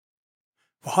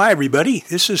Well, hi, everybody.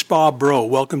 This is Bob Bro.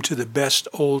 Welcome to the Best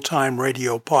Old Time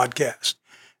Radio podcast.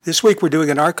 This week we're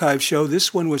doing an archive show.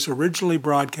 This one was originally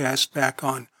broadcast back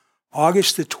on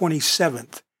August the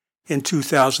 27th in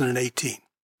 2018.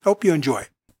 Hope you enjoy it.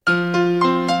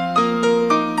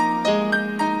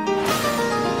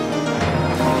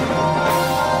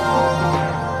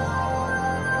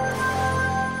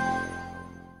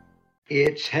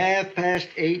 It's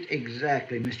 8:30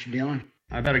 exactly, Mr. Dillon.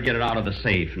 I better get it out of the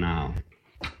safe now.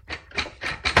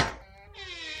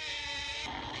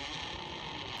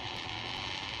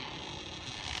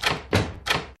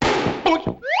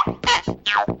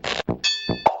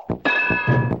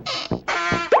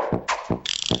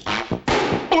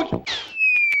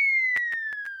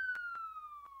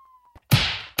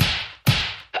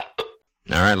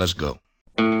 All right, let's go.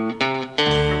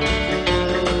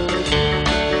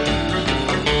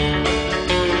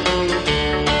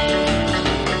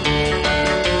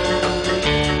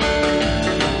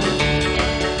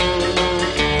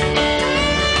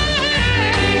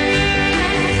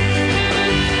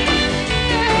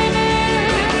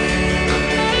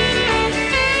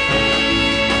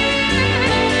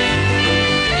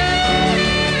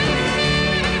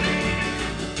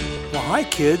 Well, hi,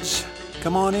 kids.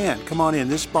 Come on in.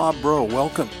 This is Bob Bro.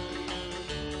 Welcome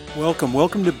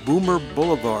to Boomer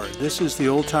Boulevard. This is the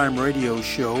Old Time Radio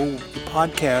Show, the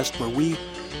podcast where we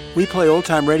play old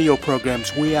time radio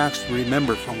programs we actually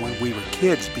remember from when we were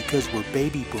kids because we're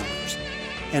baby boomers.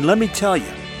 And let me tell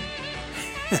you,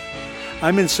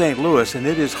 I'm in St. Louis and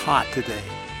it is hot today.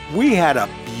 We had a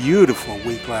beautiful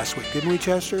week last week, didn't we,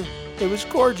 Chester? It was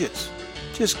gorgeous.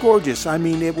 Just gorgeous. I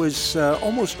mean, it was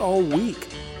almost all week.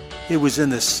 It was in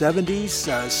the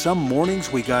 70s. Some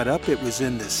mornings we got up, it was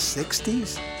in the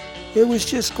 60s. It was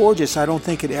just gorgeous. I don't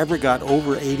think it ever got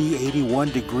over 80, 81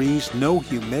 degrees, no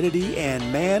humidity,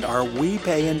 and man, are we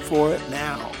paying for it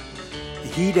now. The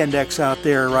heat index out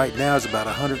there right now is about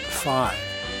 105.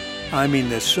 I mean,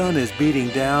 the sun is beating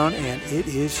down and it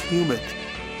is humid.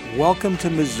 Welcome to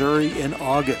Missouri in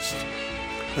August.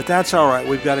 But that's all right.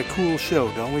 We've got a cool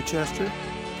show, don't we, Chester?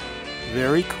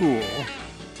 Very cool.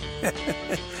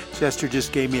 Chester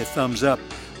just gave me a thumbs up.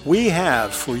 We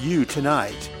have for you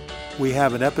tonight, we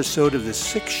have an episode of The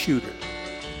Six Shooter,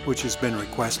 which has been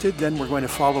requested. Then we're going to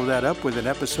follow that up with an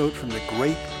episode from The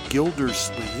Great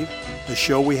Gildersleeve, the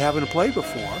show we haven't played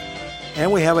before.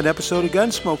 And we have an episode of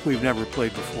Gunsmoke we've never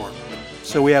played before.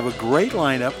 So we have a great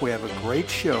lineup, we have a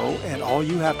great show, and all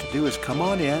you have to do is come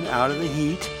on in, out of the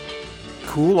heat,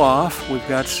 cool off. We've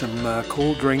got some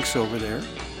cold drinks over there.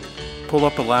 Pull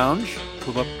up a lounge.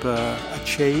 Pull up a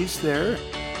chaise there.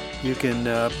 You can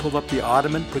pull up the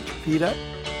ottoman, put your feet up.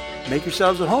 Make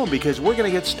yourselves at home because we're going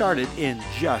to get started in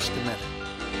just a minute.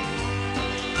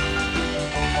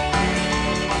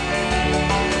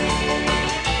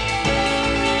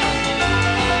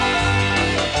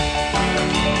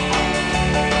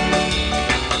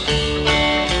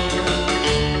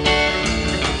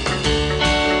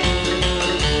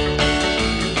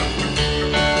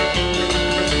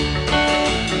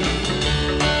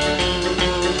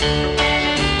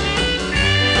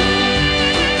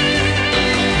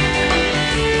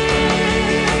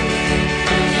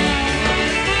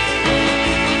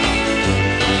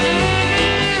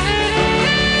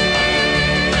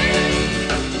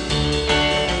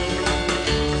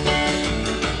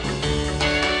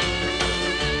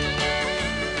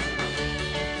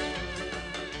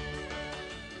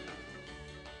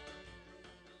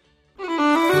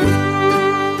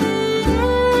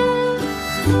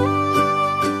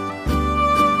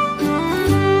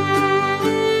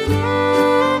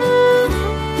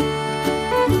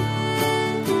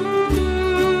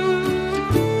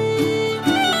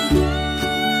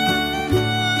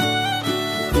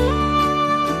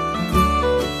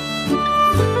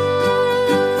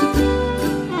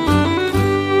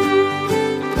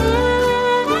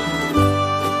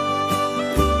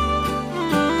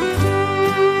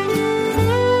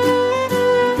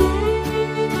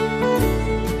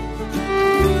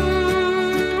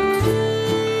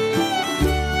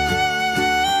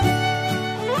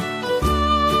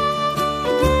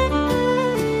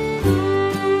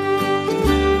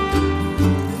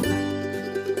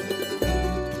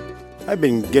 I've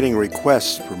been getting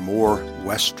requests for more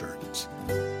Westerns,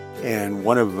 and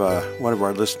one of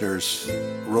our listeners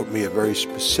wrote me a very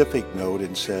specific note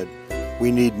and said,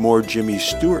 we need more Jimmy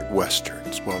Stewart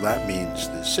Westerns. Well, that means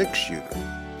The Six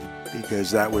Shooter, because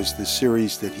that was the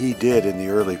series that he did in the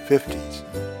early 50s.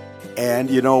 And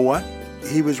you know what?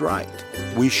 He was right.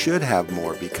 We should have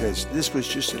more because this was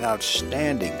just an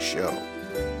outstanding show.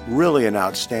 Really an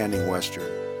outstanding Western.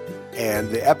 And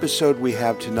the episode we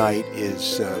have tonight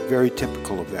is very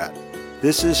typical of that.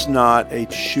 This is not a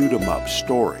shoot-'em-up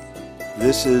story.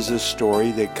 This is a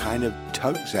story that kind of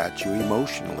tugs at you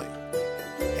emotionally.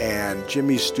 And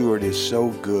Jimmy Stewart is so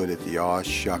good at the aw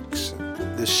shucks,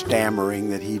 the stammering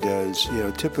that he does,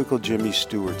 typical Jimmy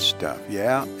Stewart stuff.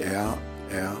 Yeah.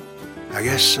 I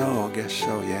guess so,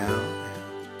 yeah.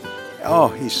 Oh,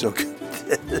 he's so good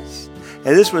at this.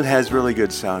 And this one has really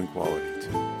good sound quality,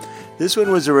 too. This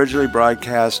one was originally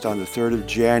broadcast on the 3rd of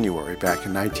January back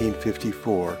in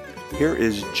 1954. Here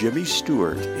is Jimmy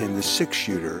Stewart in The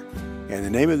Six-Shooter, and the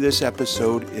name of this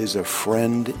episode is A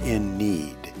Friend in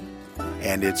Need,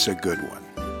 and it's a good one.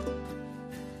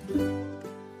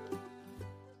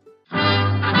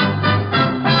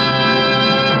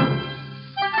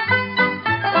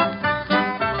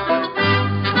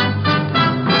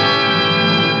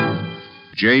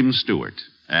 James Stewart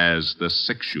as the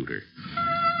Six-Shooter.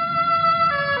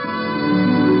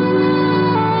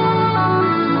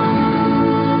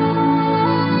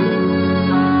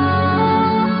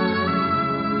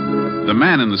 The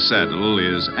man in the saddle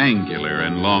is angular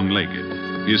and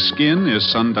long-legged. His skin is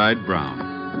sun-dyed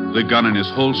brown. The gun in his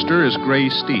holster is gray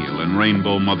steel and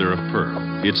rainbow mother of pearl.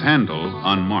 Its handle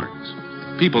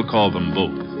unmarked. People call them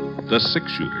both the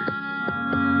Six-Shooter.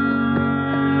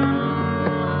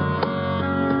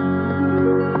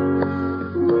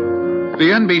 The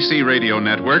NBC Radio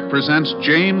Network presents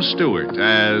James Stewart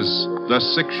as The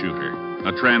Six-Shooter,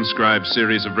 a transcribed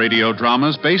series of radio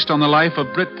dramas based on the life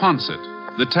of Britt Ponsett,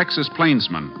 the Texas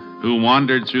plainsman who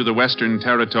wandered through the Western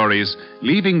Territories,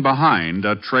 leaving behind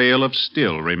a trail of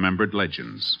still-remembered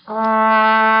legends.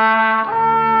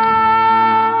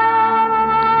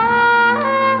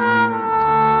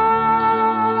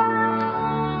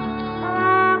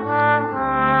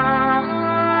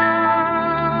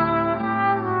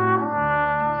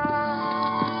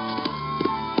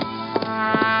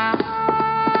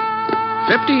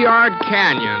 "50-Yard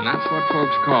Canyon," that's what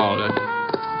folks called it.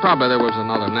 Probably there was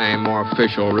another name, more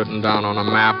official, written down on a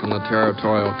map in the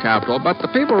territorial capital, but the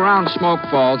people around Smoke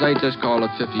Falls, they just called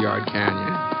it 50-Yard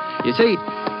Canyon. You see,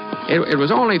 it was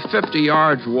only 50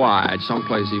 yards wide,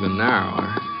 someplace even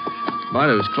narrower, but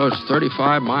it was close to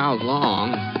 35 miles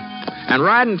long. And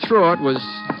riding through it was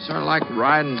sort of like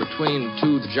riding between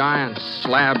two giant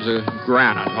slabs of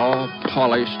granite, all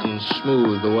polished and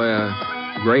smooth the way a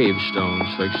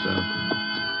gravestone's fixed up.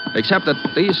 Except that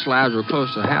these slabs were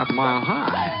close to a half-mile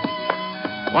high.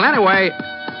 Well, anyway,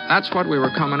 that's what we were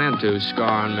coming into,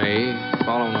 Scar and me,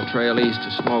 following the trail east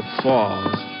to Smoke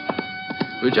Falls.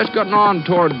 We were just getting on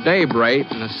toward daybreak,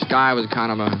 and the sky was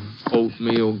kind of a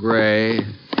oatmeal gray,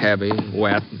 heavy,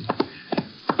 wet,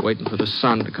 waiting for the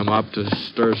sun to come up to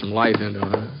stir some life into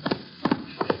it.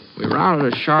 We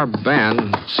rounded a sharp bend,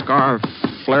 and Scar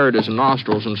flared his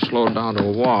nostrils and slowed down to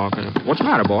a walk. And, "What's the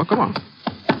matter, boy? Come on.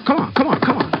 Come on.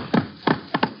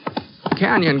 The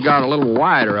canyon got a little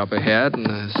wider up ahead, and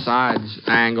the sides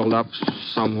angled up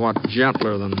somewhat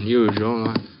gentler than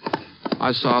usual.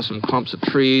 I saw some clumps of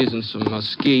trees and some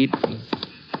mesquite,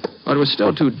 but it was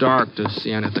still too dark to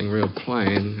see anything real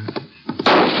plain.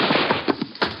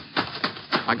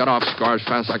 I got off Scar as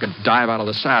fast as I could dive out of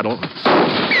the saddle.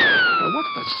 What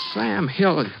the Sam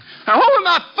Hill? Now, who in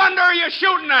the thunder are you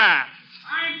shooting at?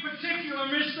 I ain't particular,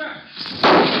 mister.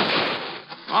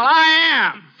 Well, I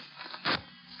am.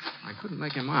 I couldn't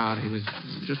make him out. He was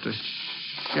just a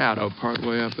shadow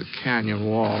partway up the canyon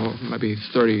wall, maybe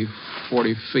 30,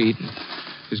 40 feet.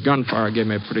 His gunfire gave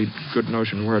me a pretty good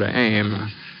notion where to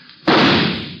aim.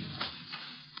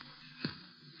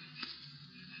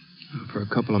 For a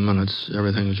couple of minutes,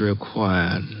 everything was real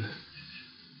quiet.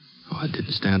 Oh, I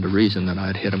didn't stand to reason that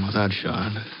I'd hit him with that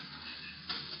shot.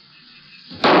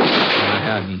 But I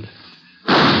hadn't.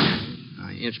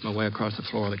 I inched my way across the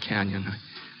floor of the canyon. I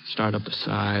started up the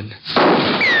side.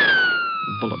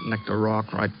 The bullet nicked a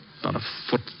rock right about a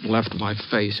foot left of my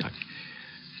face.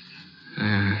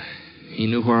 He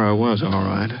knew where I was, all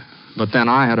right. But then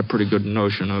I had a pretty good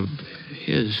notion of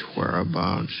his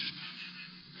whereabouts,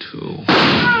 too.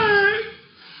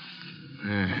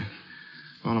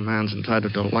 Well, a man's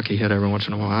entitled to a lucky hit every once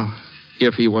in a while,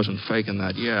 if he wasn't faking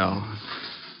that yell.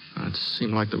 It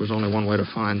seemed like there was only one way to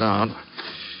find out.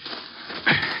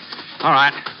 All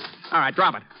right,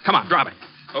 drop it. Come on, drop it.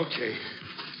 Okay.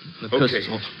 The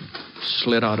pistol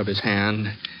slid out of his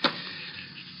hand.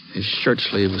 His shirt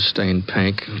sleeve was stained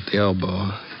pink at the elbow.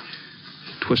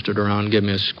 He twisted around and gave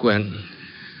me a squint.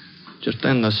 Just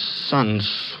then, the sun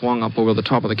swung up over the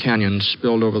top of the canyon and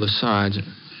spilled over the sides.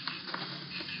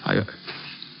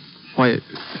 Why,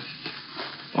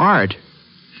 Art.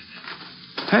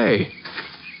 Hey,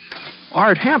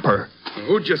 Art Hamper.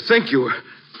 Who'd you think you were?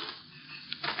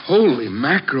 Holy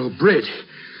mackerel, Britt.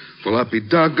 Well, I'll be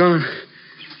doggone.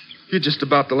 You're just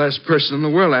about the last person in the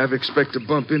world I ever expect to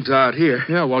bump into out here.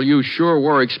 Yeah, well, you sure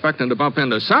were expecting to bump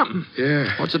into something.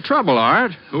 Yeah. What's the trouble,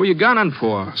 Art? Who are you gunning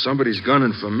for? Somebody's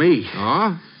gunning for me.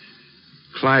 Oh?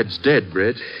 Clyde's dead,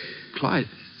 Britt. Clyde?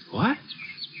 What?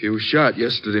 He was shot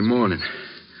yesterday morning.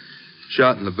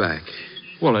 Shot in the back.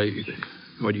 Well,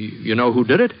 you know who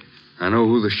did it? I know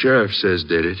who the sheriff says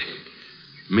did it.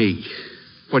 Me.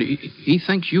 What, he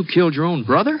thinks you killed your own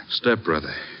brother?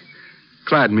 Stepbrother.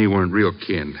 Clyde and me weren't real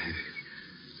kin.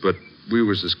 But we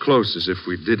was as close as if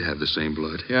we did have the same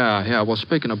blood. Yeah. Well,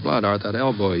 speaking of blood, Art, that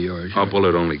elbow of yours... A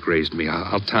bullet only grazed me.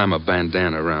 I'll tie my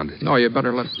bandana around it. No, you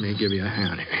better let me give you a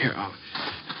hand. Here,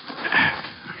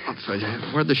 I'll tell you.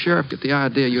 Where'd the sheriff get the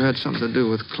idea you had something to do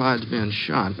with Clyde's being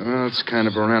shot? Well, it's kind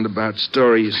of a roundabout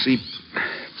story. You see,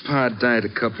 Pa died a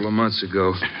couple of months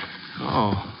ago.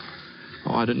 Oh,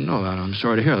 I didn't know that. I'm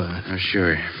sorry to hear that. Oh,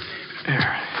 sure.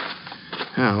 There.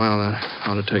 Yeah, well, that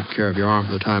ought to take care of your arm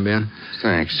for the time being.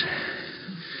 Thanks.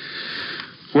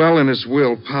 Well, in his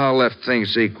will, Pa left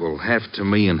things equal. Half to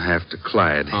me and half to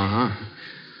Clyde. Uh-huh.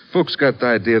 Folks got the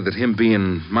idea that him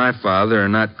being my father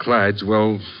and not Clyde's,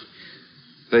 well,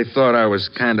 they thought I was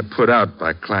kind of put out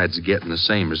by Clyde's getting the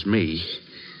same as me.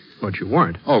 But you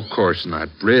weren't. Oh, of course not,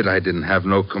 Britt. I didn't have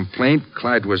no complaint.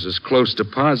 Clyde was as close to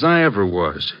Pa as I ever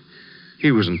was.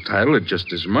 He was entitled to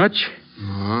just as much.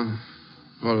 Uh-huh.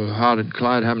 Well, how did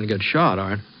Clyde happen to get shot,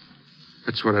 Art?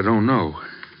 That's what I don't know.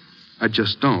 I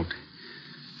just don't.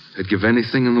 I'd give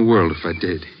anything in the world if I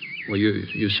did. Well,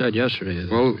 you said yesterday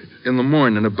that... Well, in the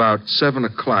morning, about 7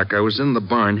 o'clock, I was in the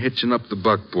barn hitching up the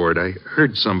buckboard. I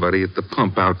heard somebody at the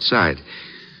pump outside.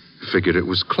 I figured it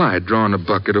was Clyde drawing a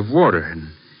bucket of water,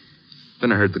 and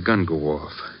then I heard the gun go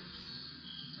off.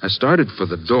 I started for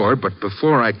the door, but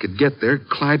before I could get there,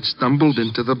 Clyde stumbled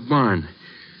into the barn.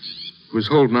 He was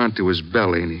holding on to his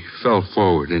belly, and he fell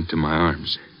forward into my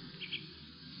arms.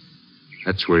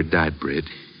 That's where he died, Britt.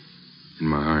 In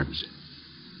my arms.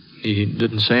 He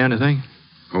didn't say anything?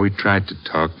 Oh, he tried to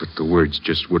talk, but the words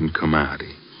just wouldn't come out.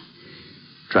 He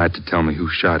tried to tell me who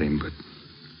shot him, but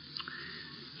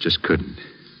just couldn't.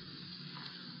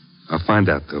 I'll find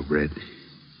out, though, Britt.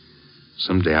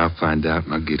 Someday I'll find out,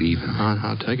 and I'll get even.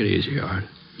 I'll take it easy, Art.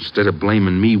 Instead of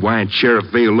blaming me, why ain't Sheriff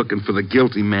Vale looking for the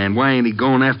guilty man? Why ain't he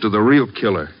going after the real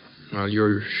killer? Well,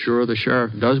 you're sure the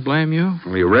sheriff does blame you?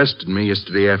 Well, he arrested me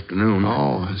yesterday afternoon.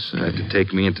 Oh, I see. Tried to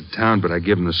take me into town, but I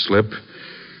gave him the slip.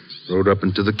 Rode up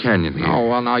into the canyon here. Oh,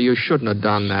 well, now, you shouldn't have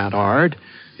done that, Art.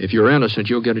 If you're innocent,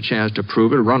 you'll get a chance to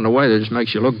prove it. Running away, that just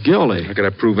makes you look guilty. How could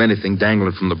I prove anything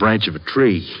dangling from the branch of a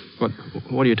tree?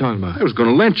 What are you talking about? They was going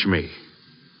to lynch me.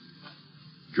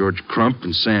 George Crump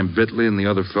and Sam Bitley and the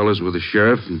other fellas were the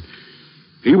sheriff, and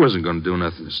he wasn't going to do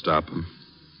nothing to stop him.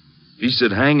 He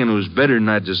said hanging was better than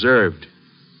I deserved.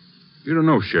 You don't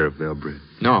know Sheriff Vale, Britt.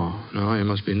 No, he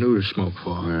must be new to Smoke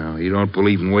Fall. Well, he don't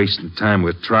believe in wasting time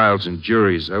with trials and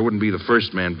juries. I wouldn't be the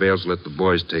first man Vale's let the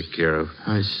boys take care of.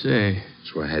 I see.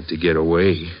 That's why I had to get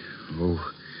away.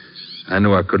 Oh, I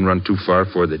knew I couldn't run too far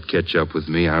before they'd catch up with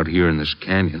me out here in this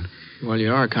canyon. Well,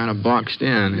 you are kind of boxed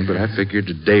in. Yeah, but I figured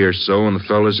a day or so and the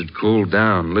fellas had cooled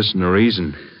down, listen to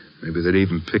reason. Maybe they'd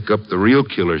even pick up the real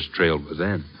killer's trail by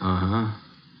then. Uh-huh.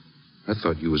 I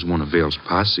thought you was one of Vale's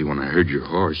posse when I heard your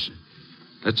horse.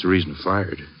 That's the reason I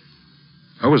fired.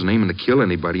 I wasn't aiming to kill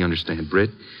anybody, understand, Britt?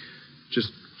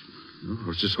 I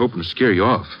was just hoping to scare you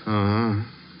off. Uh-huh.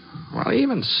 Well,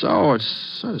 even so, it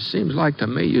sort of seems like to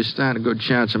me you stand a good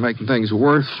chance of making things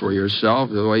worse for yourself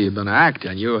the way you've been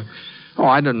acting.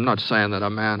 I'm not saying that a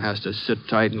man has to sit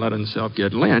tight and let himself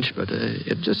get lynched, but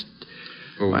it just...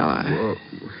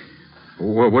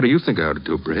 What do you think I ought to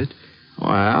do, Britt?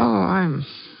 Well, I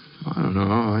don't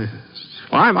know.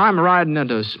 I'm riding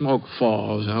into Smoke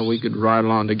Falls. We could ride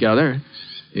along together.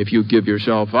 If you give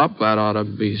yourself up, that ought to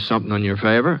be something in your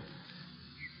favor.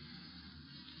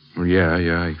 Well, yeah,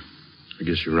 I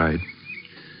guess you're right.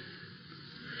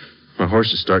 My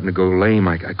horse is starting to go lame.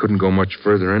 I couldn't go much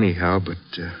further anyhow, but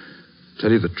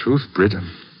tell you the truth, Britt,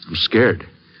 I'm scared.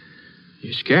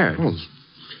 You scared? Well,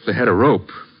 they had a rope.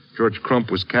 George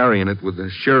Crump was carrying it when the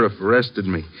sheriff arrested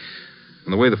me.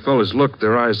 And the way the fellas looked,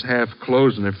 their eyes half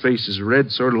closed and their faces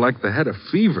red, sort of like they had a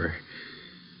fever.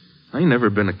 I ain't never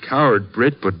been a coward,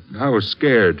 Britt, but I was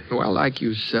scared. Well, like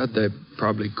you said, they'd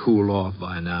probably cool off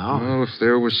by now. Well, if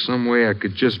there was some way I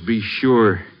could just be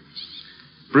sure.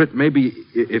 Britt, maybe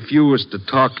if you was to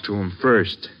talk to him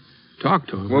first. Talk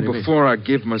to him? Well, before I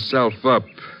give myself up,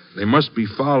 they must be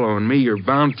following me. You're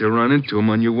bound to run into them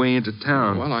on your way into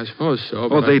town. Well, I suppose so.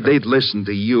 Oh, they'd listen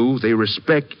to you. They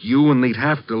respect you, and they'd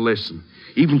have to listen.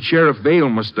 Even Sheriff Vale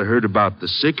must have heard about the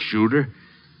six-shooter.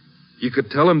 You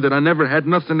could tell him that I never had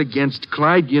nothing against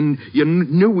Clyde. You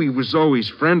knew he was always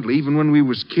friendly, even when we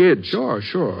was kids. Sure.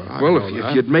 Well,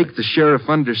 if you'd make the sheriff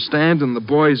understand and the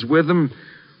boys with him,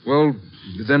 well,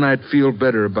 then I'd feel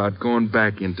better about going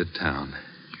back into town.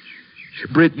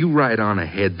 Britt, you ride on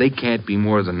ahead. They can't be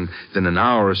more than an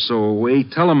hour or so away.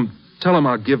 Tell them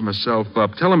I'll give myself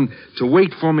up. Tell them to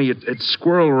wait for me at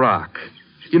Squirrel Rock.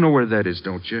 You know where that is,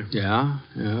 don't you? Yeah,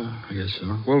 I guess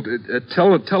so. Well,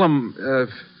 tell them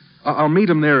I'll meet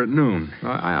them there at noon.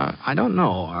 I don't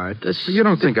know, Art. You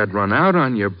don't think I'd run out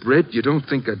on you, Britt? You don't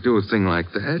think I'd do a thing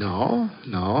like that?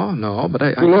 No, but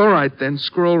I... Well, all right, then.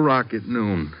 Squirrel Rock at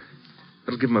noon.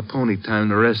 That'll give my pony time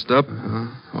to rest up.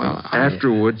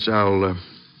 Afterwards, after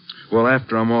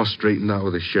I'm all straightened out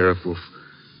with the sheriff,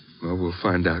 we'll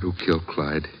find out who killed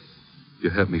Clyde.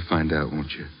 You'll help me find out,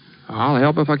 won't you? I'll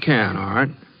help if I can, Art.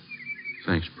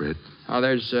 Thanks, Britt.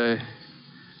 There's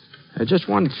just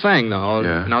one thing, though.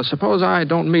 Yeah? Now, suppose I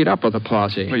don't meet up with the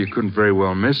posse. Well, you couldn't very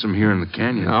well miss them here in the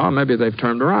canyon. No, maybe they've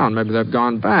turned around. Maybe they've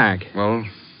gone back. Well,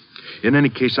 in any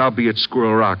case, I'll be at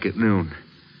Squirrel Rock at noon.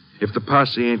 If the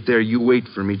posse ain't there, you wait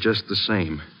for me just the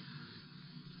same.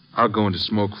 I'll go into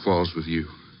Smoke Falls with you.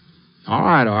 All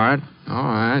right, Art. All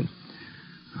right.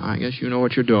 I guess you know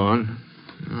what you're doing.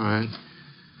 All right.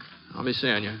 I'll be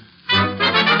seeing you.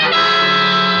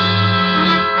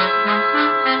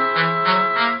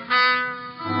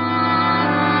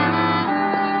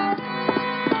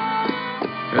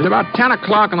 It was about 10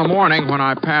 o'clock in the morning when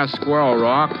I passed Squirrel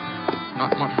Rock.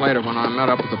 Not much later when I met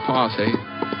up with the posse.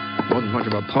 Wasn't much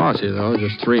of a posse, though,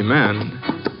 just 3 men.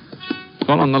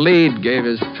 Well, on the lead gave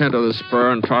his pinto the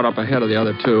spur and trot up ahead of the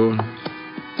other 2.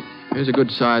 He was a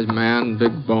good-sized man,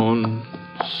 big bone,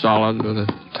 solid, with a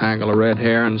tangle of red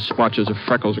hair and splotches of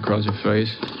freckles across his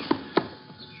face.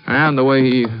 And the way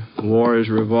he wore his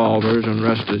revolvers and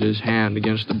rested his hand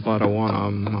against the butt of one of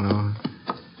them,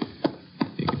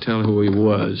 you could tell who he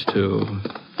was, too.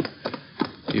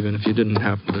 Even if you didn't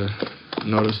happen to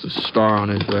notice the star on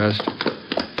his vest.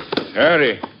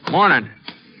 Howdy. Morning.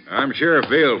 I'm Sheriff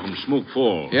Vale from Smoke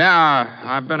Falls. Yeah,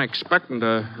 I've been expecting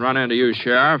to run into you,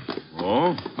 Sheriff.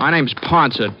 Oh? My name's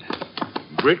Ponset.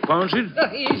 Britt Ponset?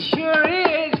 It sure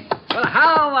is. Well,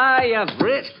 how are you,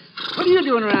 Britt? What are you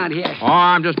doing around here? Oh,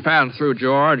 I'm just passing through,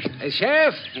 George.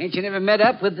 Sheriff, ain't you never met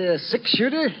up with the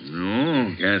six-shooter?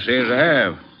 No, can't say as I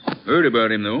have. Heard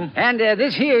about him, though. And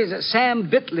this here's Sam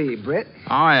Bitley, Britt.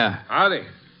 Oh, yeah. Howdy.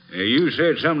 You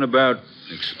said something about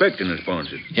expecting us,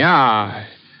 Ponset. Yeah.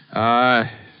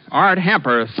 Art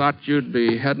Hemper thought you'd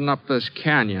be heading up this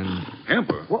canyon.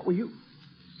 Hemper? What were you...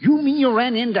 You mean you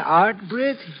ran into Art,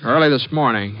 Britt? Early this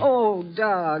morning. Oh,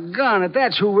 doggone it.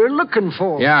 That's who we're looking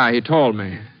for. Yeah, he told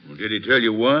me. Well, did he tell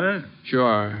you why?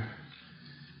 Sure.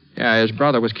 Yeah, his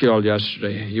brother was killed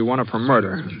yesterday. You wanted for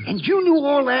murder. And you knew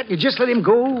all that? You just let him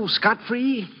go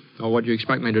scot-free? Oh, what'd you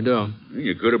expect me to do?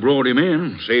 You could have brought him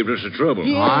in, saved us the trouble.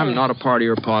 Yeah. I'm not a part of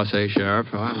your posse, Sheriff.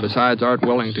 Besides, Art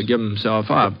willing to give himself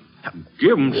up.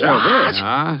 Give himself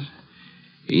up?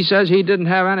 He says he didn't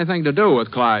have anything to do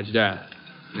with Clyde's death.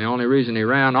 The only reason he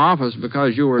ran off was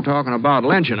because you were talking about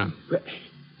lynching him.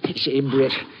 Say,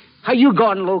 Britt, how you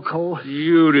gone loco?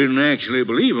 You didn't actually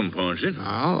believe him, Ponset.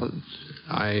 Well,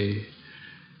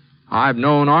 I've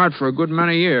known Art for a good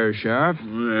many years, Sheriff.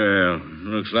 Well,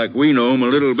 looks like we know him a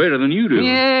little better than you do.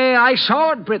 Yeah, I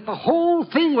saw it, Britt. The whole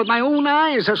thing with my own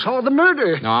eyes. I saw the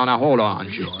murder. Now, hold on,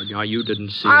 George. Now, you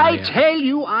didn't see I tell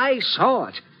you, I saw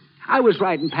it. I was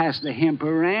riding past the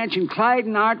Hemper Ranch, and Clyde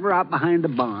and Art were out behind the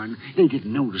barn. They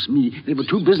didn't notice me. They were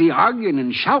too busy arguing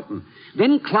and shouting.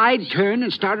 Then Clyde turned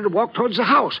and started to walk towards the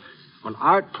house. Well,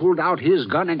 Art pulled out his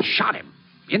gun and shot him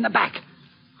in the back.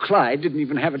 Clyde didn't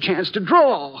even have a chance to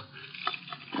draw.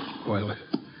 Well,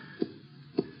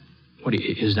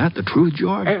 is that the truth,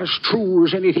 George? As true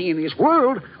as anything in this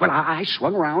world. Well, I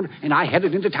swung around, and I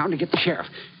headed into town to get the sheriff.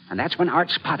 And that's when Art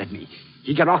spotted me.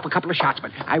 He got off a couple of shots,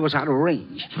 but I was out of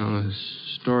range. Well, the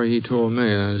story he told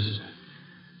me is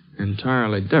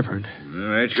entirely different.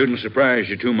 Well, that shouldn't surprise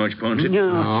you too much, Ponset.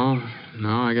 No,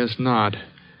 I guess not.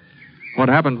 What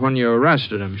happened when you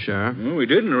arrested him, Sheriff? Well, we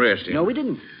didn't arrest him. No, we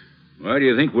didn't. Why do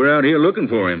you think we're out here looking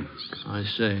for him? I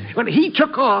see. Well, he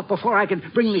took off before I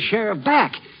could bring the sheriff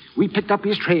back. We picked up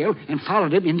his trail and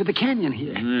followed him into the canyon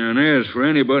here. And as for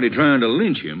anybody trying to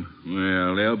lynch him,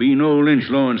 well, there'll be no lynch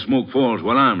law in Smoke Falls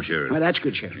while I'm sheriff. Well, that's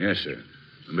good, Sheriff. Yes, sir.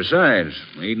 And besides,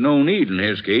 ain't no need in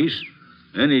his case.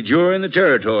 Any jury in the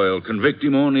territory will convict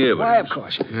him on the evidence. Why, of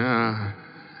course. Yeah,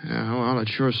 well, it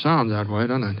sure sounds that way,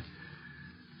 doesn't it?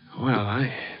 Well,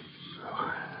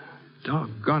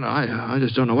 Doggone, I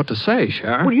just don't know what to say,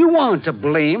 Sheriff. Well, you weren't to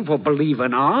blame for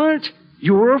believing Art.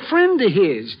 You were a friend of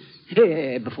his.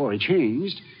 Before he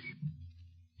changed.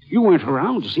 You went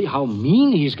around to see how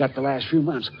mean he's got the last few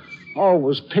months.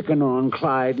 Always picking on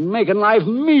Clyde and making life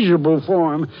miserable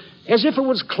for him. As if it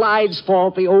was Clyde's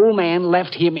fault the old man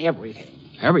left him everything.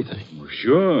 Everything? Well,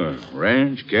 sure.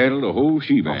 Ranch, cattle, the whole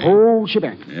shebang. The whole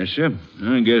shebang. Yes, sir.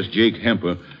 I guess Jake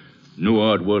Hemper knew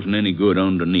Art wasn't any good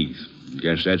underneath.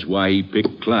 Guess that's why he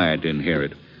picked Clyde to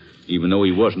inherit, even though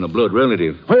he wasn't a blood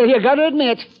relative. Well, you gotta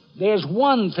admit, there's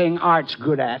one thing Art's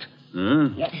good at. Huh?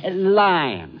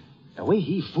 Lying. The way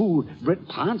he fooled Britt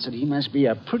Ponsett, he must be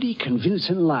a pretty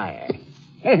convincing liar.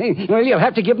 Well, you'll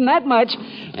have to give him that much.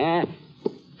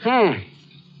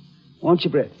 Won't you,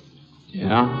 Britt?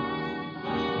 Yeah.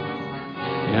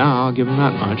 Yeah, I'll give him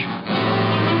that much.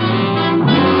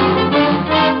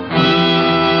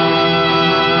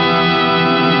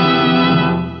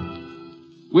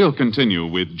 We'll continue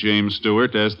with James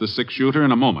Stewart as the six-shooter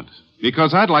in a moment,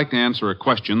 because I'd like to answer a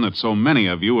question that so many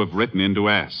of you have written in to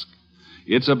ask.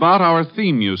 It's about our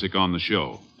theme music on the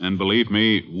show, and believe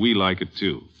me, we like it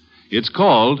too. It's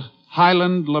called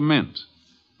Highland Lament,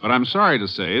 but I'm sorry to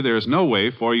say there's no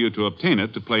way for you to obtain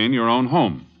it to play in your own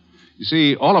home. You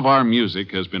see, all of our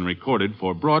music has been recorded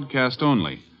for broadcast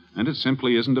only, and it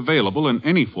simply isn't available in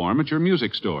any form at your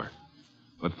music store.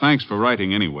 But thanks for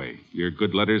writing anyway. Your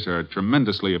good letters are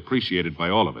tremendously appreciated by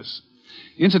all of us.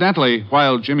 Incidentally,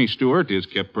 while Jimmy Stewart is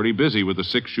kept pretty busy with the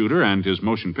six-shooter and his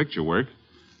motion picture work,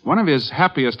 one of his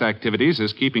happiest activities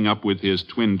is keeping up with his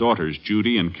twin daughters,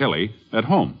 Judy and Kelly, at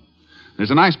home.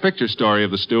 There's a nice picture story of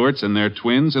the Stewarts and their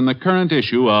twins in the current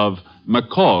issue of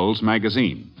McCall's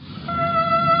Magazine.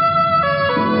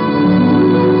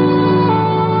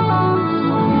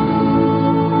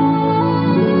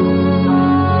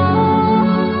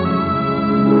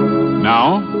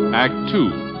 Now, Act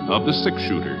Two of The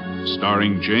Six-Shooter,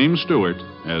 starring James Stewart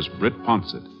as Britt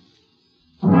Ponsett.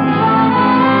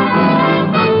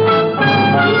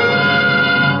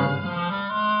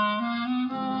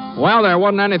 Well, there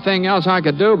wasn't anything else I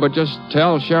could do but just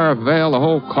tell Sheriff Vale the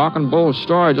whole cock and bull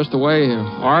story just the way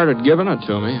Art had given it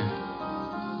to me.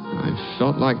 I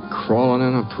felt like crawling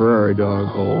in a prairie dog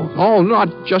hole. Oh,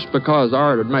 not just because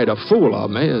Art had made a fool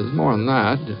of me. It's more than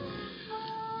that.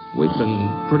 We'd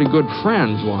been pretty good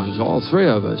friends once, all three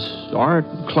of us. Art,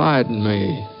 Clyde, and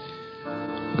me.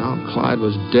 Now Clyde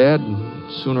was dead,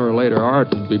 and sooner or later Art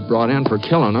would be brought in for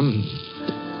killing him.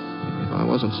 If I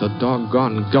wasn't so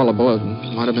doggone gullible, it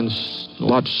might have been a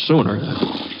lot sooner.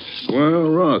 Squirrel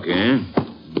Rock, eh?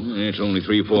 It's only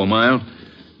 3 or 4 miles.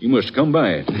 You must have come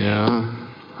by it. Yeah,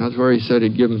 that's where he said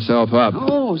he'd give himself up.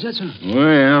 Oh, is that so?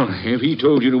 Well, if he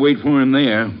told you to wait for him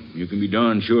there, you can be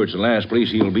darn sure it's the last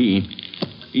place he'll be.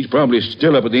 He's probably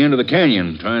still up at the end of the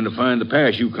canyon, trying to find the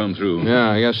pass you come through.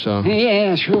 Yeah, I guess so.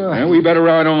 Yeah, sure. Well, we better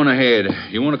ride on ahead.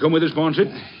 You want to come with us, Ponsett?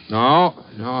 No,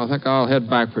 I think I'll head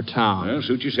back for town. Well,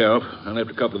 suit yourself. I left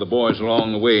a couple of the boys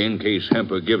along the way in case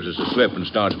Hemper gives us a slip and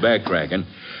starts backtracking.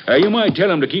 You might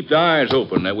tell him to keep the eyes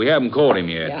open, that we haven't caught him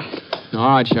yet. Yeah.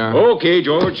 All right, Sheriff. Okay,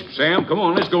 George. Sam, come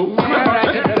on, let's go. All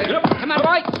right. Come on,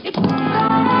 boy.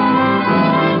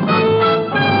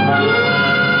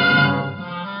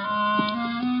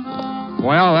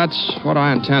 Well, that's what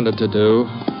I intended to do.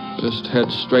 Just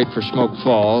head straight for Smoke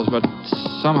Falls, but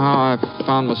somehow I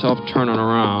found myself turning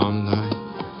around.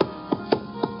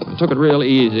 I took it real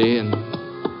easy, and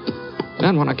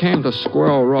then when I came to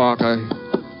Squirrel Rock, I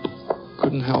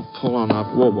couldn't help pulling up.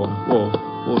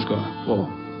 Whoa, Scott.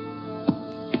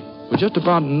 It was just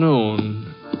about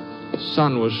noon. The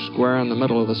sun was square in the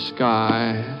middle of the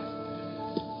sky.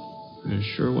 There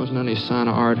sure wasn't any sign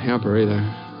of Art Hemper either.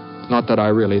 Not that I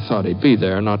really thought he'd be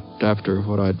there, not after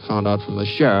what I'd found out from the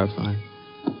sheriff.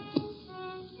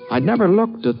 I'd never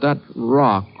looked at that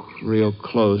rock real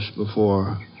close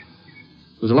before.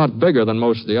 It was a lot bigger than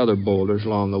most of the other boulders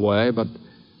along the way, but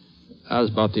that was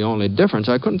about the only difference.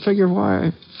 I couldn't figure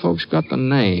why folks got the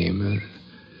name.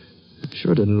 It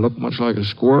sure didn't look much like a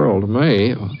squirrel to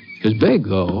me. It was big,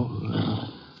 though.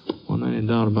 Wasn't any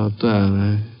doubt about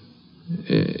that.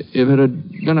 If it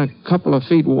had been a couple of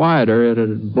feet wider, it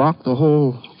had blocked the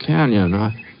whole canyon.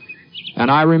 And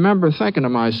I remember thinking to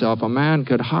myself, a man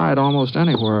could hide almost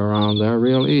anywhere around there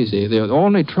real easy. The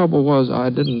only trouble was I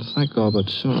didn't think of it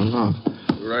soon enough.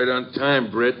 Right on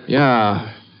time, Britt.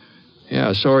 Yeah,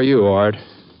 so are you, Art.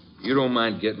 You don't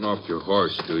mind getting off your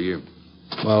horse, do you?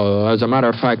 Well, as a matter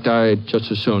of fact, I'd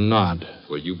just as soon not.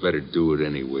 Well, you better do it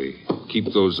anyway.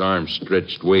 Keep those arms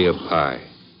stretched way up high.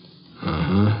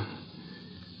 Uh-huh.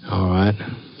 All right.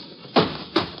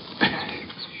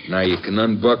 Now you can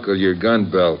unbuckle your gun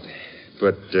belt.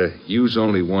 but use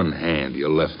only one hand, your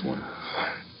left one.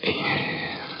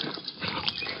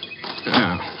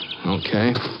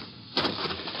 Okay.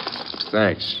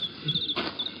 Thanks.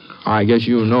 I guess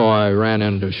you know I ran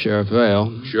into Sheriff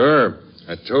Vale. Sure.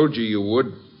 I told you you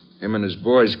would. Him and his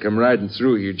boys come riding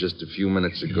through here just a few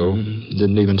minutes ago.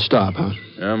 Didn't even stop, huh?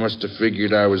 I must have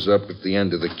figured I was up at the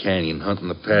end of the canyon hunting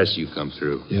the pass you come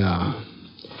through. Yeah.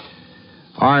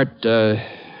 Art,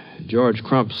 George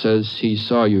Crump says he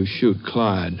saw you shoot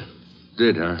Clyde.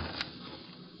 Did, huh?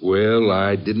 Well,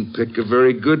 I didn't pick a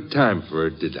very good time for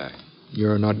it, did I?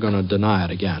 You're not going to deny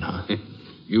it again, huh?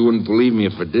 You wouldn't believe me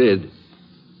if I did.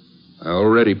 I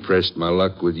already pressed my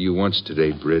luck with you once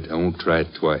today, Britt. I won't try it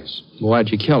twice. Why'd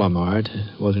you kill him, Art?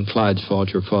 It wasn't Clyde's fault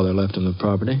your father left him the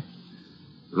property.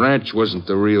 The ranch wasn't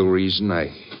the real reason.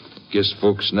 I guess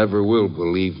folks never will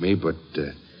believe me, but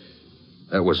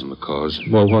that wasn't the cause.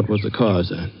 Well, what was the cause,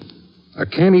 then? I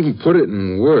can't even put it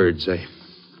in words. I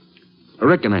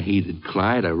reckon I hated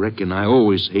Clyde. I reckon I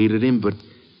always hated him, but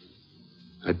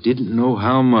I didn't know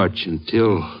how much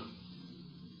until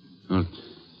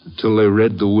they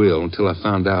read the will, until I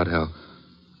found out how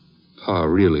Pa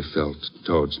really felt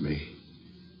towards me.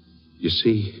 You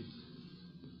see,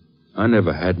 I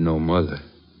never had no mother.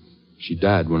 She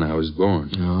died when I was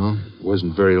born. No? It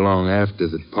wasn't very long after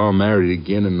that Pa married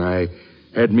again, and I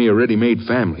had me a ready-made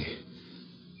family.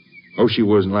 Oh, she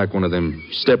wasn't like one of them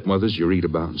stepmothers you read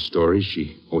about in stories.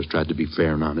 She always tried to be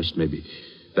fair and honest. Maybe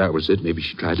that was it. Maybe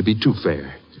she tried to be too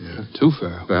fair. Yeah, too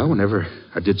fair. Well, whenever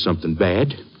I did something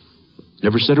bad,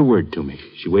 never said a word to me.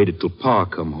 She waited till Pa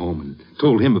come home and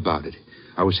told him about it.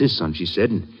 I was his son, she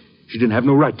said, and she didn't have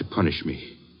no right to punish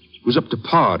me. It was up to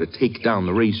Pa to take down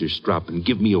the razor strop and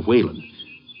give me a whaling.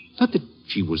 Not that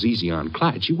she was easy on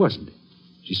Clyde. She wasn't.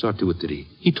 She saw to it that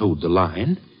he told the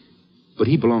line, but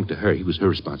he belonged to her. He was her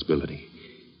responsibility.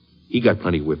 He got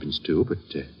plenty of whippings, too, but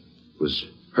it was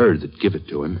her that give it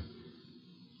to him.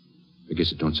 I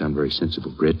guess it don't sound very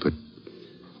sensible, Britt, but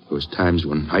there was times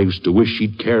when I used to wish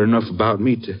she'd care enough about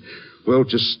me to, well,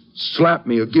 just slap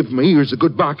me or give my ears a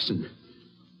good boxing.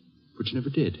 But she never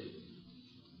did.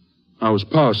 I was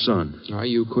Pa's son. Now,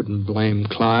 you couldn't blame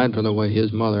Clyde for the way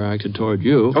his mother acted toward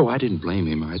you. Oh, I didn't blame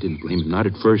him. Not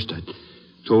at first. I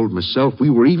told myself we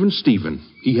were even Stephen.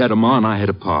 He had a ma and I had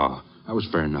a pa. That was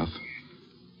fair enough.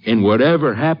 And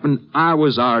whatever happened, I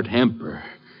was Art Hemper.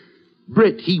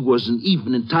 Britt, he wasn't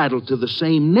even entitled to the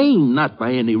same name, not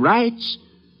by any rights.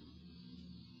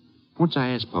 Once I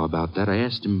asked Pa about that. I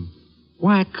asked him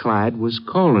why Clyde was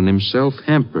calling himself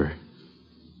Hemper.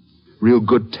 Real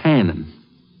good tannin.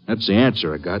 That's the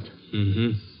answer I got.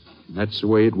 Mm-hmm. That's the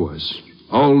way it was.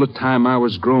 All the time I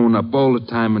was growing up, all the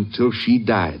time until she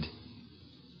died.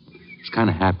 I was kind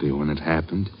of happy when it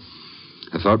happened.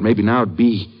 I thought maybe now it'd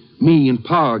be me and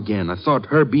Pa again. I thought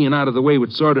her being out of the way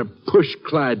would sort of push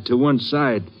Clyde to one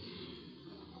side.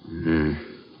 Things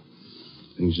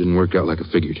didn't work out like I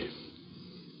figured.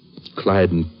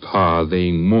 Clyde and Pa,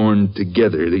 they mourned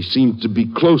together. They seemed to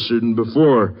be closer than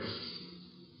before.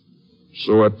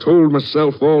 So I told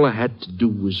myself all I had to do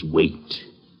was wait.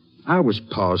 I was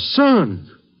Pa's son.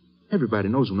 Everybody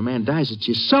knows when a man dies, it's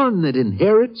his son that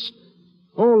inherits.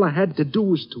 All I had to do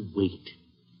was to wait.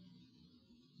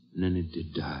 And then it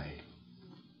did die.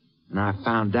 And I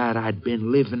found out I'd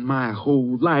been living my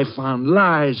whole life on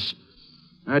lies.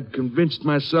 I'd convinced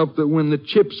myself that when the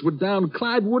chips were down,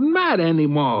 Clyde wouldn't matter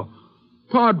anymore.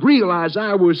 Pa'd realize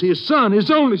I was his son, his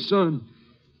only son.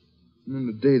 And then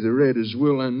the day they read his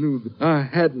will, I knew that I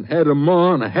hadn't had a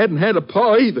ma and I hadn't had a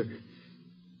pa either.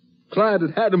 Clyde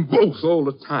had them both all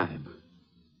the time.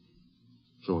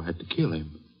 So I had to kill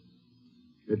him.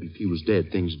 Maybe if he was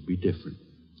dead, things would be different.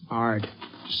 Art.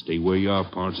 Just stay where you are,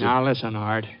 Ponce. Now, listen,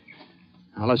 Art.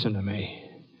 Now, listen to me.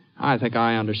 I think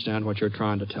I understand what you're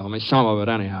trying to tell me. Some of it,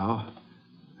 anyhow.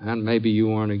 And maybe you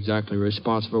weren't exactly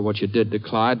responsible for what you did to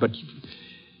Clyde, but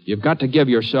you've got to give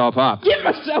yourself up. Give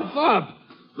myself up?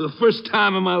 For the first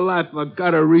time in my life, I've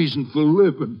got a reason for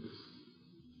living.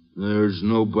 There's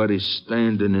nobody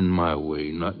standing in my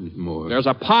way, not anymore. There's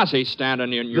a posse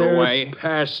standing in your way. They're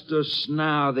past us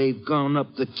now. They've gone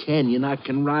up the canyon. I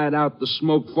can ride out the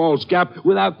Smoke Falls Gap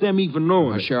without them even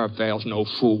knowing it. Sheriff Vale's no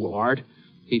fool, Art.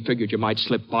 He figured you might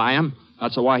slip by him.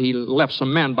 That's why he left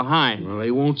some men behind. Well,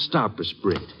 they won't stop us,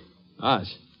 Britt.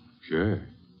 Us? Sure.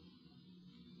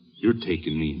 You're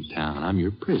taking me in town. I'm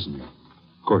your prisoner.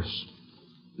 Of course,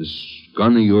 this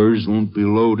gun of yours won't be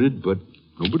loaded, but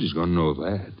nobody's going to know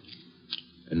that.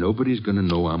 And nobody's going to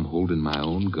know I'm holding my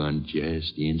own gun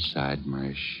just inside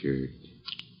my shirt.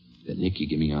 That nick you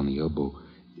give me on the elbow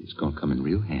is going to come in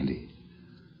real handy.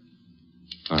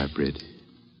 All right, Britt.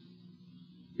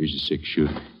 Here's a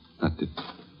 6-shooter. Not that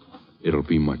it'll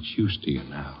be much use to you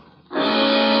now.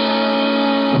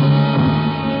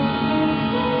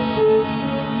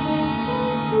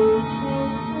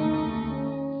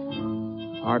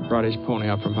 Art brought his pony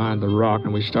up from behind the rock,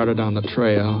 and we started down the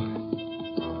trail.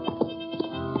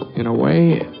 In a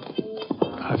way,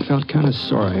 I felt kind of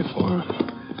sorry for him.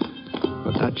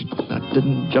 But that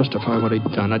didn't justify what he'd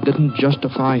done. It didn't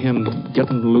justify him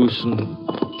getting loose and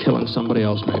killing somebody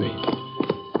else, maybe.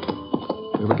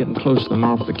 We were getting close to the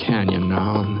mouth of the canyon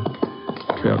now, and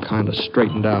the trail kind of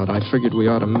straightened out. I figured we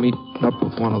ought to meet up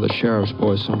with one of the sheriff's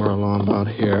boys somewhere along about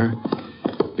here.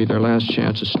 Be their last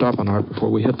chance of stopping Art before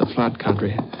we hit the flat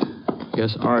country. I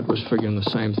guess Art was figuring the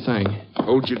same thing.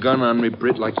 Hold your gun on me,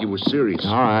 Britt, like you were serious.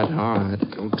 All right.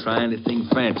 Don't try anything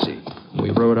fancy.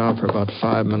 We rode out for about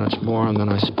 5 minutes more, and then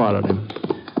I spotted him.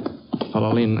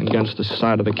 Fellow leaning against the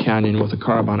side of the canyon with a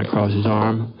carbine across his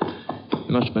arm.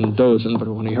 He must have been dozing, but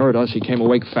when he heard us, he came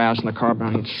awake fast, and the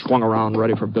carbine swung around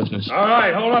ready for business. All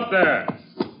right, hold up there.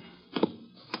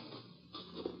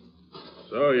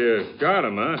 So you got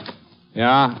him, huh?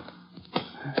 Yeah,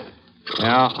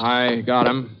 I got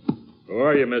him. Who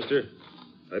are you, mister?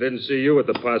 I didn't see you with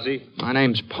the posse. My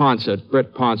name's Ponsett,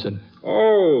 Britt Ponsett.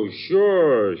 Oh,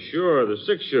 sure, the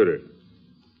six-shooter.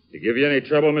 He give you any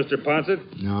trouble, Mr. Ponsett?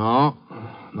 No,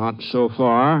 not so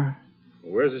far.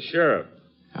 Where's the sheriff?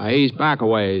 He's back a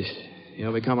ways.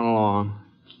 He'll be coming along.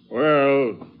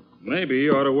 Well, maybe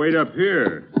you ought to wait up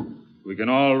here. We can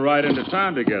all ride into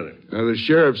town together. The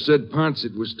sheriff said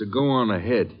Ponsett was to go on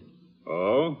ahead.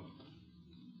 Oh?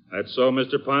 That's so,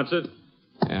 Mr. Ponsett?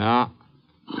 Yeah,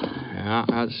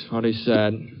 that's what he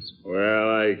said. Well,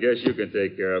 I guess you can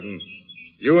take care of him.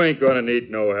 You ain't gonna need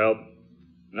no help.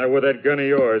 Not with that gun of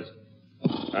yours.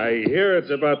 I hear it's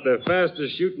about the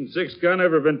fastest shooting six-gun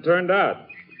ever been turned out.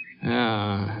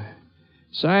 Yeah.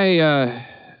 Say,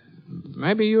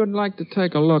 maybe you'd like to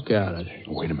take a look at it.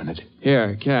 Wait a minute.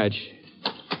 Here, catch.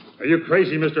 Are you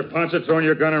crazy, Mr. Ponsett, throwing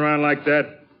your gun around like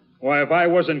that? Why, if I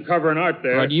wasn't covering Art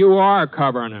there... But you are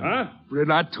covering him. Huh?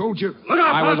 Britt, I told you. Look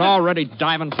out, I was Ponsett! already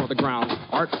diving for the ground.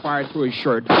 Art fired through his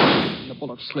shirt. The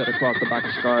bullet slid across the back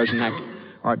of Scar's neck.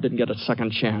 Art didn't get a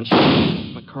second chance.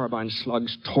 The carbine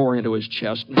slugs tore into his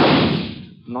chest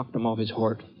and knocked him off his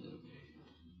horse.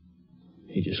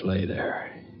 He just lay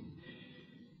there.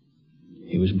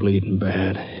 He was bleeding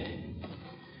bad.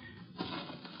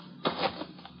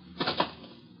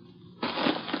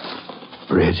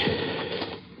 Britt.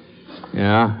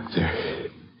 Yeah?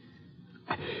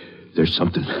 There's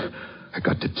something I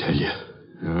got to tell you.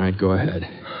 All right, go ahead.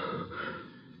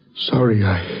 Sorry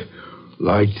I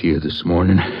lied to you this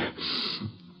morning.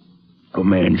 A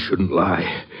man shouldn't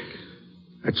lie.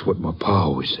 That's what my pa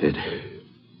always said.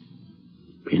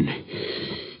 And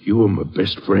you were my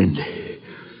best friend.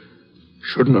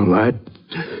 Shouldn't have lied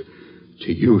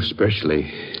to you especially.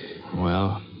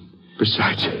 Well?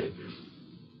 Besides,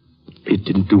 it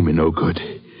didn't do me no good.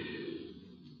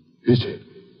 It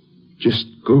just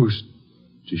goes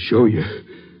to show you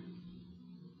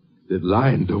that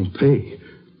lying don't pay.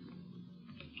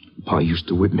 Pa used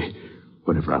to whip me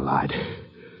whenever I lied.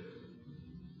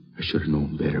 I should have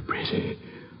known better, Britt.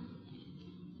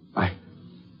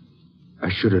 I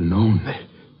should have known that.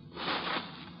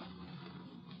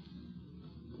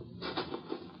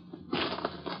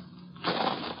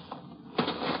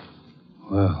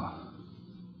 Well,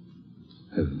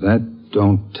 if that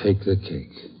don't take the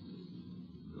cake.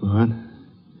 What?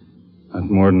 Not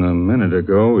more than a minute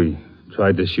ago, he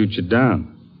tried to shoot you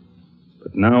down.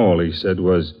 But now all he said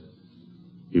was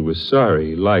he was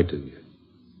sorry he lied to you.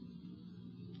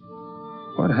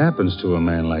 What happens to a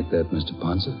man like that, Mr.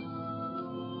 Ponsett?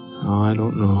 Oh, I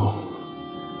don't know.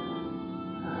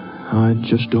 I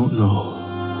just don't know.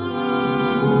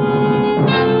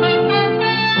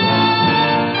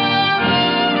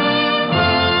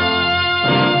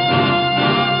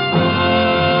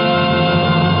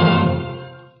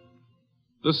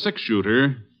 The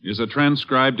Six-Shooter is a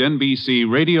transcribed NBC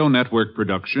Radio Network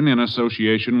production in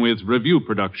association with Review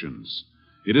Productions.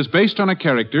 It is based on a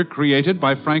character created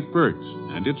by Frank Burt,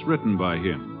 and it's written by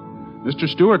him. Mr.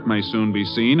 Stewart may soon be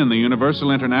seen in the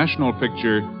Universal International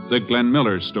picture, The Glenn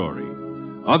Miller Story.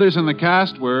 Others in the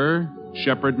cast were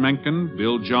Shepard Menken,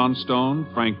 Bill Johnstone,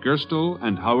 Frank Gerstle,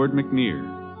 and Howard McNear.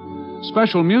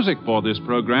 Special music for this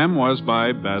program was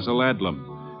by Basil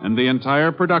Adlam, and the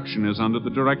entire production is under the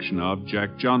direction of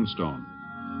Jack Johnstone.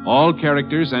 All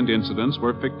characters and incidents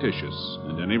were fictitious,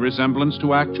 and any resemblance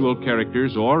to actual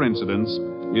characters or incidents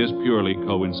is purely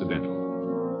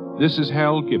coincidental. This is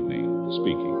Hal Gibney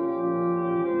speaking.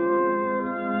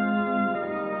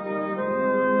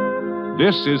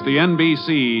 This is the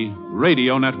NBC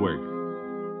Radio Network.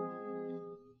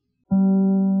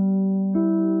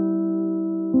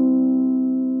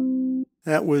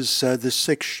 That was The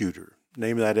Six Shooter. The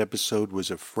name of that episode was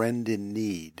A Friend in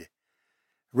Need.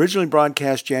 Originally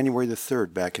broadcast January the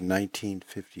 3rd back in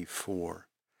 1954.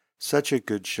 Such a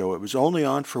good show. It was only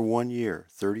on for 1 year,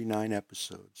 39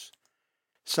 episodes.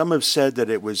 Some have said that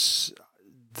it was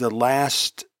the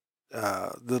last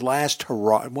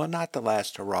hurrah, well, not the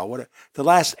last hurrah, the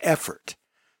last effort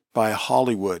by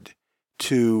Hollywood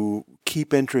to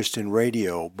keep interest in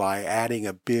radio by adding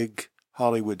a big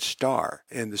Hollywood star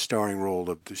in the starring role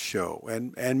of the show.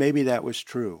 And maybe that was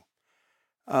true.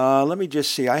 Let me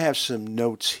just see. I have some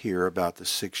notes here about The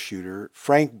Six Shooter.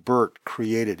 Frank Burt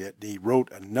created it. He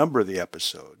wrote a number of the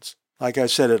episodes. Like I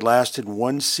said, it lasted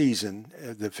one season,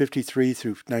 the 53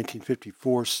 through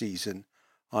 1954 season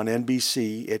on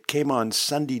NBC. It came on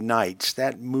Sunday nights.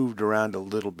 That moved around a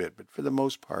little bit, but for the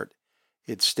most part,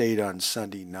 it stayed on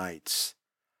Sunday nights.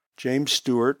 James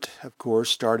Stewart, of course,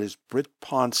 starred as Britt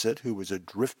Ponsett, who was a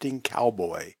drifting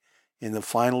cowboy in the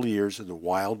final years of the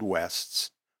Wild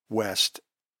West.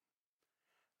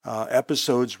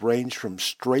 Episodes range from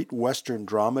straight Western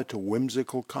drama to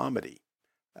whimsical comedy.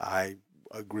 I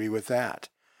agree with that.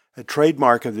 A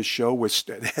trademark of the show was,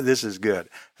 this is good,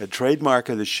 a trademark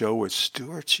of the show was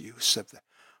Stewart's use of the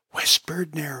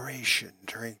whispered narration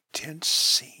during tense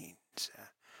scenes.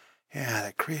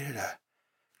 That created a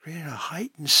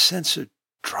heightened sense of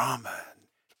drama.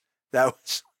 That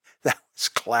was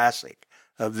classic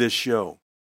of this show.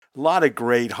 A lot of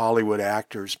great Hollywood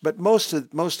actors, but most of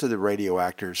the radio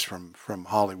actors from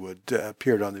Hollywood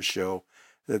appeared on the show.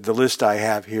 The list I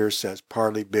have here says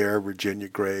Parley Bear, Virginia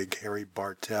Gregg, Harry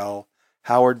Bartell,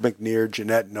 Howard McNear,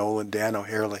 Jeanette Nolan, Dan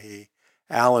O'Herlihy,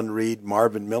 Alan Reed,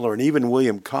 Marvin Miller, and even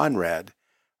William Conrad.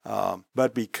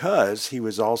 But because he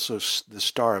was also the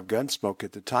star of Gunsmoke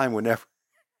at the time,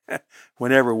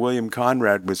 whenever William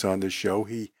Conrad was on the show,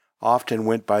 he often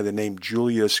went by the name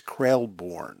Julius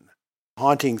Krelborn.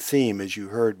 Haunting theme, as you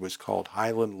heard, was called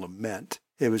Highland Lament.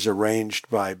 It was arranged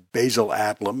by Basil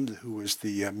Adlam, who was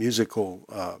the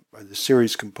the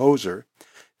series composer.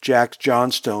 Jack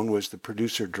Johnstone was the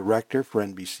producer-director for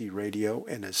NBC Radio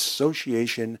in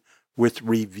association with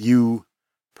Review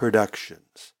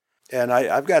Productions. And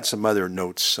I've got some other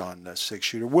notes on Six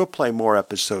Shooter. We'll play more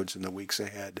episodes in the weeks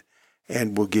ahead,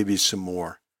 and we'll give you some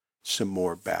more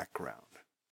background.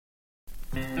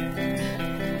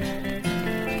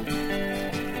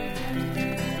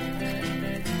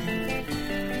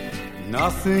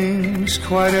 Nothing's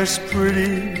quite as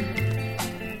pretty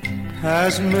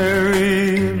as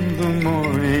Mary in the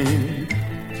morning,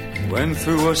 when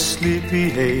through a sleepy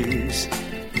haze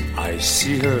I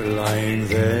see her lying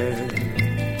there,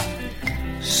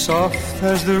 soft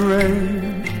as the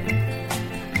rain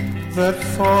that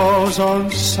falls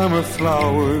on summer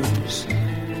flowers,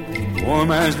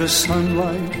 warm as the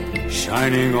sunlight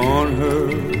shining on her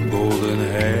golden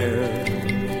hair.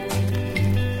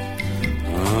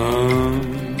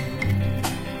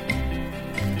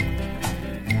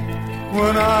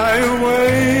 When I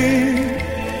awake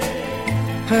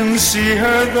and see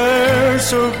her there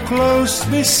so close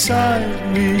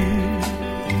beside me,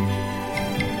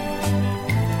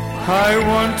 I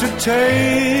want to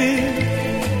take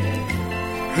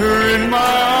her in my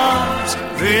arms.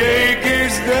 The ache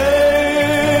is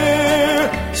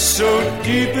there so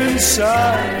deep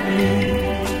inside me,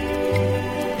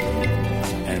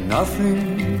 and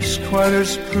nothing's quite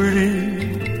as pretty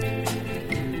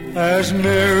as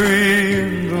Mary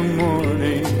in the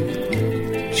morning,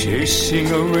 chasing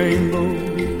a rainbow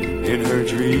in her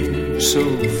dream so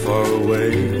far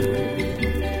away.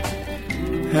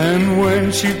 And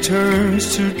when she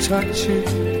turns to touch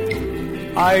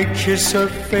it, I kiss her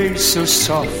face so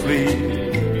softly,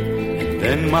 and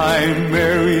then my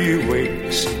Mary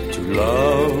wakes to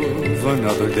love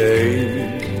another day.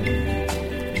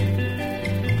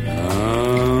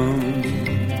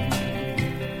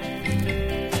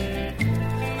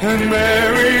 And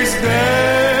Mary's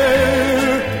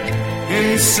there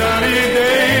in sunny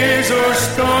days or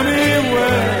stormy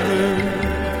weather.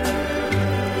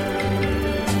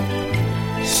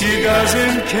 She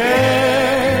doesn't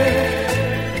care,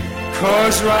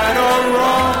 'cause right or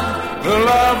wrong, the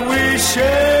love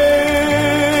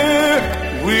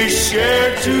we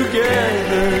share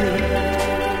together.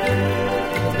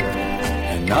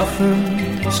 And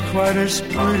nothing's quite as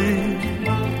pretty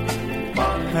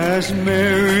as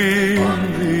Mary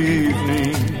in the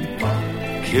evening,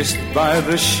 kissed by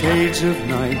the shades of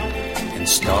night and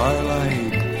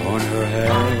starlight on her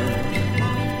hair.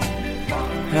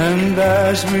 And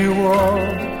as we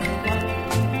walk,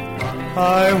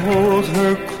 I hold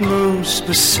her close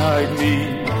beside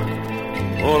me,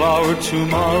 all our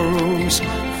tomorrows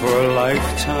for a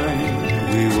lifetime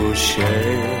we will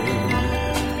share.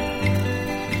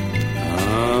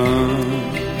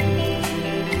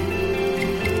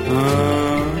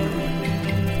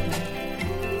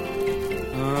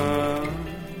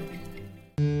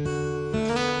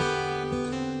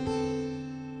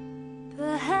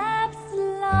 Perhaps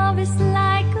love is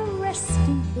like a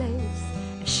resting place,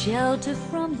 a shelter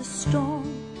from the storm.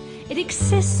 It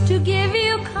exists to give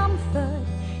you comfort.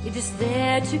 It is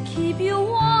there to keep you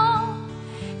warm.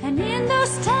 And in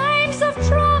those times of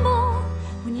trouble,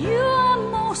 when you are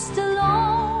most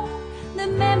alone, the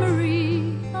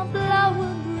memory of love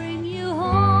will bring you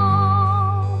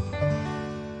home.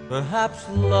 Perhaps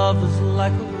love is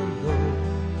like a window,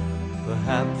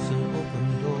 perhaps an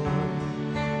open door.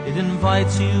 It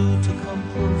invites you to come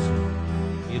closer.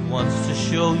 It wants to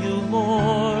show you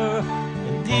more.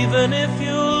 And even if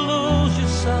you lose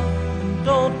yourself and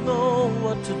don't know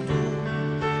what to do,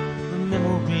 the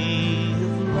memory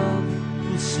of love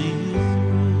will see you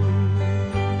through.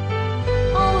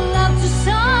 Oh, love to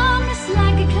some is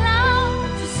like a cloud,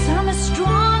 to some as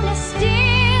strong as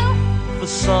steel. For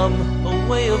some, a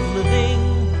way of living,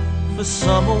 for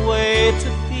some, a way to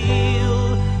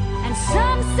feel. And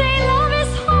some say love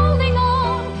is holding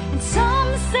on, and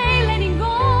some say letting go.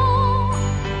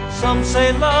 Some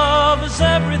say love is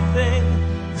everything,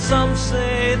 some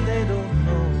say they don't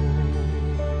know.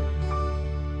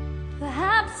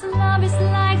 Perhaps love is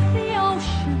like the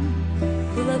ocean,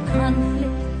 full of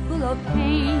conflict, full of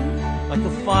pain. Like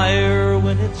a fire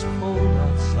when it's cold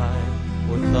outside,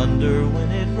 or thunder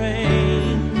when it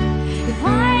rains. If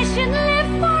I should live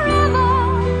forever,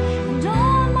 and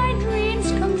all my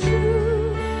dreams come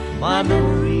true, my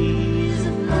memories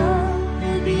of love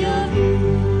will be of you.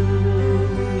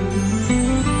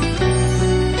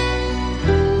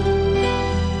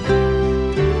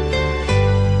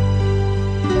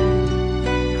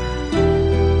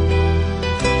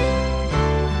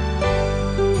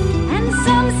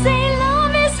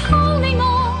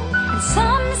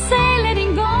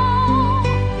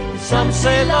 Some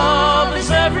say love is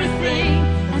everything,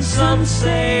 and some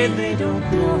say they don't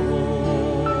know.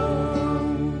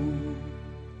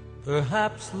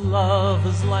 Perhaps love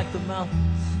is like the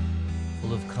mountains,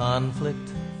 full of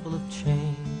conflict, full of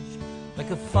change. Like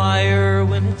a fire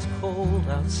when it's cold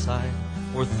outside,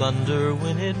 or thunder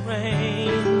when it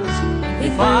rains.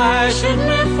 If I should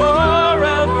live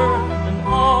forever, and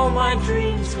all my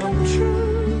dreams come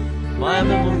true, my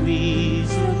memories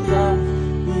of love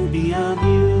will be of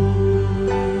you.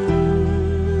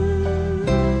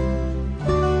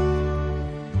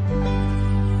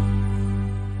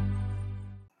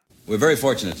 We're very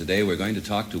fortunate today. We're going to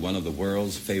talk to one of the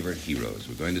world's favorite heroes.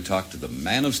 We're going to talk to the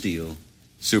Man of Steel,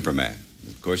 Superman.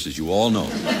 Of course, as you all know,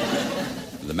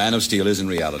 the Man of Steel is in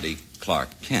reality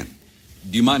Clark Kent.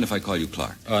 Do you mind if I call you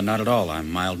Clark? Not at all. I'm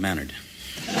mild-mannered.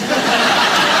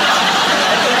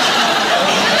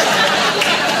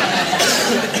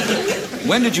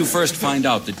 When did you first find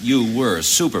out that you were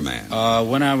Superman?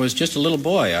 When I was just a little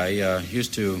boy. I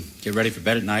used to get ready for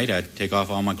bed at night. I'd take off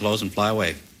all my clothes and fly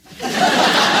away.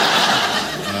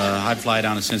 I'd fly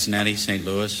down to Cincinnati, St.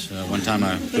 Louis. One time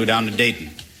I flew down to Dayton.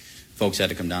 Folks had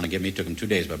to come down and get me. It took them 2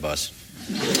 days by bus.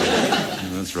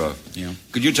 That's rough. Yeah.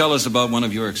 Could you tell us about one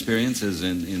of your experiences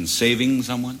in saving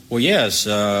someone? Well, yes.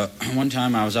 One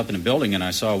time I was up in a building and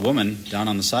I saw a woman down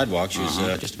on the sidewalk. She was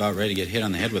just about ready to get hit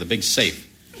on the head with a big safe.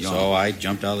 Yeah. So I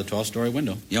jumped out of the 12-story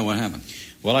window. Yeah, what happened?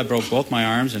 Well, I broke both my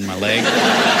arms and my leg,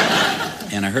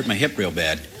 and I hurt my hip real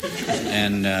bad.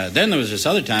 And then there was this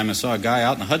other time I saw a guy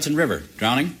out in the Hudson River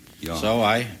drowning. Yeah. So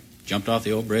I jumped off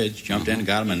the old bridge, jumped in and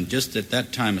got him, and just at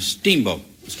that time a steamboat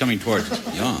was coming towards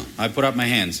us. Yeah. I put up my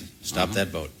hands, stopped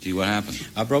that boat. Gee, what happened?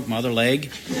 I broke my other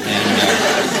leg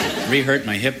and re-hurt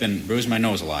my hip and bruised my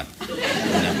nose a lot.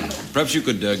 Perhaps you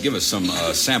could give us some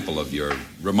sample of your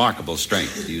remarkable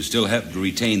strength. Do you still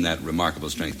retain that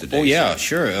remarkable strength today? Oh, yeah,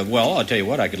 sure. Well, I'll tell you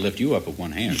what, I could lift you up with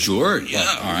one hand. Sure, yeah.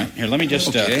 All right. Here, let me just...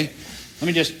 Okay. Let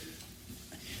me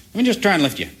just try and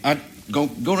lift you. Go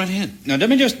right ahead. Now, let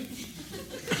me just...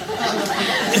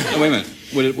 Wait a minute.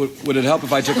 Would it help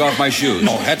if I took off my shoes?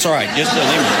 No, that's all right. Just leave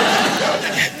me.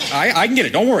 I can get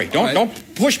it. Don't worry.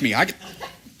 Don't push me.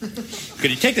 Could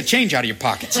you take the change out of your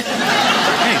pockets?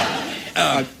 Hey.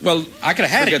 Well, I could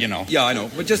have had it, you know. Yeah, I know.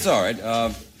 But just all right.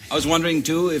 I was wondering,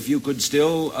 too, if you could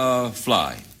still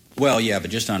fly. Well, yeah,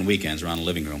 but just on weekends around the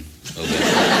living room. A little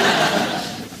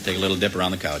bit. Take a little dip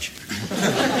around the couch.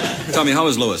 Tell me, how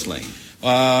is Lois Lane?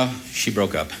 She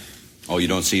broke up. Oh, you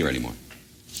don't see her anymore?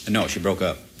 No, she broke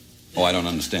up. Oh, I don't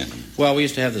understand. Well, we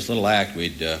used to have this little act.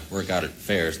 We'd work out at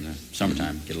fairs in the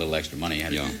summertime, get a little extra money.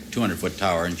 Had a 200-foot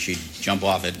tower, and she'd jump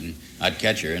off it, and I'd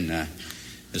catch her, and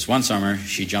This one summer,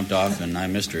 she jumped off and I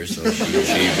missed her, so she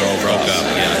broke up.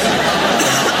 Yeah.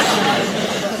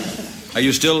 Are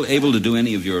you still able to do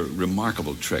any of your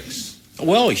remarkable tricks?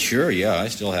 Well, sure, yeah. I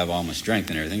still have all my strength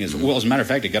and everything. Well, as a matter of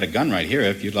fact, I got a gun right here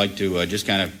if you'd like to just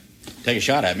kind of take a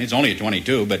shot at me. It's only a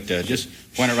 .22, but just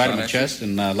point it right at my chest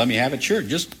and let me have it. Sure,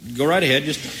 just go right ahead.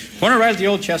 Just point it right at the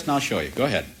old chest and I'll show you. Go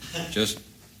ahead. Just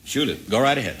shoot it. Go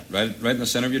right ahead. Right in the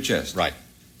center of your chest. Right.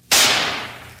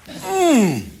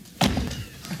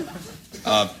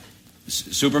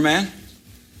 Superman?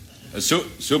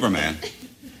 Superman?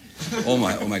 Oh,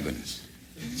 my goodness.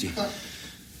 Gee,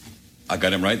 I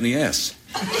got him right in the ass.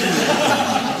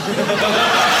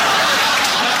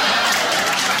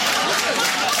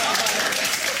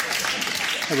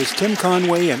 It was Tim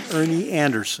Conway and Ernie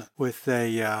Anderson with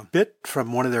a bit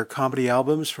from one of their comedy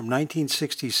albums from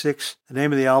 1966. The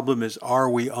name of the album is Are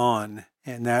We On?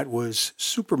 And that was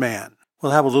Superman.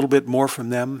 We'll have a little bit more from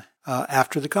them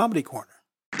after the Comedy Corner.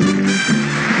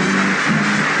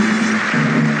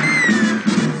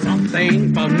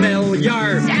 Something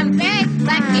familiar. Something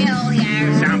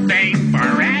peculiar. Something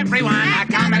for everyone. A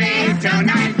comedy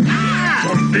tonight.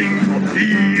 Something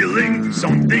appealing.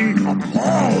 Something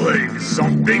appalling.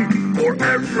 Something for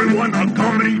everyone. A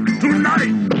comedy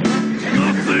tonight.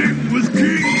 Nothing with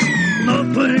kings.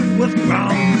 Nothing with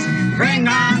crowns. Bring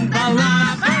on the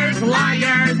lovers,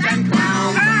 liars, and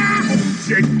clowns.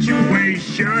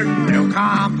 Situation. No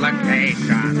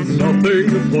complications.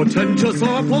 Nothing portentous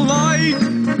or polite.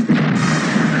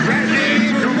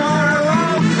 Ready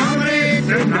tomorrow, comedy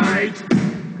tonight.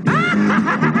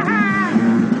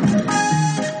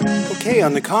 Okay,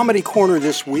 on the Comedy Corner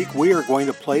this week, we are going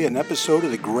to play an episode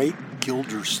of The Great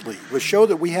Gildersleeve, a show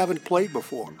that we haven't played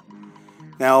before.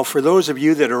 Now, for those of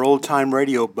you that are old-time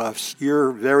radio buffs,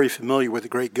 you're very familiar with The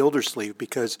Great Gildersleeve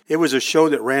because it was a show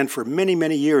that ran for many,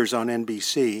 many years on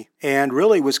NBC and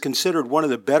really was considered one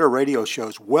of the better radio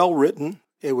shows. Well-written.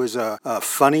 It was a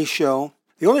funny show.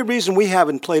 The only reason we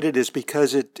haven't played it is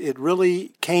because it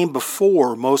really came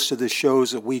before most of the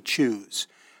shows that we choose.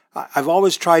 I've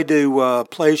always tried to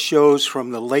play shows from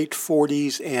the late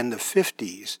 40s and the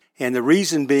 50s, and the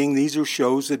reason being these are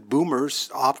shows that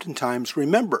boomers oftentimes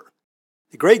remember.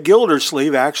 The Great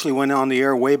Gildersleeve actually went on the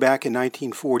air way back in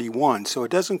 1941, so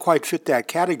it doesn't quite fit that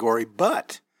category,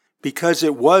 but because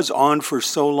it was on for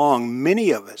so long,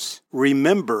 many of us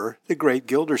remember The Great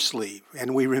Gildersleeve,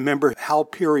 and we remember Hal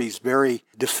Peary's very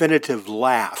definitive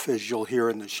laugh, as you'll hear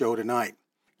in the show tonight.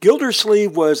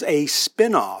 Gildersleeve was a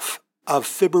spin-off of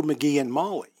Fibber McGee and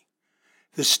Molly.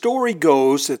 The story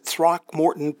goes that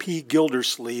Throckmorton P.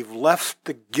 Gildersleeve left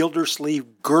the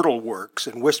Gildersleeve Girdle Works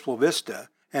in Wistful Vista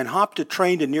and hopped a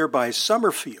train to nearby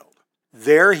Summerfield.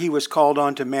 There he was called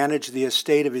on to manage the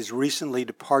estate of his recently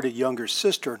departed younger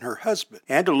sister and her husband,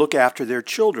 and to look after their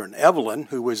children, Evelyn,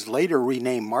 who was later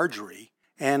renamed Marjorie,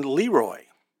 and Leroy.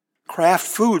 Kraft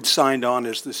Foods signed on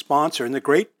as the sponsor, and The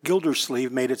Great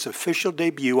Gildersleeve made its official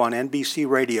debut on NBC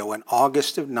Radio in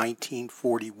August of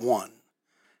 1941.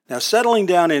 Now, settling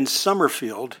down in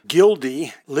Summerfield,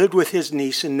 Gildy lived with his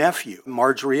niece and nephew,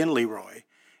 Marjorie and Leroy,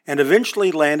 and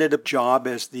eventually landed a job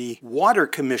as the water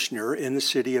commissioner in the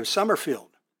city of Summerfield.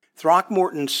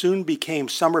 Throckmorton soon became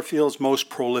Summerfield's most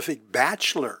prolific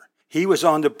bachelor. He was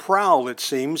on the prowl, it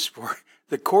seems, for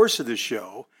the course of the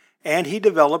show, and he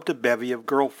developed a bevy of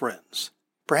girlfriends.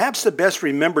 Perhaps the best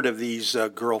remembered of these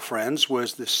girlfriends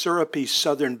was the syrupy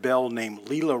Southern belle named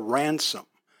Leela Ransom,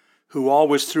 who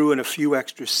always threw in a few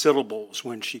extra syllables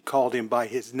when she called him by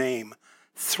his name,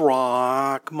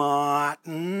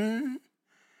 Throckmorton.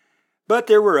 But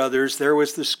there were others. There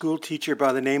was the school teacher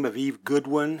by the name of Eve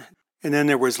Goodwin, and then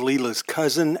there was Leela's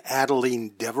cousin,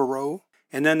 Adeline Devereaux,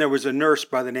 and then there was a nurse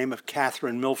by the name of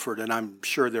Catherine Milford, and I'm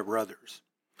sure there were others.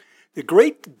 The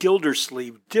Great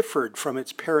Gildersleeve differed from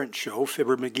its parent show,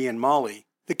 Fibber McGee and Molly.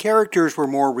 The characters were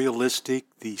more realistic,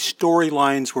 the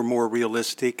storylines were more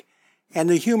realistic, and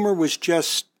the humor was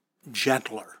just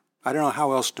gentler. I don't know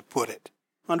how else to put it.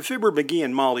 On Fibber McGee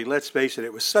and Molly, let's face it,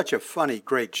 it was such a funny,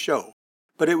 great show,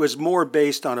 but it was more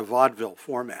based on a vaudeville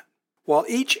format. While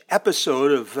each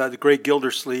episode of The Great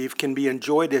Gildersleeve can be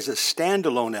enjoyed as a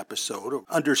standalone episode or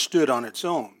understood on its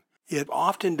own, it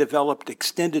often developed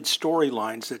extended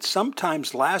storylines that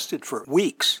sometimes lasted for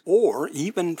weeks or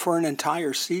even for an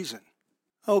entire season.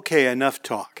 Okay, enough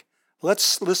talk.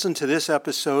 Let's listen to this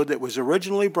episode that was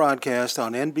originally broadcast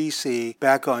on NBC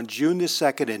back on June the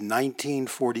 2nd in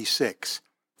 1946.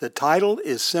 The title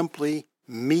is simply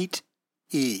Meet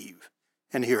Eve.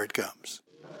 And here it comes.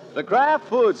 The Kraft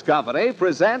Foods Company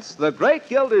presents The Great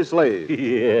Gildersleeve.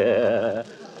 Yeah.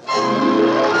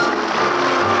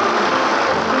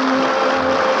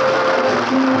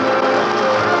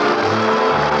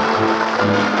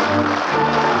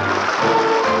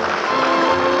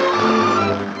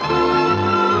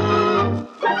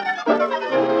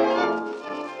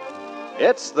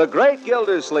 It's The Great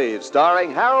Gildersleeve,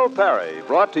 starring Harold Perry,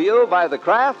 brought to you by the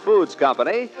Kraft Foods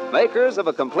Company, makers of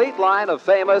a complete line of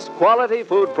famous quality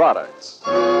food products.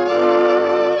 Good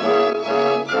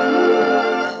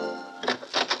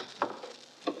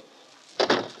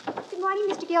morning,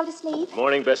 Mr. Gildersleeve.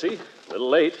 Morning, Bessie. A little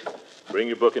late. Bring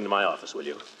your book into my office, will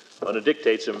you? I want to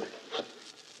dictate some...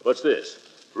 What's this?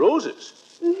 Roses.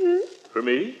 Mm-hmm. For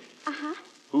me? Uh-huh.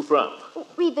 Who from?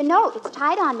 Read the note. It's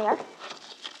tied on there.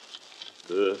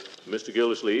 Mr.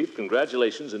 Gildersleeve,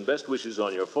 congratulations and best wishes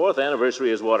on your 4th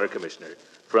anniversary as water commissioner.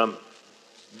 From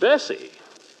Bessie.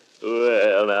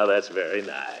 Well, now that's very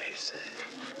nice.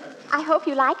 I hope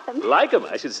you like them. Like them?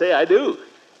 I should say I do.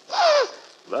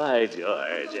 By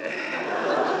George.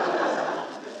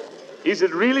 Is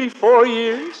it really 4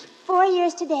 years? 4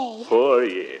 years today. 4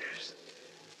 years.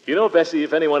 You know, Bessie,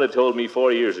 if anyone had told me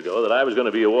 4 years ago that I was going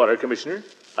to be a water commissioner,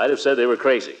 I'd have said they were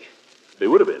crazy. They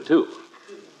would have been, too.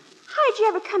 How did you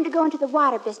ever come to go into the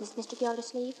water business, Mr.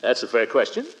 Gildersleeve? That's a fair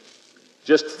question.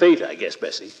 Just fate, I guess,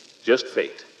 Bessie. Just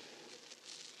fate.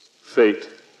 Fate.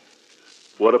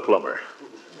 What a plumber.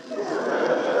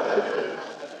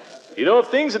 You know, if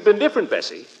things had been different,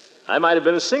 Bessie, I might have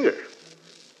been a singer.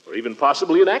 Or even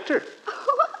possibly an actor.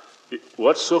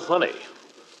 What's so funny?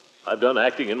 I've done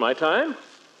acting in my time.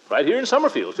 Right here in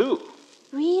Summerfield, too.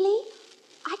 Really?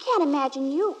 I can't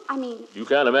imagine you. You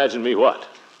can't imagine me what?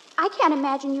 I can't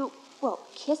imagine you,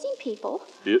 kissing people.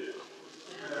 There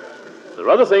are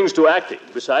other things to acting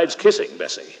besides kissing,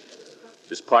 Bessie.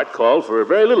 This part called for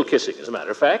very little kissing, as a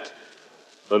matter of fact.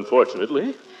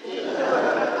 Unfortunately.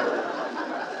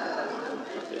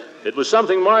 It was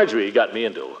something Marjorie got me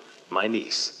into, my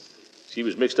niece. She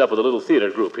was mixed up with a little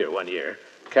theater group here one year.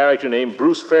 A character named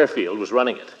Bruce Fairfield was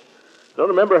running it. I don't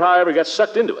remember how I ever got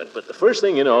sucked into it, but the first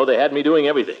thing you know, they had me doing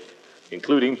everything,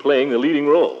 including playing the leading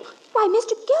role. Why,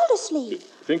 Mr. Gildersleeve.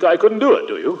 Think I couldn't do it,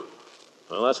 do you?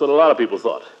 Well, that's what a lot of people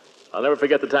thought. I'll never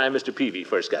forget the time Mr. Peavy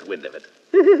first got wind of it.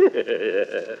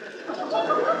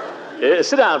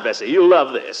 Sit down, Bessie. You'll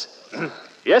love this.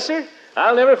 Yes, sir?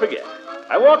 I'll never forget.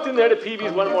 I walked in there to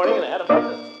Peavy's one morning and I had a...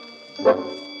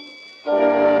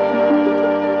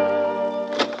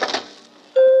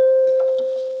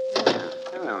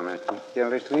 Hello, Mr.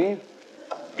 Gildersleeve.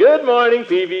 Good morning,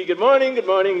 Peavy. Good morning, good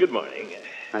morning, good morning.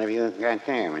 What have you got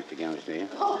there, Mr. Gildersleeve?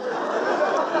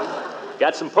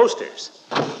 Got some posters.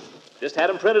 Just had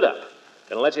them printed up.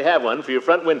 Gonna let you have one for your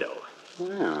front window.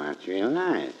 Well, that's real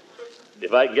nice.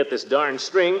 If I can get this darn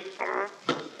string...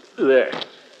 There.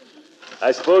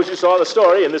 I suppose you saw the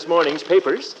story in this morning's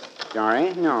papers.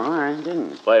 Story? No, I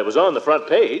didn't. Why, it was on the front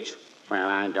page. Well,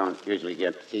 I don't usually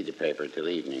get to see the paper till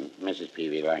evening. Mrs.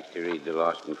 Peavy likes to read the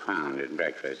Lost and Found at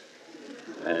breakfast.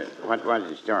 What was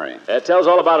the story? It tells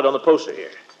all about it on the poster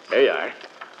here. There you are.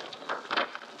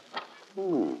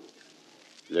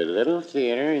 The Little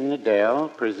Theater in the Dell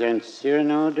presents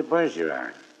Cyrano de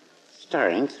Bergerac,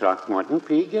 starring Throckmorton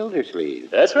P. Gildersleeve.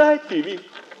 That's right, Peavy.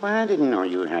 Well, I didn't know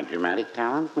you had dramatic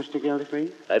talent, Mr.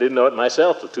 Gildersleeve. I didn't know it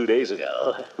myself till 2 days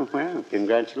ago. Well,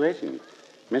 congratulations.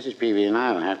 Mrs. Peavy and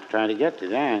I will have to try to get to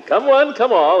that. Come one,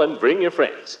 come all, and bring your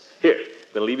friends. Here,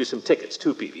 I'm going to leave you some tickets,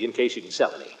 too, Peavy, in case you can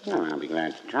sell any. Well, I'll be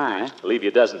glad to try. I'll leave you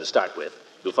a dozen to start with.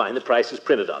 You'll find the prices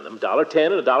printed on them,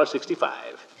 $1.10 and $1.65.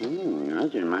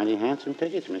 Those are mighty handsome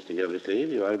tickets, Mr.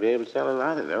 Gildersleeve. You ought to be able to sell a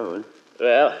lot of those.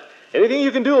 Well, anything you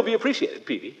can do will be appreciated,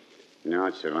 Peavy. You know,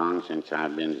 it's so long since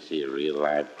I've been to see a real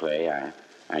live play.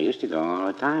 I used to go all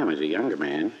the time as a younger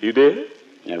man. You did?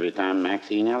 Every time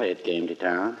Maxine Elliott came to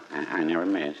town, I never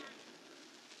missed.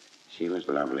 She was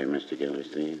lovely, Mr.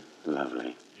 Gildersleeve.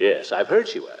 Lovely. Yes, I've heard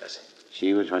she was.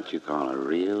 She was what you call a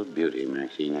real beauty,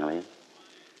 Maxine Elliott.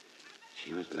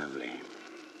 She was lovely.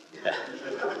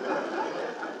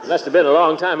 Must have been a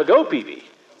long time ago, Peavy.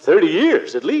 30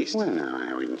 years, at least. Well, no,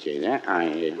 I wouldn't say that.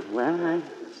 I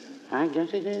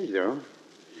guess it is, though.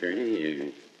 30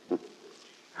 years.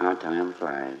 How time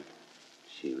flies.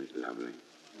 She was lovely.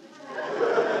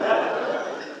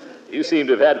 You seem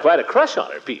to have had quite a crush on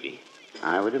her, Peavy.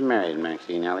 I would have married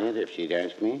Maxine Elliott if she'd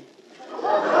asked me.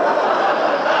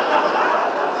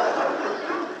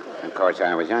 Of course,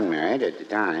 I was unmarried at the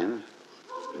time,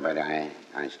 but I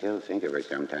still think of her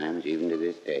sometimes, even to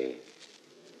this day.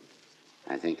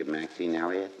 I think of Maxine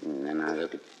Elliott, and then I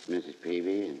look at Mrs.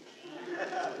 Peavy, and...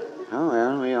 Oh,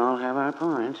 well, we all have our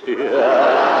points.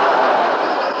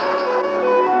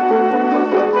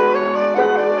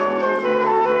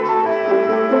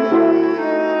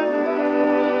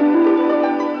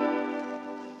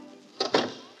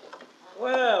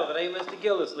 Well, today, Mr.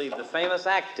 Gildersleeve, the famous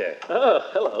actor. Oh,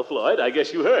 hello, Floyd. I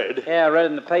guess you heard. Yeah, I read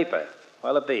in the paper.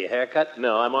 What'll it be, a haircut?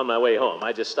 No, I'm on my way home.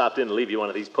 I just stopped in to leave you one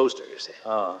of these posters.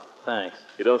 Oh, thanks.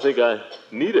 You don't think I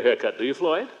need a haircut, do you,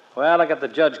 Floyd? Well, I got the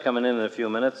judge coming in a few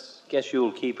minutes. Guess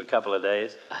you'll keep a couple of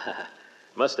days.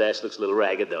 Mustache looks a little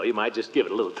ragged, though. You might just give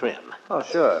it a little trim. Oh,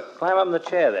 sure. Climb up in the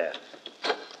chair there.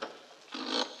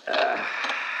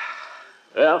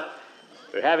 Well,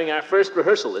 we're having our first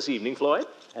rehearsal this evening, Floyd.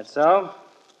 That's so?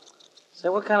 Say,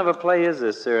 what kind of a play is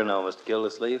this, Cyrano, Mr.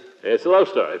 Gildersleeve? It's a love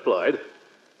story, Floyd.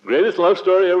 Greatest love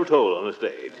story ever told on the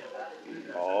stage.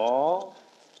 Oh?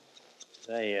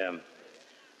 Say,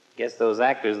 guess those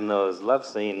actors in those love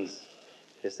scenes,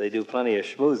 guess they do plenty of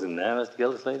schmoozing there, Mr.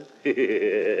 Gildersleeve?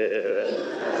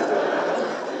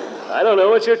 I don't know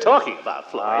what you're talking about,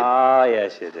 Floyd. Oh,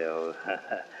 yes, you do.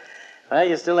 Well,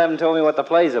 you still haven't told me what the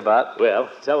play's about. Well,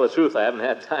 to tell the truth, I haven't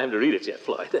had time to read it yet,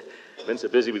 Floyd. Been so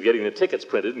busy with getting the tickets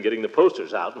printed and getting the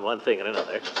posters out and one thing and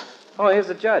another. Oh, here's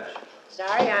the judge.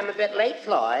 Sorry, I'm a bit late,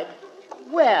 Floyd.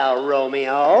 Well,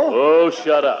 Romeo. Oh,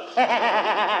 shut up.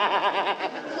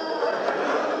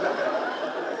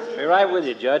 Be right with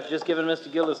you, Judge. Just giving Mr.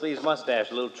 Gildersleeve's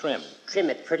mustache a little trim. Trim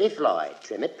it pretty, Floyd.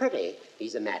 Trim it pretty.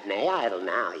 He's a matinee idol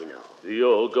now, you know. The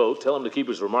old goat. Tell him to keep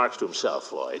his remarks to himself,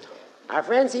 Floyd. Our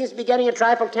friend seems to be getting a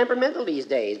trifle temperamental these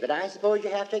days, but I suppose you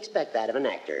have to expect that of an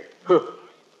actor.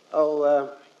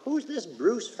 Who's this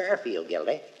Bruce Fairfield,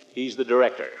 Gildy? He's the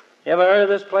director. You ever heard of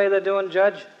this play they're doing,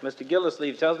 Judge? Mr.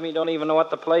 Gildersleeve tells me you don't even know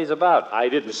what the play's about. I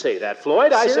didn't say that,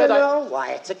 Floyd. I said Cyrano?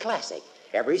 Why, it's a classic.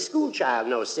 Every school child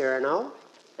knows Cyrano.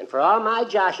 And for all my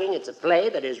joshing, it's a play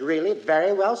that is really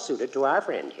very well suited to our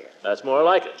friend here. That's more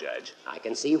like it, Judge. I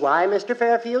can see why Mr.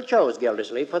 Fairfield chose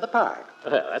Gildersleeve for the part.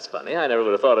 Well, that's funny. I never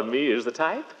would have thought of me as the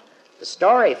type. The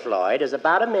story, Floyd, is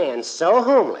about a man so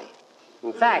homely.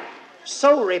 In fact,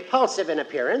 so repulsive in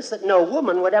appearance that no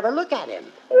woman would ever look at him.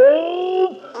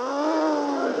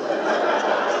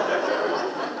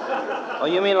 Oh,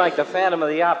 you mean like the Phantom of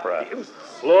the Opera?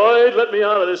 Floyd, let me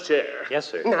out of this chair. Yes,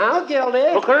 sir. Now,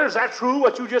 Gildy. Hooker, is that true,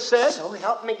 what you just said? So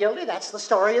help me, Gildy. That's the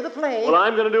story of the play. Well,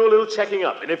 I'm going to do a little checking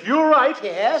up. And if you're right...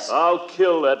 Yes? I'll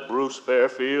kill that Bruce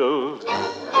Fairfield.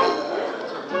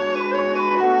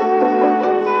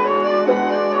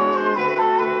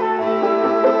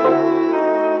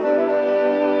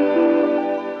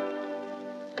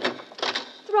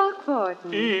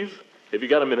 Throckmorton. Eve, have you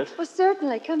got a minute? Well,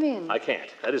 certainly. Come in. I can't.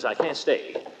 That is, I can't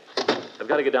stay. I've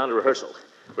got to get down to rehearsal.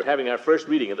 We're having our first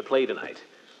reading of the play tonight.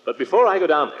 But before I go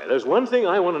down there, there's one thing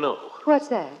I want to know. What's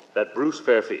that? That Bruce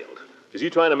Fairfield. Is he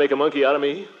trying to make a monkey out of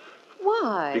me?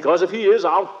 Why? Because if he is,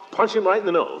 I'll punch him right in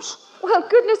the nose. Well,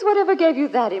 goodness, whatever gave you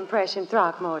that impression,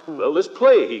 Throckmorton? Well, this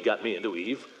play he got me into,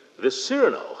 Eve. This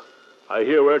Cyrano. I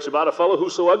hear where it's about a fellow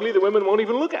who's so ugly the women won't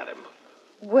even look at him.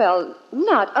 Well,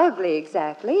 not ugly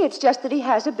exactly. It's just that he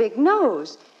has a big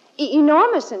nose.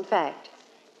 Enormous, in fact.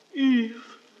 Eve,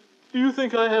 do you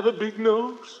think I have a big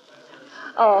nose?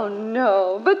 Oh,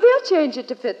 no. But they'll change it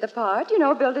to fit the part. You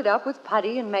know, build it up with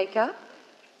putty and makeup.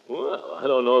 Well, I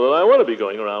don't know that I want to be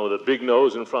going around with a big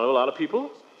nose in front of a lot of people.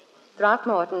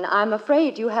 Throckmorton, I'm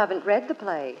afraid you haven't read the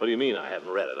play. What do you mean I haven't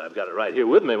read it? I've got it right here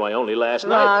with me, why only last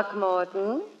night.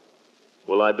 Throckmorton.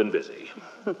 Well, I've been busy.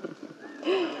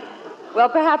 Well,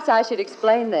 perhaps I should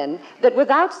explain then that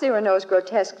without Cyrano's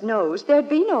grotesque nose, there'd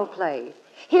be no play.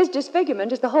 His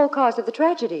disfigurement is the whole cause of the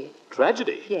tragedy.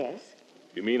 Tragedy? Yes.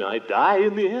 You mean I die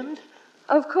in the end?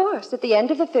 Of course, at the end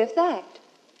of the fifth act.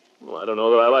 Well, I don't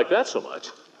know that I like that so much.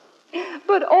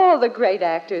 But all the great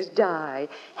actors die.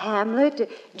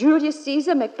 Hamlet, Julius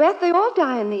Caesar, Macbeth, they all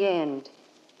die in the end.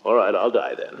 All right, I'll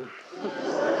die then.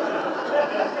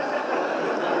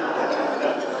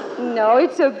 No,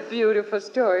 it's a beautiful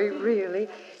story, really.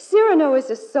 Cyrano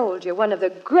is a soldier, one of the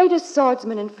greatest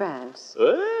swordsmen in France.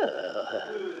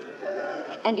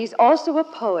 And he's also a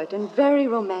poet and very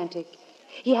romantic.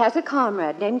 He has a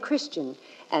comrade named Christian,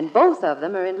 and both of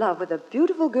them are in love with a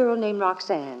beautiful girl named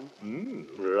Roxanne.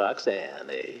 Roxanne,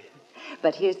 eh?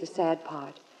 But here's the sad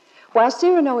part. While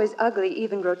Cyrano is ugly,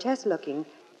 even grotesque-looking,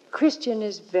 Christian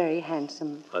is very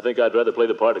handsome. I think I'd rather play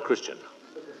the part of Christian.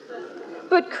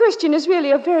 But Christian is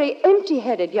really a very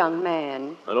empty-headed young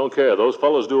man. I don't care. Those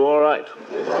fellows do all right.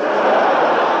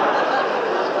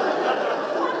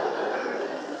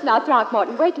 Now,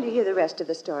 Throckmorton, wait till you hear the rest of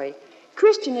the story.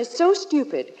 Christian is so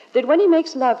stupid that when he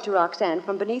makes love to Roxanne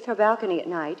from beneath her balcony at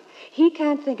night, he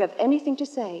can't think of anything to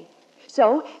say.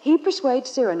 So he persuades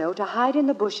Cyrano to hide in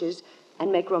the bushes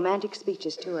and make romantic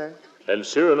speeches to her. And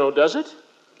Cyrano does it?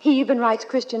 He even writes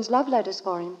Christian's love letters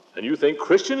for him. And you think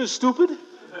Christian is stupid?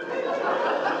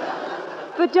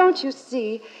 But don't you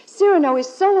see, Cyrano is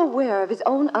so aware of his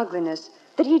own ugliness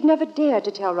that he'd never dare to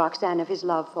tell Roxanne of his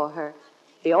love for her.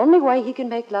 The only way he can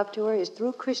make love to her is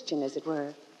through Christian, as it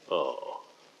were. Oh.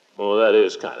 Well, that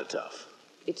is kind of tough.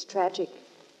 It's tragic.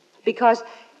 Because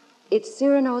it's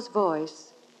Cyrano's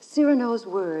voice, Cyrano's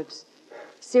words,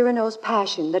 Cyrano's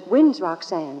passion that wins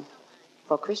Roxanne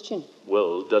for Christian.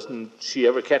 Well, doesn't she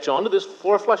ever catch on to this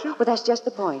four-flusher? Well, that's just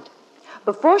the point.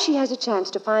 Before she has a chance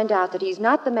to find out that he's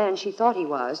not the man she thought he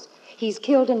was, he's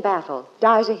killed in battle,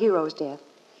 dies a hero's death.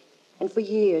 And for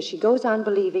years, she goes on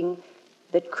believing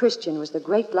that Christian was the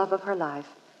great love of her life,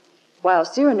 while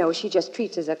Cyrano she just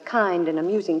treats as a kind and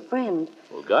amusing friend.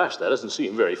 Well, gosh, that doesn't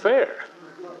seem very fair.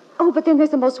 Oh, but then there's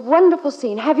the most wonderful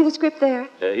scene. Have you the script there?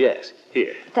 Yes,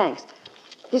 here. Thanks.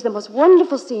 There's the most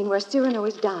wonderful scene where Cyrano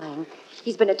is dying.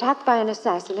 He's been attacked by an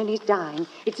assassin, and he's dying.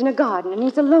 It's in a garden, and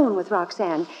he's alone with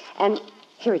Roxanne. And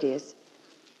here it is.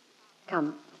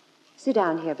 Come, sit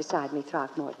down here beside me,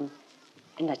 Throckmorton,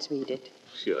 and let's read it.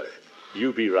 Sure.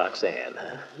 You be Roxanne.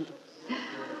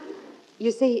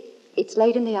 You see, it's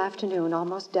late in the afternoon,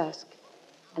 almost dusk,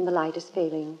 and the light is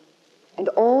failing. And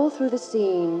all through the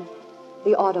scene,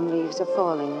 the autumn leaves are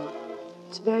falling.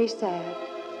 It's very sad.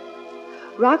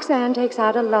 Roxanne takes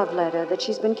out a love letter that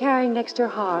she's been carrying next her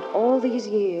heart all these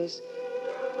years.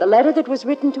 The letter that was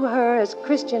written to her as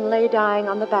Christian lay dying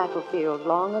on the battlefield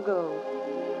long ago.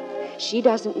 She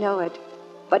doesn't know it,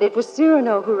 but it was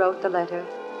Cyrano who wrote the letter.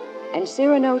 And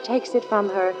Cyrano takes it from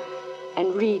her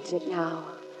and reads it now.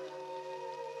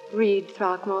 Read,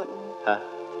 Throckmorton. Huh?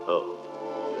 Oh.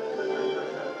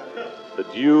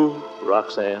 Adieu,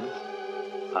 Roxanne.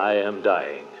 I am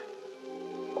dying.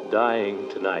 Dying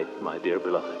tonight, my dear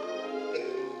beloved.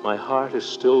 My heart is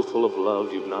still full of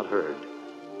love you've not heard,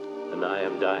 and I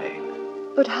am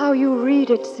dying. But how you read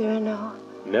it, Cyrano.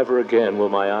 Never again will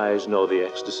my eyes know the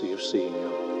ecstasy of seeing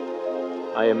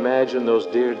you. I imagine those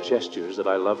dear gestures that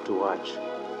I love to watch,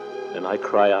 and I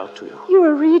cry out to you. You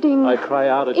are reading. I cry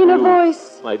out at in you. In a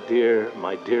voice. My dear,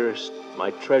 my dearest,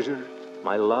 my treasure,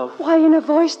 my love. Why, in a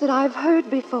voice that I've heard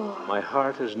before. My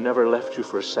heart has never left you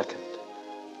for a second.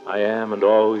 I am and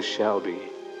always shall be,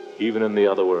 even in the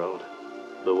other world,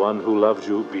 the one who loved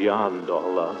you beyond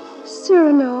all love.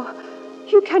 Cyrano,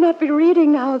 you cannot be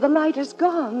reading now. The light is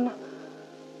gone.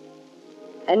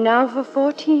 And now for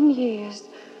 14 years,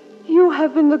 you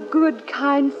have been the good,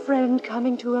 kind friend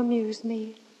coming to amuse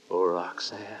me. Oh,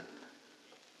 Roxanne.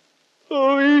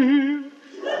 Oh,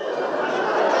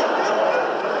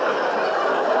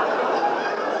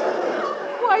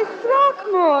 Why,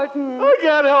 Throckmorton. I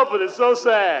can't help it. It's so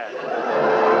sad.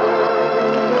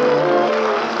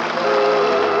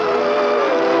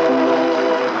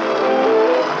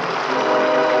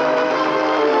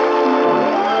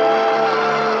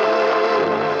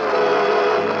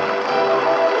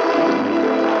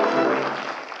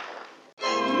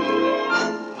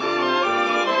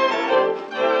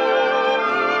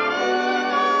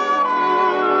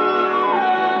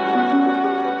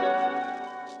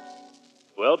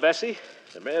 Well, Bessie,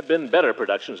 there may have been better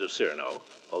productions of Cyrano,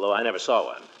 although I never saw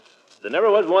one. There never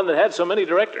was one that had so many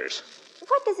directors.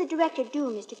 What does a director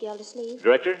do, Mr. Gildersleeve?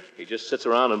 Director? He just sits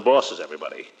around and bosses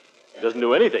everybody. He doesn't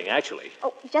do anything, actually.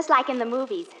 Oh, just like in the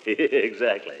movies.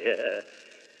 Exactly, yeah.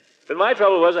 But my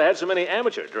trouble was I had so many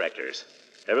amateur directors.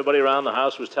 Everybody around the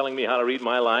house was telling me how to read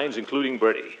my lines, including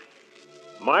Bertie.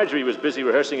 Marjorie was busy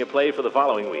rehearsing a play for the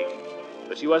following week,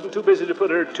 but she wasn't too busy to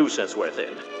put her 2 cents worth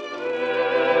in.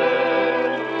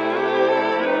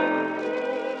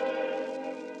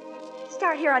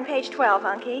 Start here on page 12,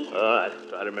 Unky. All right,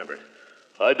 try to remember it.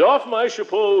 I doff my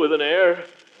chapeau with an air,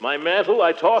 my mantle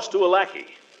I toss to a lackey.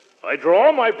 I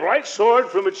draw my bright sword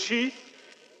from its sheath.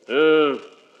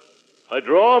 I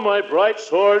draw my bright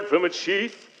sword from its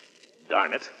sheath.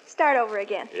 Darn it. Start over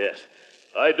again. Yes.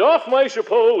 I doff my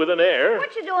chapeau with an air.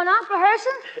 What you doing, Unc,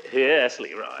 rehearsing? Yes,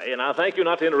 Leroy, and I'll thank you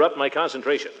not to interrupt my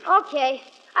concentration. Okay.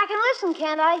 I can listen,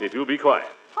 can't I? If you'll be quiet.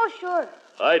 Oh, sure.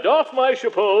 I doff my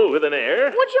chapeau with an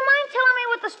air. Would you mind telling me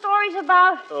what the story's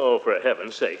about? Oh, for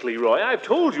heaven's sake, Leroy, I've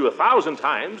told you 1,000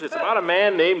 times it's about a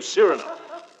man named Cyrano.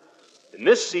 In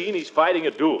this scene, he's fighting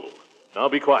a duel. Now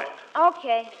be quiet.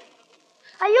 Okay.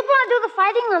 Are you going to do the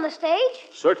fighting on the stage?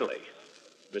 Certainly.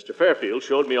 Mr. Fairfield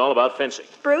showed me all about fencing.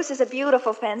 Bruce is a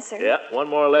beautiful fencer. Yeah, one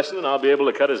more lesson and I'll be able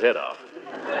to cut his head off.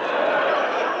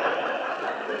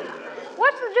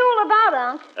 What's the duel about,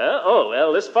 Unc?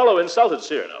 Well, this fellow insulted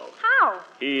Cyrano. How?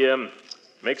 He,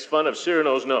 makes fun of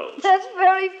Cyrano's nose. That's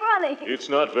very funny. It's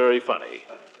not very funny.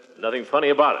 Nothing funny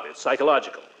about it. It's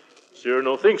psychological.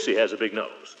 Cyrano thinks he has a big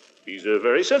nose. He's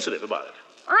very sensitive about it.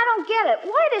 I don't get it.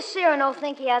 Why does Cyrano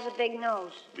think he has a big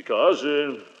nose? Because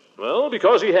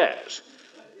he has.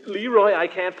 Leroy, I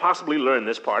can't possibly learn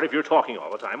this part if you're talking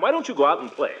all the time. Why don't you go out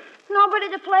and play? Nobody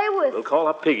to play with. We'll call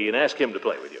up Piggy and ask him to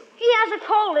play with you. He has a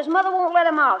cold. His mother won't let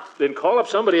him out. Then call up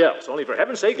somebody else. Only for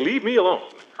heaven's sake, leave me alone.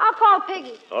 I'll call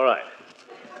Piggy. All right.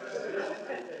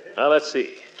 Now, let's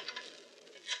see.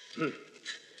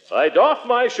 I doff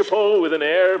my chapeau with an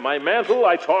air, my mantle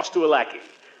I toss to a lackey.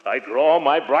 I draw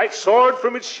my bright sword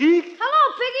from its sheath.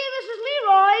 Hello, Piggy. This is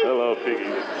Leroy. Hello,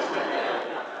 Piggy.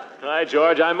 Hi,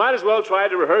 George. I might as well try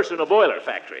to rehearse in a boiler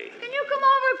factory. Can you come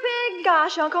over, Pig?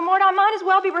 Gosh, Uncle Mort, I might as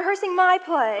well be rehearsing my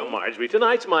play. Oh, Marjorie,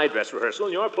 tonight's my dress rehearsal,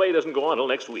 and your play doesn't go on till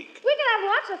next week. We can have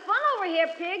lots of fun over here,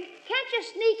 Pig. Can't you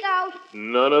sneak out?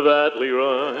 None of that,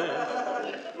 Leroy.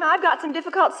 I've got some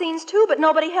difficult scenes, too, but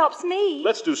nobody helps me.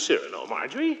 Let's do Cyrano,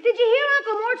 Marjorie. Did you hear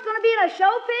Uncle Mort's going to be in a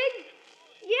show, Pig?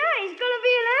 Yeah, he's going to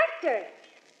be an actor.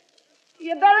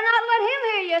 You better not let him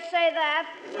hear you say that.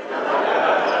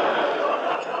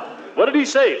 What did he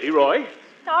say, Leroy?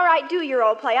 All right, do your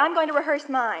old play. I'm going to rehearse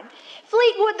mine.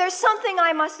 Fleetwood, there's something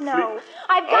I must know.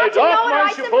 I've got to know it or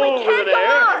I simply can't go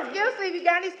on. Gildersleeve, you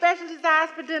got any special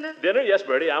desires for dinner? Dinner? Yes,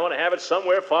 Bertie. I want to have it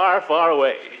somewhere far, far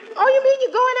away. Oh, you mean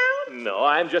you're going out? No,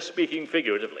 I'm just speaking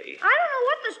figuratively. I don't know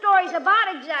what the story's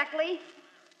about exactly.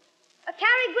 A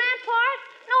Cary Grant part?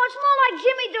 No, it's more like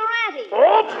Jimmy Durante.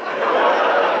 Oh!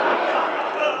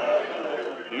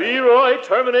 Leroy,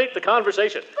 terminate the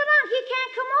conversation. But, Unc, he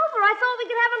can't come over. I thought we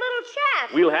could have a little chat.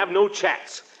 We'll have no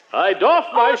chats. I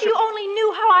doff my... if you only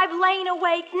knew how I've lain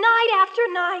awake night after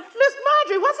night. Miss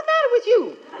Marjorie, what's the matter with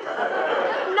you?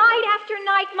 Night after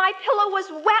night, my pillow was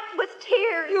wet with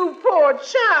tears. You poor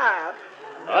child.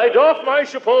 I doff my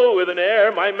chapeau with an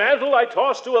air, my mantle I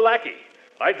toss to a lackey.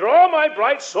 I draw my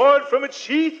bright sword from its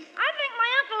sheath. I think my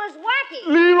uncle is wacky.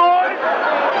 Leroy!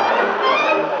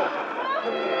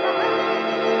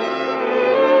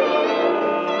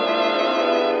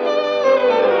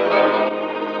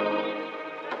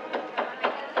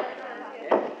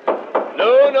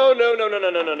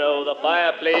 No. The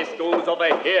fireplace goes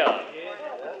over here.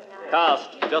 Cast,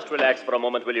 just relax for a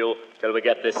moment, will you, till we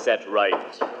get this set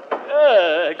right.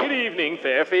 Good evening,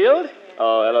 Fairfield.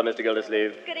 Oh, hello, Mr.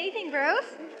 Gildersleeve. Good evening,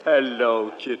 Bruce.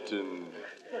 Hello, kitten.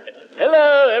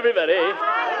 Hello, everybody.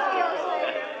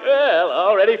 Well,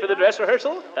 all ready for the dress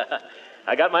rehearsal?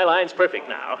 I got my lines perfect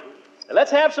now.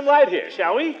 Let's have some light here,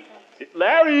 shall we?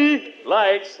 Larry,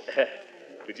 lights.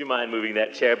 Would you mind moving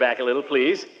that chair back a little,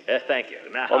 please? Thank you.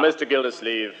 Now, Oh, Mr.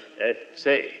 Gildersleeve.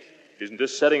 Say, isn't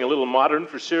this setting a little modern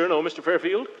for Cyrano, Mr.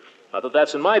 Fairfield? Not that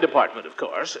that's in my department, of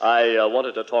course. I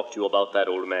wanted to talk to you about that,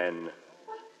 old man.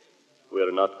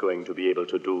 We're not going to be able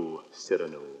to do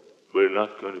Cyrano. We're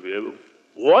not going to be able...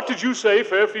 What did you say,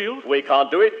 Fairfield? We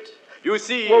can't do it. You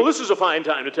see... Well, this is a fine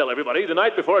time to tell everybody the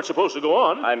night before it's supposed to go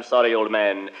on. I'm sorry, old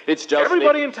man. It's just...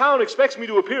 Everybody in town expects me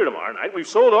to appear tomorrow night. We've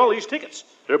sold all these tickets.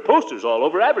 There are posters all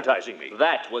over advertising me.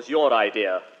 That was your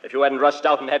idea. If you hadn't rushed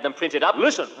out and had them printed up...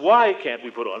 Listen, why can't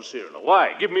we put on Cyrano?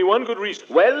 Why? Give me one good reason.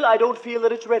 Well, I don't feel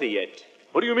that it's ready yet.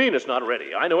 What do you mean it's not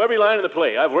ready? I know every line in the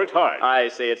play. I've worked hard. I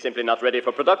say it's simply not ready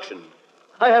for production.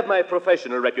 I have my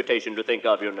professional reputation to think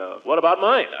of, you know. What about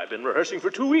mine? I've been rehearsing for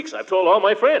 2 weeks. I've told all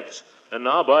my friends. And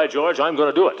now, by George, I'm going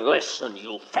to do it. Listen,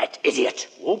 you fat idiot.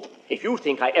 Whoop. If you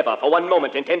think I ever for one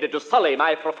moment intended to sully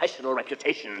my professional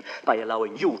reputation by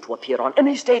allowing you to appear on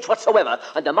any stage whatsoever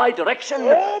under my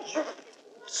direction...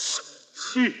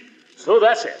 See, so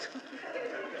that's it.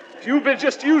 You've been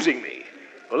just using me.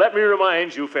 Well, let me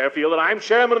remind you, Fairfield, that I'm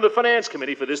chairman of the finance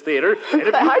committee for this theater. And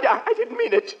if I didn't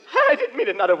mean it. I didn't mean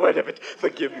it, not a word of it.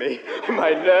 Forgive me.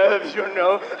 My nerves, you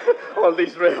know. All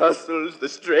these rehearsals, the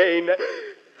strain.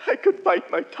 I could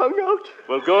bite my tongue out.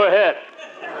 Well, go ahead.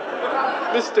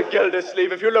 Mr.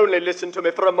 Gildersleeve, if you'll only listen to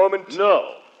me for a moment.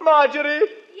 No. Marjorie?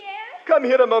 Yes? Come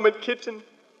here a moment, kitten.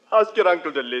 Ask your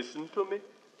uncle to listen to me.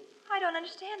 I don't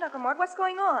understand, Uncle Mort. What's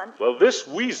going on? Well, this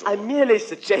weasel... I'm merely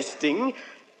suggesting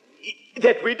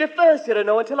that we defer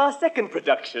Cyrano until our second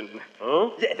production.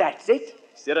 Oh? That's it.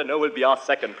 Cyrano will be our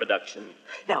second production.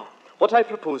 Now, what I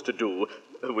propose to do,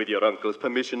 with your uncle's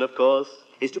permission, of course,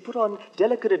 is to put on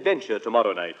Delicate Adventure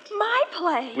tomorrow night. My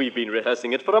play? We've been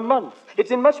rehearsing it for a month.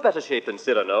 It's in much better shape than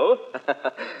Cyrano.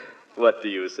 What do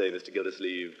you say, Mr.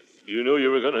 Gildersleeve? You knew you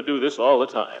were going to do this all the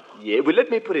time. Yeah, well, let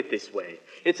me put it this way.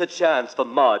 It's a chance for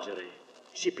Marjorie.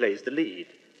 She plays the lead.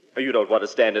 You don't want to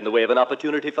stand in the way of an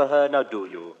opportunity for her, now do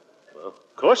you? Well,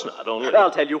 of course not, only...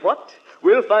 I'll tell you what.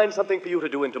 We'll find something for you to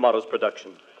do in tomorrow's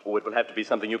production. Oh, it will have to be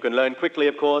something you can learn quickly,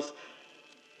 of course.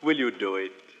 Will you do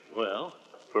it? Well,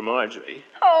 for Marjorie.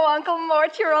 Oh, Uncle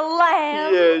Mort, you're a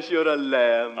lamb. Yes, you're a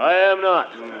lamb. I am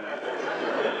not.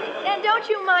 And don't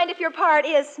you mind if your part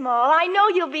is small. I know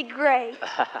you'll be great.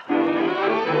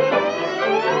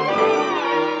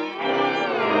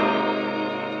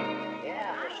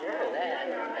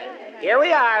 Here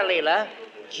we are, Leela.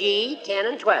 G, 10,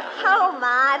 and 12. Oh,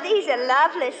 my, these are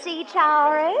lovely seats,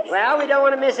 Horace. Well, we don't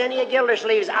want to miss any of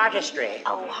Gildersleeve's artistry.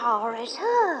 Oh, Horace,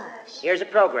 hush. Here's a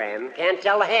program. Can't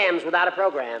tell the hams without a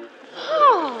program.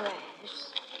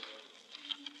 Horace.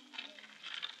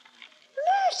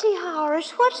 Mercy,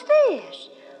 Horace, what's this?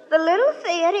 The Little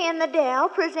Theater in the Dell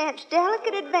presents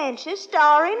Delicate Adventures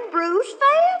starring Bruce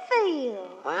Fairfield.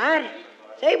 What?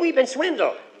 Say, we've been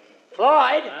swindled.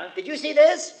 Floyd, did you see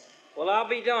this? Well, I'll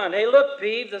be darned. Hey, look,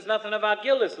 Peeves, there's nothing about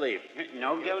Gildersleeve.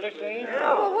 No Gildersleeve?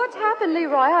 Well, what's happened,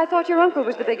 Leroy? I thought your uncle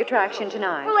was the big attraction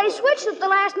tonight. Well, they switched at the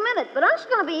last minute, but Unc's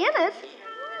going to be in it.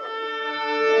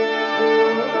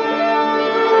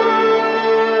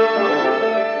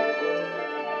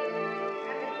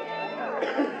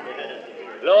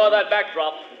 Lower that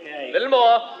backdrop. Okay. Little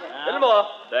more. Little more.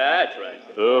 That's right.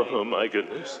 Oh, my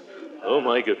goodness. Oh,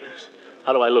 my goodness.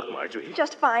 How do I look, Marjorie?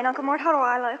 Just fine, Uncle Mort. How do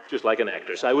I look? Just like an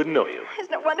actress. I wouldn't know you.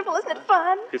 Isn't it wonderful? Isn't it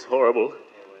fun? It's horrible.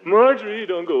 Marjorie,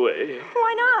 don't go away.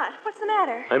 Why not? What's the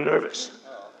matter? I'm nervous.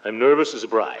 I'm nervous as a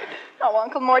bride. Oh,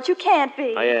 Uncle Mort, you can't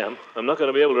be. I am. I'm not going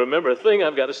to be able to remember a thing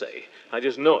I've got to say. I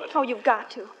just know it. Oh, you've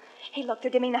got to. Hey, look, they're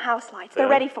dimming the house lights. They're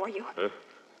ready for you.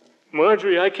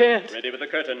 Marjorie, I can't. Ready with the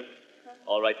curtain.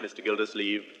 All right, Mr.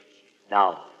 Gildersleeve.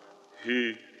 Now.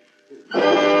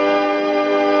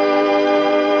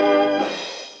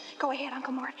 Go ahead,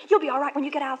 Uncle Mort. You'll be all right when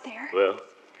you get out there. Well,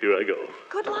 here I go.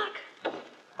 Good luck.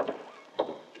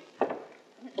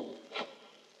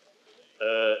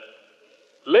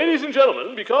 Ladies and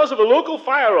gentlemen, because of a local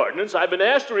fire ordinance, I've been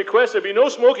asked to request there be no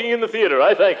smoking in the theater.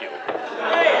 I thank you.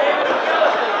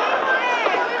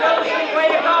 Gildersleeve, where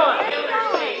you going?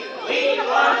 We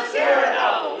want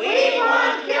Cyrano. We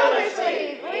want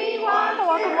Gildersleeve. We want... Oh,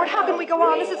 Uncle Mort, how can we go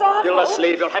on? This is awful.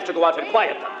 Gildersleeve, you'll have to go out and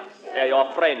quiet them. They're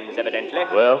your friends, evidently.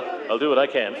 Well, I'll do what I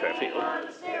can, Fairfield.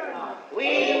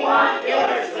 We want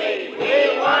Gildersleeve.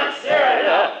 We want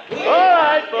Cyrano. All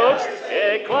right, folks.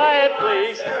 Quiet,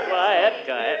 please. Quiet.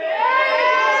 That's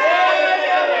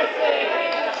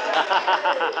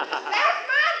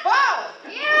my ball.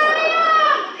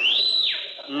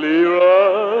 Leroy.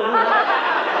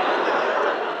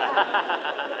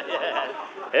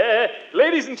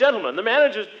 Ladies and gentlemen, the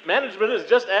management has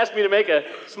just asked me to make a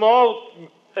small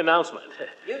announcement.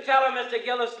 You tell her, Mr.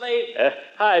 Gildersleeve.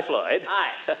 Hi, Floyd.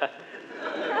 Hi.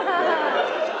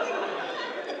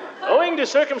 Owing to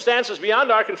circumstances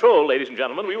beyond our control, ladies and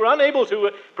gentlemen, we were unable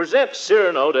to present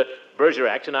Cyrano to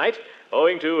Bergerac tonight,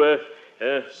 owing to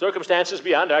circumstances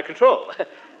beyond our control.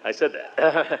 I said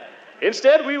that.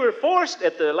 Instead, we were forced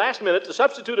at the last minute to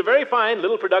substitute a very fine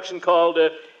little production called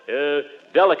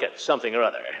Delicate something or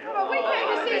other. Well, we came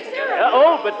to see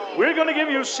Cyrano. But we're going to give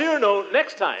you Cyrano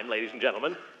next time, ladies and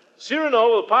gentlemen. Cyrano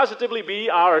will positively be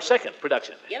our second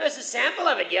production. Give us a sample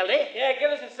of it, Gildy. Yeah, give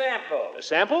us a sample. A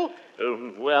sample?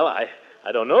 Well, I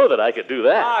don't know that I could do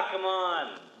that. Ah, come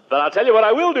on. But I'll tell you what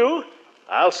I will do.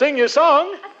 I'll sing you a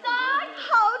song. A song?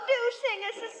 Oh, do sing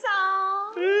us a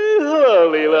song. Hello,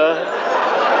 Leela.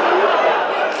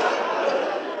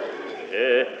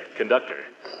 Conductor,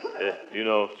 you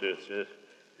know,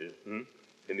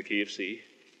 in the key of C?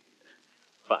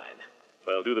 Fine.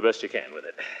 Well, do the best you can with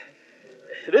it.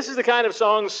 This is the kind of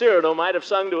song Cyrano might have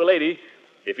sung to a lady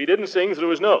if he didn't sing through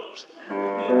his nose. In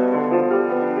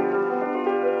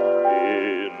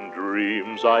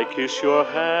dreams I kiss your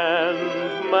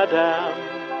hand, madame,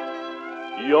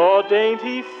 your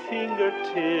dainty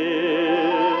fingertips.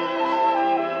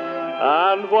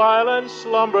 And while in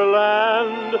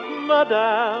slumberland,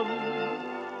 madame,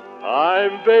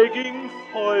 I'm begging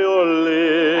for your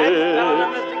lips.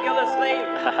 That's Mr. Gildersleeve.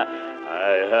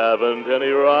 I haven't any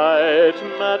right,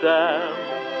 madame,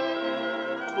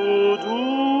 to do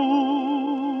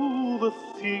the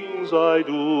things I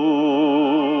do.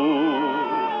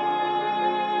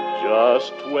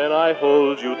 Just when I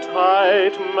hold you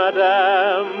tight,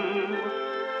 madame,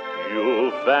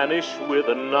 you'll vanish with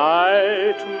the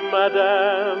night,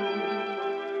 madame.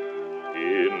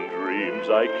 In dreams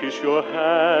I kiss your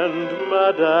hand,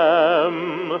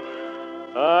 madame,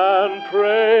 and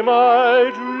pray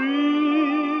my dreams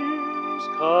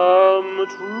come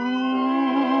true.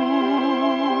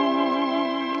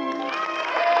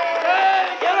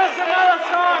 Hey, give us another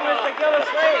song, Mr.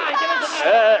 Gildersleeve.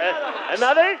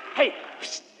 Another? Hey,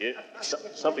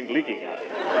 something leaking out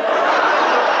here.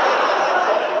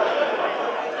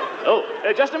 Oh,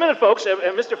 just a minute, folks.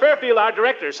 Mr. Fairfield, our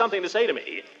director, has something to say to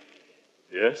me.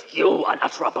 Yes? You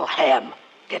unutterable ham.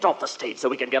 Get off the stage so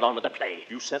we can get on with the play.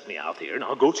 You sent me out here.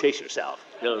 Now go chase yourself.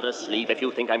 Gildersleeve, if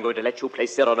you think I'm going to let you play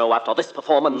Cyrano after this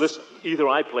performance... Listen, either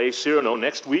I play Cyrano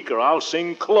next week or I'll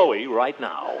sing Chloe right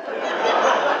now.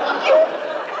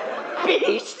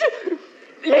 beast!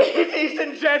 Ladies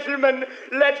and gentlemen,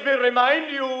 let me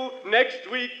remind you, next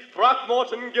week,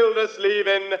 Throckmorton Gildersleeve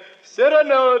in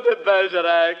Cyrano de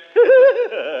Bergerac.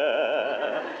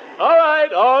 All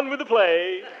right, on with the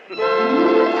play.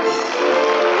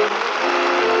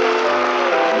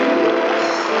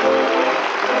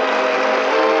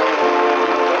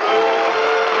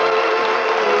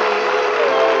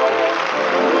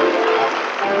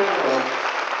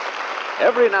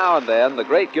 Every now and then, the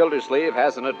great Gildersleeve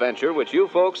has an adventure which you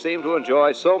folks seem to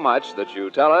enjoy so much that you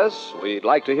tell us we'd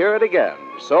like to hear it again.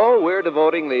 So we're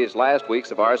devoting these last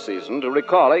weeks of our season to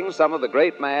recalling some of the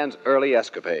great man's early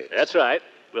escapades. That's right.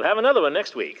 We'll have another one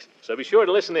next week, so be sure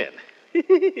to listen in.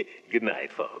 Good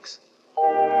night, folks.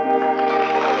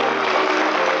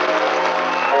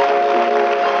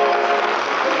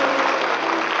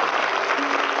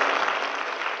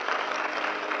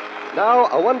 Now,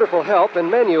 a wonderful help in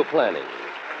menu planning.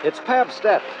 It's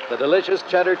Pabst-ett, the delicious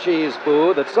cheddar cheese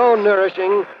food that's so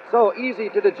nourishing, so easy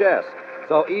to digest,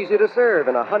 so easy to serve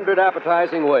in 100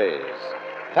 appetizing ways.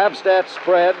 Pabst-ett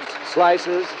spreads,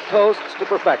 slices, toasts to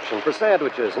perfection for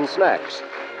sandwiches and snacks.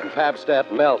 And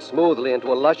Pabst-ett melts smoothly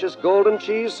into a luscious golden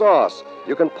cheese sauce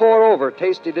you can pour over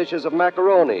tasty dishes of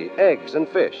macaroni, eggs, and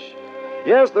fish.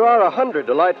 Yes, there are 100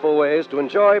 delightful ways to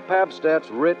enjoy Pabst-ett's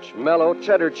rich, mellow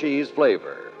cheddar cheese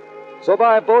flavor. So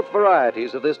buy both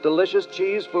varieties of this delicious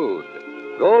cheese food,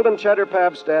 Golden Cheddar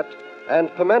Pabst-ett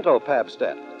and Pimento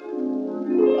Pabst-ett.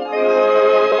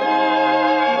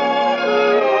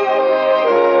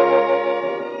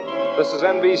 This is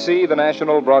NBC, the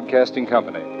National Broadcasting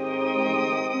Company.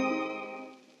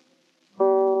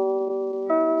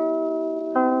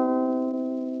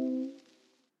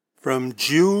 From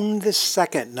June the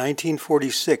 2nd,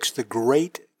 1946, The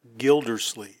Great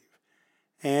Gildersleeve.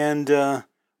 And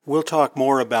we'll talk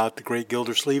more about The Great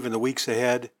Gildersleeve in the weeks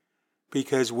ahead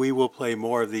because we will play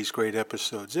more of these great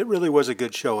episodes. It really was a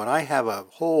good show, and I have a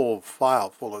whole file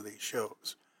full of these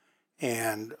shows.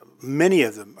 And many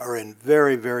of them are in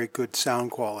very, very good sound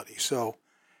quality. So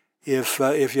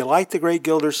if you like The Great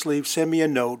Gildersleeve, send me a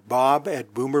note,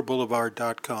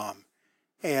 bob@boomerboulevard.com,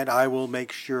 and I will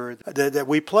make sure that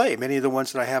we play many of the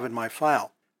ones that I have in my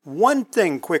file. One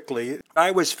thing quickly,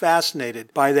 I was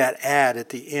fascinated by that ad at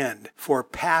the end for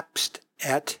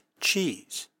Pabst-ett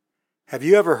cheese. Have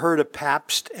you ever heard of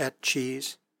Pabst-ett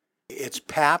cheese? It's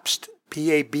Pabst,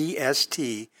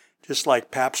 P-A-B-S-T, just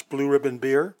like Pabst Blue Ribbon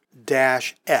Beer,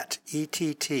 -et,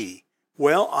 E-T-T.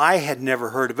 Well, I had never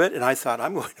heard of it, and I thought,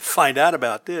 I'm going to find out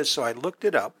about this, so I looked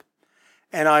it up,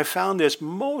 and I found this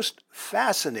most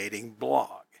fascinating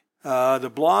blog.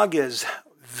 The blog is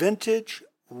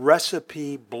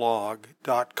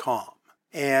vintagerecipeblog.com.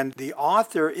 And the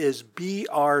author is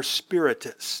B.R.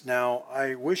 Spiritus. Now,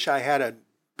 I wish I had a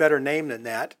better name than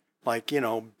that, like,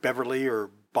 Beverly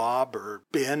or Bob or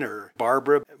Ben or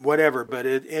Barbara, whatever, but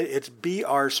it's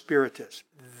B.R. Spiritus.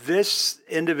 This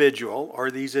individual, or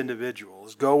these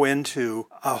individuals, go into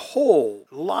a whole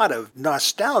lot of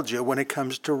nostalgia when it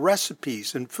comes to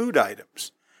recipes and food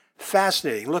items.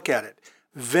 Fascinating. Look at it.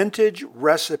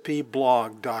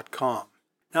 vintagerecipeblog.com.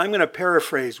 Now, I'm going to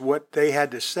paraphrase what they had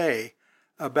to say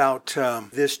about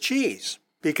this cheese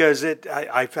because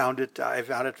I found it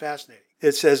fascinating.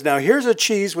 It says, now here's a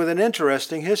cheese with an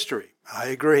interesting history. I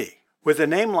agree. With a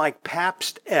name like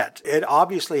Pabst-ett, it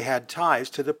obviously had ties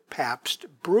to the Pabst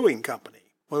Brewing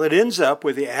Company. Well, it ends up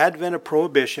with the advent of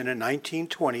Prohibition in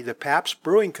 1920, the Pabst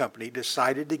Brewing Company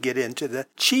decided to get into the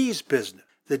cheese business.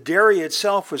 The dairy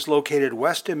itself was located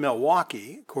west of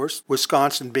Milwaukee, of course,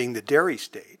 Wisconsin being the dairy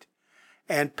state,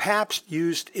 and Pabst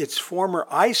used its former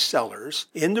ice cellars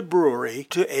in the brewery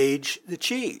to age the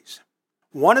cheese.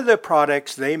 One of the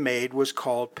products they made was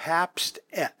called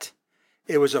Pabst-ett.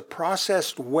 It was a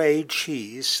processed whey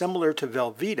cheese similar to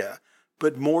Velveeta,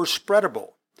 but more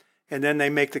spreadable. And then they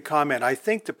make the comment, I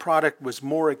think the product was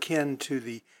more akin to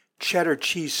the cheddar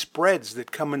cheese spreads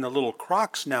that come in the little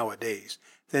crocks nowadays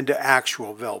than to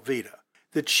actual Velveeta.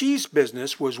 The cheese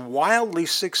business was wildly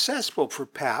successful for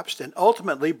Pabst and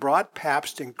ultimately brought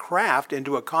Pabst and Kraft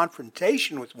into a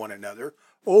confrontation with one another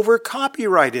over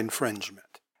copyright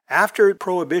infringement. After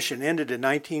Prohibition ended in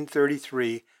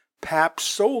 1933, Pabst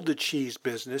sold the cheese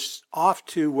business off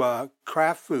to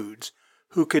Kraft Foods,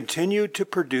 who continued to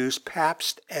produce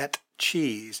Pabst-ett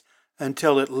cheese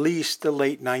until at least the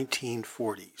late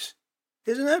 1940s.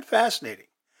 Isn't that fascinating?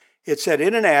 It said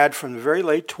in an ad from the very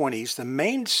late 20s, the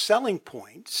main selling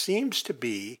point seems to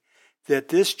be that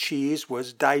this cheese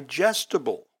was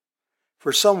digestible.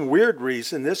 For some weird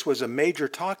reason, this was a major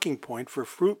talking point for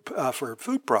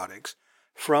food products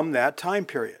from that time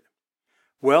period.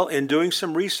 Well, in doing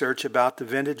some research about the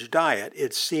vintage diet,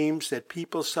 it seems that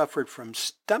people suffered from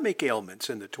stomach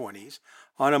ailments in the 20s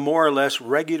on a more or less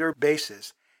regular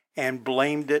basis and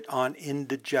blamed it on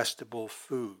indigestible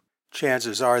food.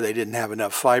 Chances are they didn't have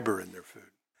enough fiber in their food.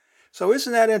 So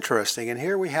isn't that interesting? And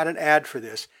here we had an ad for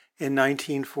this in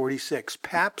 1946,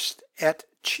 Pabst et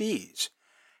Cheese.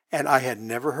 And I had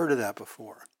never heard of that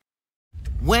before.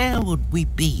 Where would we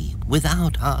be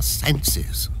without our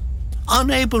senses?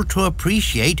 Unable to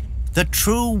appreciate the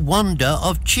true wonder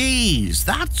of cheese.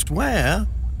 That's where.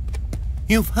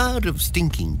 You've heard of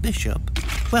Stinking Bishop.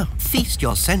 Well, feast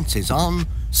your senses on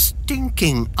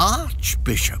Stinking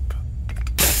Archbishop.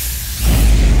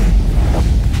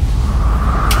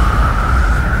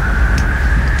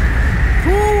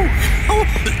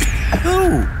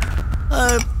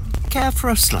 Care for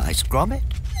a slice, Gromit?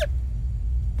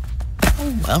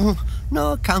 Oh, well,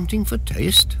 no accounting for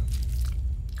taste.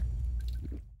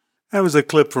 That was a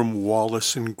clip from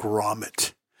Wallace and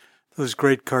Gromit, those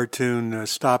great cartoon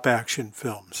stop-action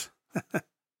films.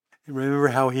 Remember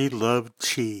how he loved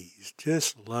cheese,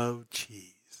 just loved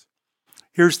cheese.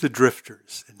 Here's the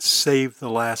Drifters and Save the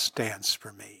Last Dance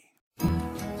for Me.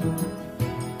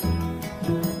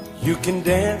 You can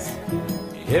dance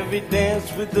every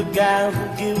dance with the guy who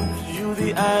gives you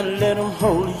the eye, let him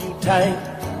hold you tight.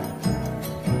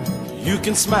 You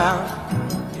can smile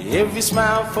every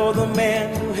smile for the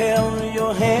man who held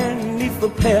your hand neath the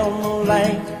pale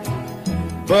moonlight.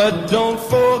 But don't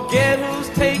forget who's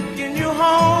taking you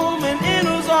home and in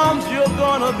whose arms you're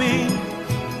gonna be.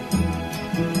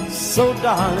 So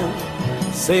darling,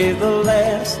 save the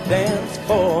last dance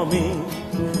for me.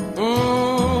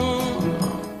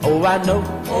 Oh, I know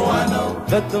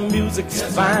that the music's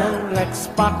fine, like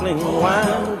sparkling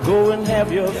wine. Go and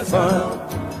have your fun.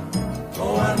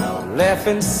 Laugh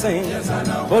and sing.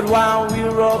 But while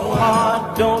we're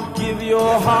apart, don't give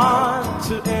your heart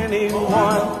to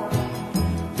anyone.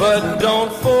 But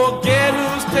don't forget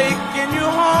who's taking you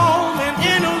home and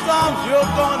in whose arms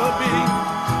you're gonna be.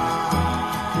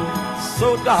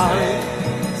 So darling,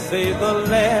 save the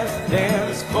last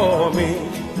dance for me.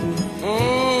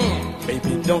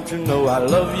 Baby, don't you know I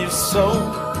love you so?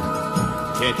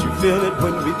 Can't you feel it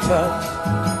when we touch?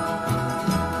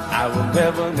 I will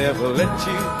never, never let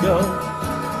you go.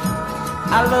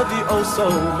 I love you oh so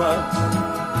much.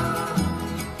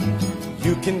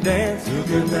 You can dance,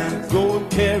 go and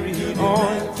carry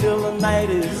on till the night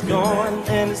is gone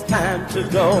and it's time to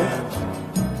go.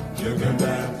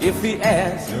 If he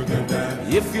asks,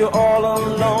 if you're all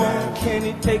alone, can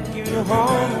he take you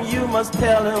home? You must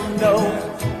tell him no.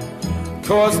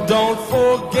 'Cause don't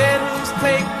forget who's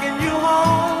taking you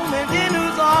home and in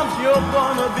whose arms you're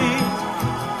gonna be.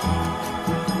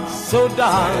 So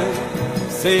darling,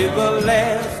 save the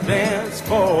last dance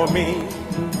for me.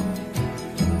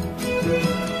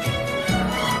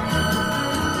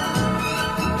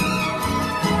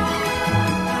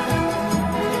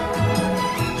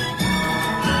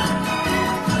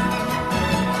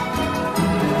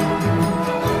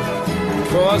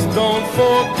 'Cause don't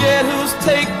forget who's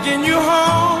taking you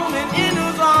home and in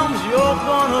whose arms you're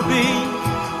gonna be.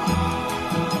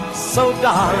 So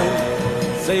darling,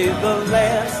 save the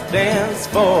last dance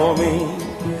for me.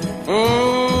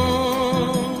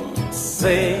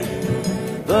 Save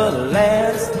the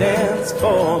last dance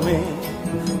for me.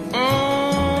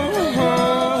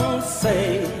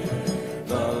 Save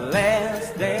the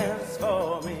last dance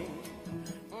for me.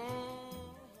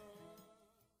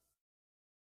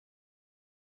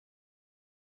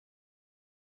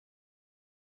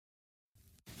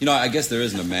 You know, I guess there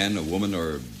isn't a man, a woman,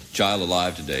 or child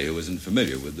alive today who isn't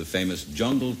familiar with the famous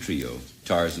jungle trio,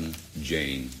 Tarzan,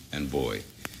 Jane, and Boy.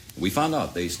 We found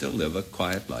out they still live a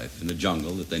quiet life in the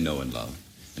jungle that they know and love.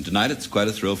 And tonight it's quite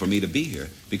a thrill for me to be here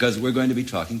because we're going to be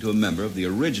talking to a member of the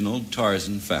original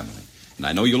Tarzan family. And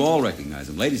I know you'll all recognize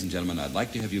him. Ladies and gentlemen, I'd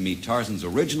like to have you meet Tarzan's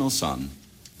original son,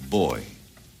 Boy.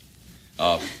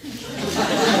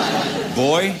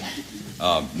 Boy,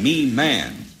 mean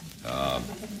man.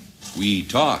 We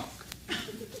talk.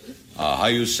 How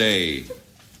you say,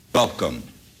 welcome.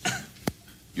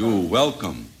 You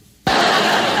welcome.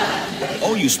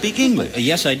 Oh, you speak English?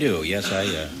 Yes, I do. Yes,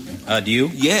 do you?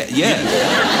 Yeah, yes.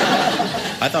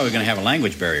 I thought we were going to have a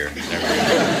language barrier.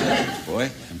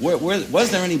 Boy, was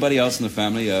there anybody else in the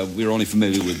family? We were only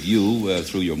familiar with you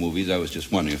through your movies. I was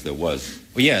just wondering if there was.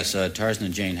 Well, yes, Tarzan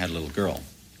and Jane had a little girl.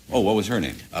 Oh, what was her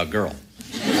name? A girl.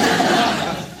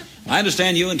 I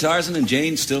understand you and Tarzan and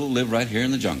Jane still live right here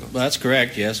in the jungle. Well, that's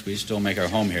correct, yes. We still make our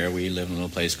home here. We live in a little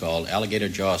place called Alligator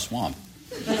Jaw Swamp.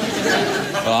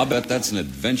 Well, I'll bet that's an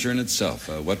adventure in itself.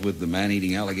 What with the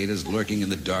man-eating alligators lurking in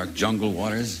the dark jungle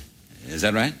waters. Is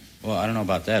that right? Well, I don't know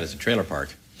about that. It's a trailer park.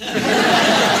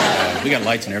 We got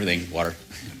lights and everything, water.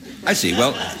 I see.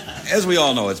 Well, as we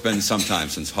all know, it's been some time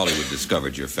since Hollywood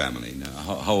discovered your family. Now,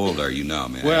 how old are you now,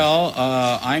 man? Well,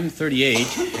 I'm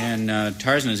 38, and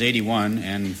Tarzan is 81,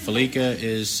 and Felica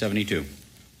is 72.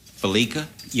 Felica?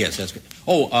 Yes, that's good.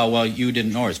 Oh, well, you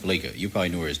didn't know her as Felica. You probably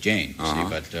knew her as Jane, see,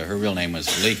 but her real name was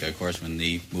Felica. Of course, when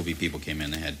the movie people came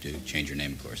in, they had to change her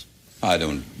name, of course. I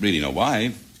don't really know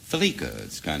why. Felica,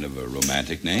 it's kind of a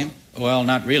romantic name. Well,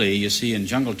 not really. You see, in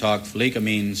jungle talk, Felica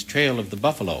means trail of the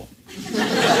buffalo.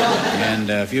 And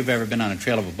if you've ever been on a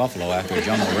trail of a buffalo after a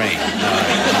jungle rain...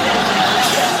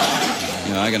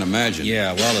 I can imagine.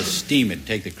 Yeah, well, the steam would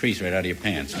take the crease right out of your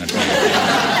pants.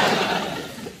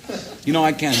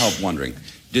 I can't help wondering,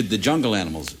 did the jungle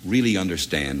animals really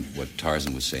understand what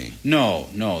Tarzan was saying? No,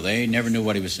 they never knew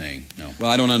what he was saying, no.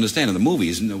 Well, I don't understand. In the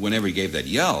movies, whenever he gave that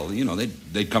yell,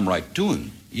 they'd come right to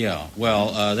him. Yeah,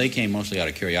 well, they came mostly out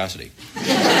of curiosity.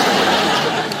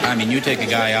 I mean, you take a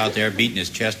guy out there beating his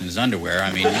chest in his underwear,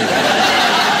 I mean,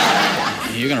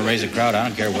 you're going to raise a crowd, I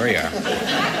don't care where you are.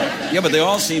 Yeah, but they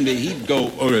all seemed to, he'd go,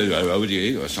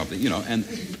 or something, and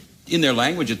in their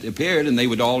language it appeared, and they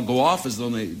would all go off as though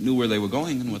they knew where they were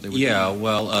going and what they were doing. Yeah,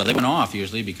 well, they went off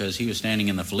usually because he was standing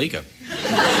in the Felica.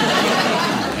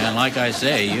 And like I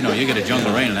say, you get a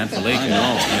jungle rain in that Felica. I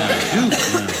know.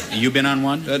 Yeah. You been on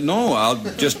one? No, I'll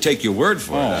just take your word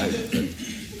for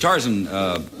it. Tarzan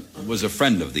was a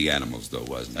friend of the animals, though,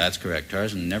 wasn't he? That's correct.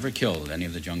 Tarzan never killed any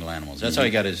of the jungle animals. That's how he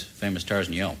got his famous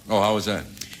Tarzan yell. Oh, how was that?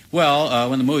 Well,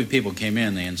 when the movie people came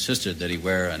in, they insisted that he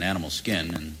wear an animal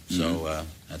skin, and so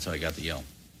that's how he got the yell.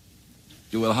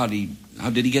 Well, how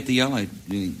did he get the yell? I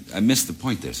missed the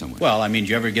point there somewhere. Well, I mean,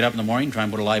 did you ever get up in the morning and try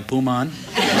and put a live puma on?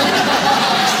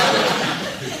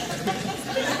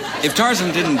 If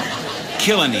Tarzan didn't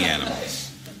kill any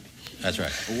animals... That's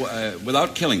right.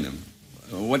 Without killing them,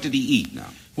 what did he eat now?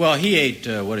 Well, he ate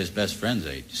what his best friends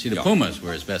ate. See, the pumas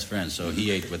were his best friends, so he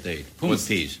ate what they ate. Puma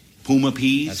peas. Puma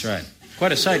peas? That's right.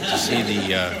 Quite a sight to see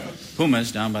the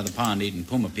pumas down by the pond eating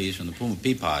puma peas from the puma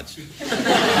pea pods.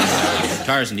 And,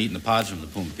 Tarzan eating the pods from the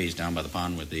puma peas down by the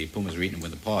pond with the pumas were eating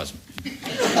with the paws.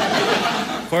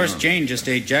 Of course, Jane just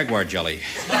ate jaguar jelly.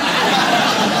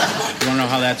 You want to know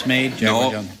how that's made? No,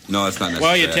 it's not necessary.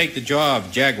 Well, you take the jaw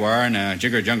of jaguar and a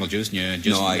jigger of jungle juice and you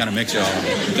just kind of mix it all.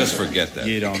 Just forget that.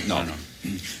 You don't? No.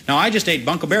 Now, I just ate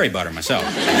bunko berry butter myself.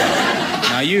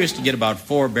 Now, you used to get about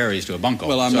 4 berries to a bunko.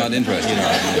 Well, I'm not interested in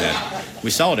that. We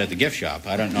sell it at the gift shop.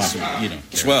 I don't know if you don't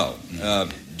care. Swell.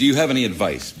 Do you have any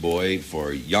advice, boy,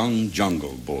 for young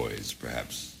jungle boys,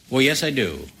 perhaps? Well, yes, I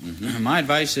do. Mm-hmm. My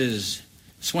advice is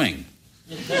swing.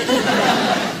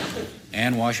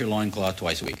 And wash your loincloth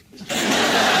twice a week.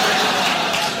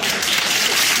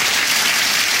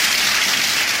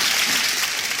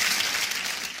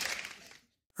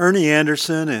 Ernie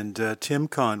Anderson and Tim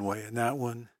Conway, and that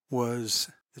one was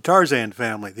the Tarzan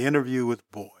Family, the interview with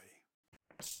Boy.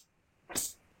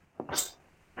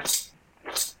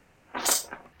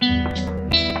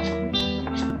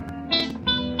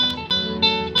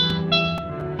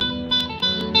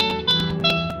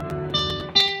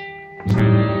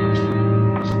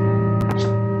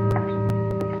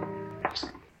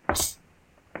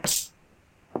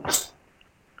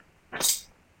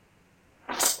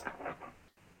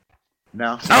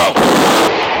 Now.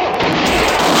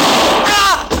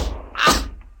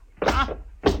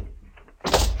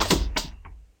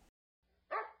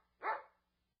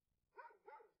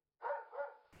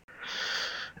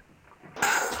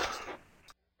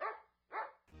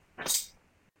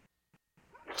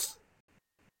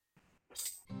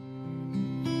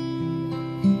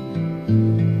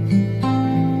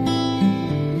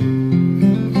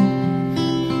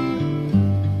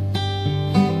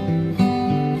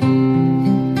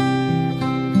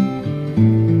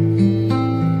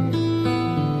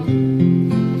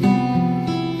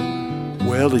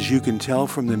 As you can tell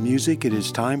from the music, it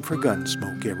is time for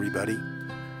Gunsmoke, everybody.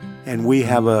 And we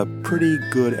have a pretty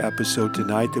good episode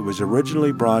tonight that was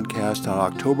originally broadcast on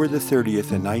October the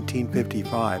 30th in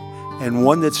 1955, and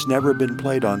one that's never been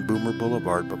played on Boomer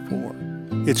Boulevard before.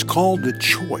 It's called The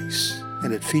Choice,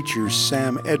 and it features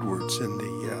Sam Edwards in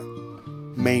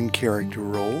the main character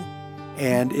role.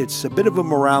 And it's a bit of a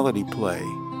morality play,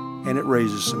 and it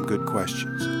raises some good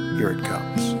questions. Here it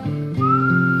comes.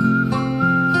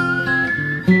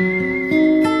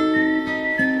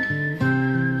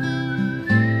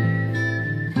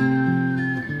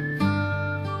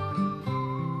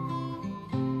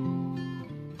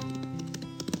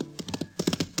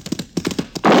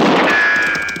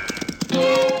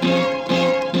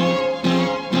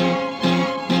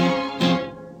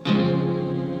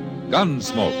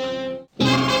 Gunsmoke,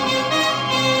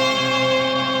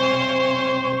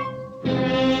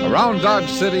 Around Dodge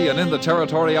City and in the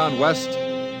territory on West,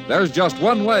 there's just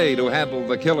one way to handle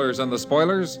the killers and the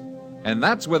spoilers, and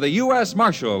that's with a U.S.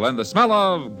 Marshal and the smell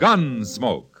of gun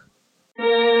smoke.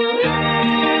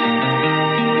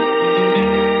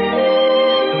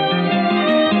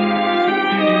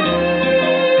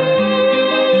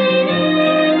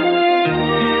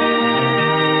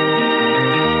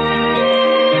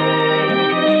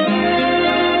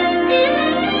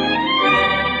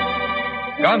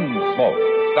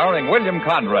 Gunsmoke, starring William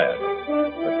Conrad.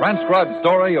 The transcribed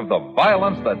story of the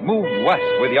violence that moved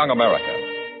west with young America.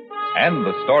 And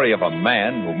the story of a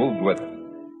man who moved with it.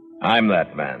 I'm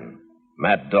that man,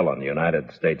 Matt Dillon,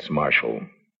 United States Marshal.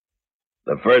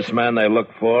 The first man they look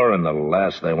for and the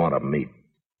last they want to meet.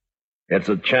 It's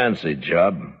a chancy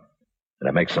job, and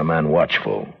it makes a man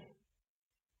watchful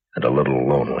and a little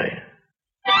lonely.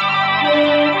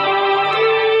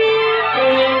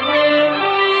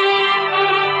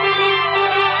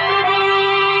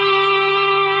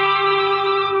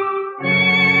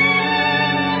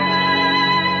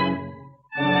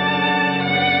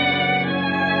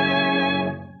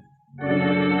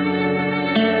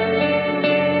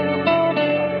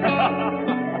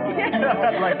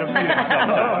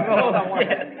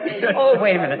 Oh,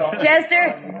 wait a minute.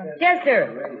 Chester!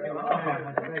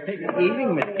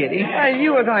 Evening, Miss Kitty.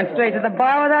 You were going straight to the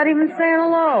bar without even saying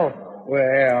hello.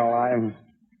 Well, I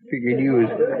figured you was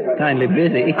kindly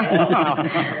busy.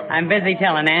 I'm busy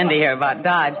telling Andy here about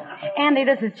Dodge. Andy,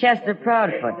 this is Chester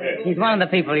Proudfoot. He's one of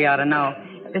the people you ought to know.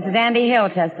 This is Andy Hill,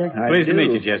 Chester. Pleased to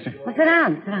meet you, Chester. Well, sit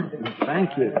down.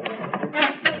 Thank you.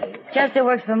 Chester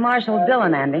works for Marshal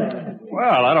Dillon, Andy.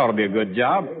 Well, that ought to be a good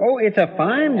job. Oh, it's a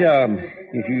fine job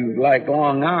if you like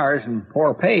long hours and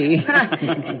poor pay.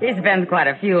 He spends quite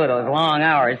a few of those long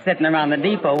hours sitting around the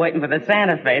depot waiting for the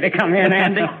Santa Fe to come in,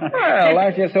 Andy. Well,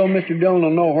 that's just so Mr. Dillon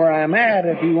will know where I'm at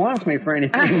if he wants me for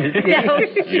anything.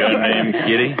 Your name,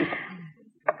 Kitty?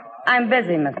 I'm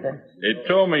busy, mister. They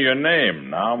told me your name.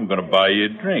 Now I'm going to buy you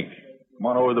a drink. Come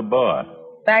on over to the bar.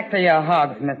 Back to your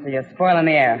hogs, mister. You're spoiling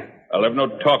the air. I'll have no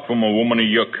talk from a woman of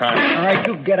your kind. All right,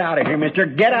 you get out of here, mister.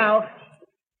 Get out.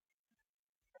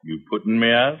 You putting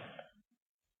me out?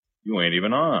 You ain't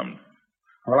even armed.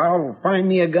 Well, I'll find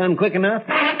me a gun quick enough.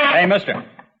 Hey, mister.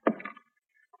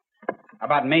 How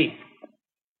about me?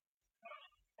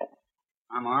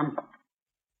 I'm armed.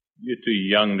 You're too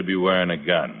young to be wearing a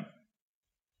gun.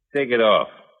 Take it off.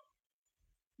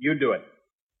 You do it.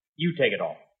 You take it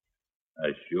off. I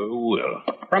sure will.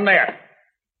 From there.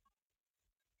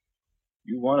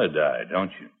 You want to die,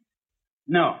 don't you?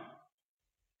 No.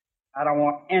 I don't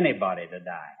want anybody to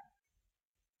die.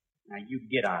 Now, you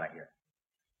get out of here.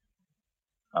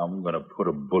 I'm going to put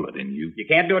a bullet in you. You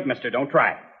can't do it, mister. Don't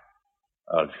try.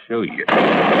 I'll show you.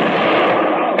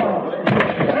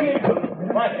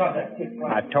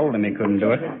 I told him he couldn't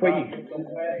do it. Well,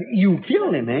 you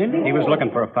killed him, Andy. He was looking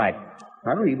for a fight.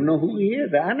 I don't even know who he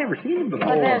is. I never seen him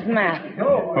before. Oh, there's Matt.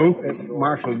 Who?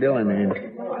 Marshal Dillon, Andy.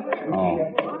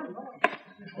 Oh.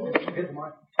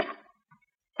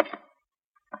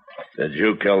 Did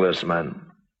you kill this man?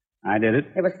 I did it.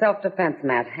 It was self-defense,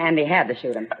 Matt. Andy had to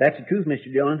shoot him. That's the truth,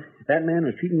 Mr. Dillon. If that man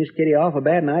was treating Miss Kitty awful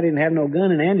bad and I didn't have no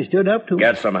gun and Andy stood up to him.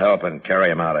 Get some help and carry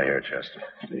him out of here, Chester.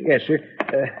 Yes, sir.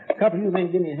 A couple of you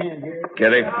men give me a hand here.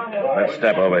 Kitty, let's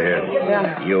step over here.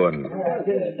 Yeah. You and...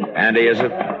 Andy, is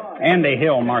it? Andy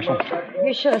Hill, Marshal.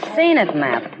 You should have seen it,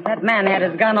 Matt. That man had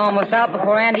his gun almost out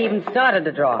before Andy even started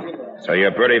to draw. So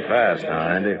you're pretty fast, huh,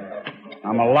 Andy?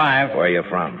 I'm alive. Where are you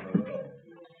from?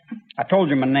 I told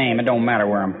you my name. It don't matter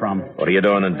where I'm from. What are you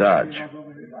doing in Dodge?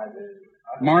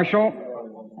 Marshal,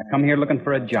 I come here looking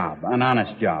for a job, an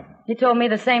honest job. He told me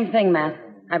the same thing, Matt.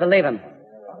 I believe him.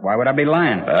 Why would I be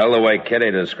lying? Well, the way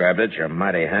Kitty described it, you're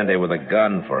mighty handy with a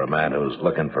gun for a man who's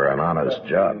looking for an honest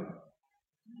job.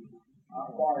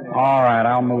 All right,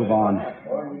 I'll move on.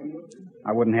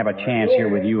 I wouldn't have a chance here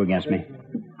with you against me.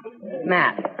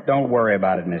 Matt. Don't worry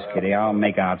about it, Miss Kitty. I'll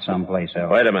make out someplace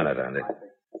else. Wait a minute, Andy.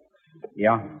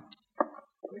 Yeah?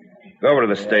 Go over to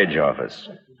the stage office.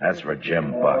 That's for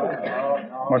Jim Buck.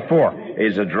 What for?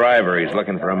 He's a driver. He's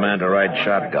looking for a man to ride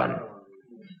shotgun.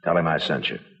 Tell him I sent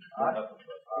you.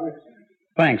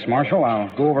 Thanks, Marshal. I'll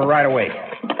go over right away.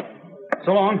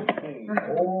 So long.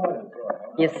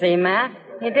 You see, Matt?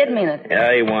 He did mean it.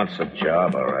 Yeah, he wants a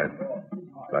job, all right.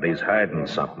 But he's hiding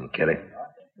something, Kitty.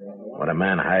 When a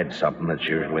man hides something, it's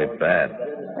usually bad.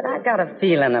 But I got a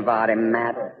feeling about him,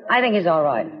 Matt. I think he's all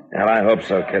right. Well, I hope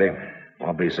so, Kitty.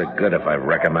 Won't be so good if I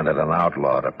recommended an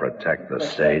outlaw to protect the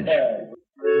stage.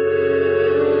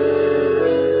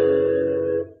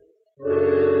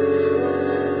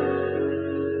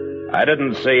 I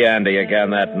didn't see Andy again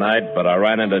that night, but I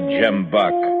ran into Jim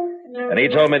Buck. And he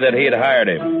told me that he'd hired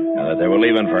him and that they were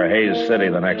leaving for Hayes City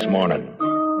the next morning.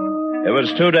 It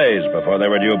was 2 days before they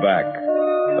were due back,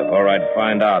 before I'd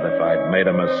find out if I'd made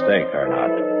a mistake or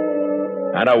not.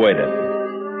 And I waited.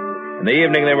 In the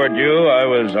evening they were due, I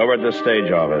was over at the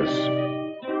stage office.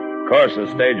 Of course, the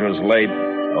stage was late,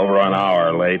 over an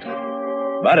hour late,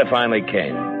 but it finally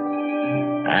came.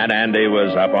 And Andy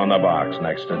was up on the box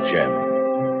next to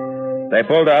Jim. They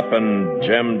pulled up, and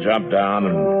Jim jumped down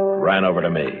and ran over to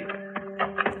me.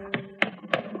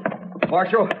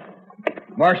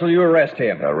 Marshal, you arrest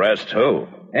him. Arrest who?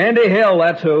 Andy Hill,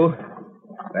 that's who.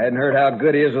 If I hadn't heard how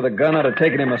good he is with a gun, I'd have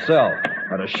taken him myself.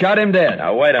 I'd have shot him dead.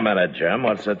 Now, wait a minute, Jim.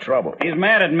 What's the trouble? He's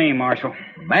mad at me, Marshal.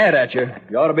 Mad at you?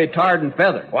 You ought to be tarred and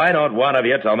feathered. Why don't one of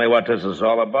you tell me what this is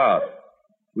all about?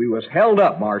 We was held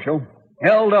up, Marshal.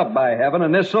 Held up by heaven,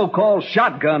 and this so-called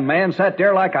shotgun man sat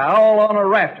there like a owl on a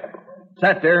rafter.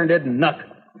 Sat there and did nothing.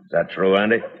 Is that true,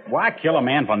 Andy? Why kill a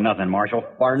man for nothing, Marshal?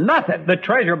 For nothing? The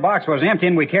treasure box was empty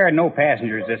and we carried no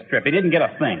passengers this trip. He didn't get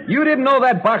a thing. You didn't know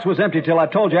that box was empty till I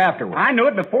told you afterwards. I knew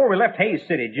it before we left Hayes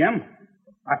City, Jim.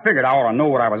 I figured I ought to know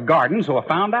what I was guarding, so I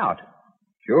found out.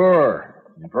 Sure.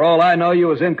 And for all I know, you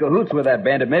was in cahoots with that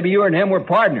bandit. Maybe you and him were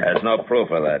partners. There's no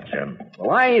proof of that, Jim.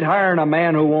 Well, I ain't hiring a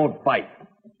man who won't fight.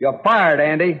 You're fired,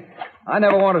 Andy. I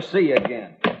never want to see you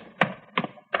again.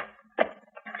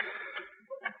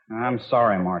 I'm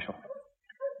sorry, Marshal.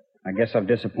 I guess I've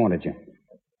disappointed you.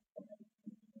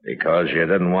 Because you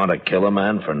didn't want to kill a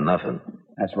man for nothing.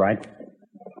 That's right.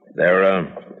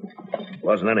 There,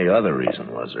 wasn't any other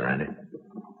reason, was there, Andy?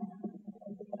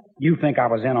 You think I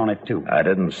was in on it, too. I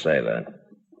didn't say that.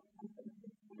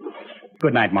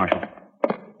 Good night, Marshal.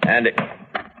 Andy.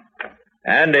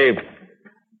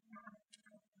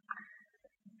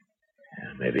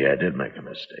 Maybe I did make a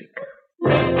mistake.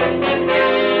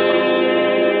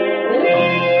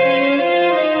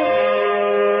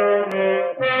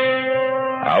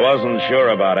 I wasn't sure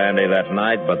about Andy that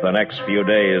night, but the next few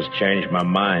days changed my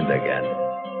mind again.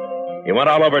 He went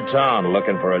all over town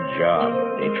looking for a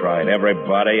job. He tried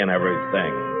everybody and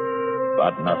everything,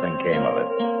 but nothing came of it.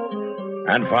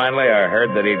 And finally, I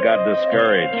heard that he'd got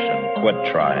discouraged and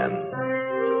quit trying.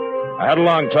 I had a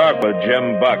long talk with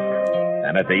Jim Buck,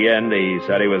 and at the end, he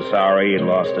said he was sorry he'd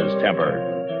lost his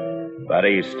temper, but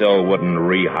he still wouldn't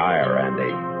rehire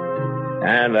Andy.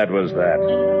 And that was that.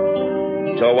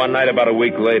 Until one night about a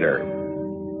week later,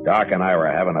 Doc and I were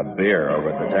having a beer over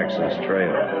at the Texas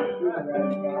Trail.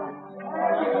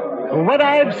 What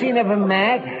I've seen of him,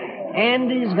 Matt,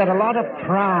 Andy's got a lot of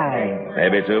pride.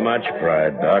 Maybe too much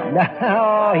pride, Doc.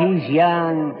 No, he's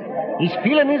young. He's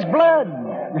feeling his blood.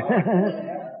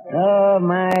 Oh,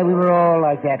 my, we were all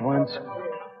like that once.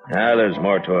 There's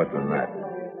more to it than that.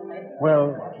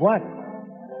 Well, what?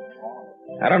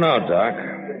 I don't know, Doc.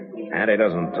 Andy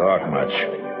doesn't talk much,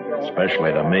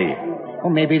 especially to me. Well,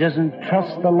 maybe he doesn't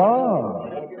trust the law.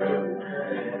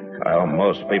 Well,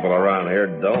 most people around here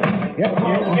don't. Get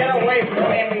away from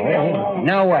Andy. Oh,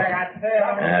 now what?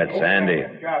 That's Andy.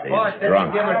 He's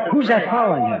drunk. Who's that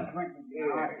following him?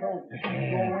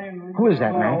 Who is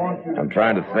that, man? I'm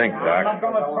trying to think, Doc.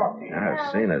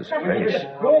 I've seen his face.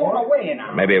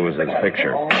 Maybe it was his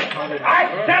picture.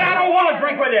 I said I don't want to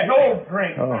drink with you. No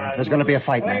drink. Oh, there's going to be a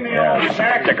fight now.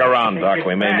 Yeah, stick around, Doc.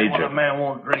 We may need you. A man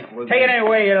won't drink with Take it any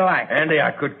way you like. Andy,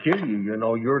 I could kill you. You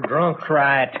know, you're drunk.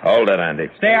 Try it. Hold it, Andy.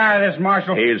 Stay out of this,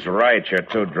 Marshal. He's right. You're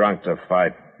too drunk to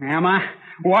fight. Am I?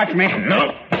 Watch me.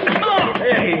 No.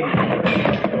 Hey.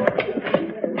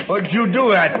 What'd you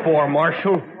do that for,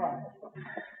 Marshal?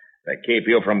 To keep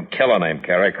you from killing him,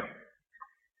 Carrick.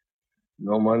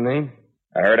 Know my name?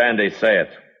 I heard Andy say it,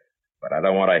 but I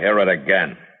don't want to hear it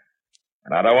again.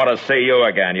 And I don't want to see you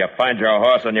again. You find your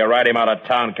horse and you ride him out of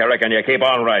town, Carrick, and you keep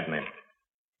on riding him.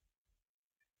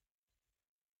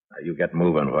 Now, you get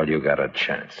moving while you got a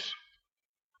chance.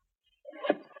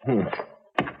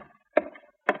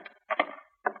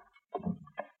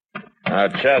 Now,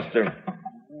 Chester.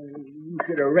 You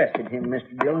should have arrested him,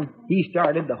 Mr. Dillon. He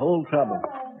started the whole trouble.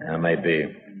 Yeah,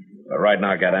 maybe. But right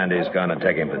now, get Andy's gun and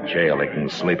take him to jail. He can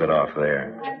sleep it off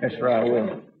there. Yes, sir, I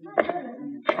will.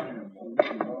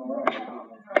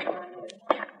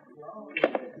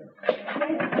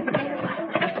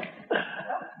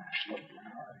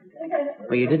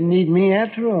 Well, you didn't need me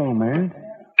after all, man.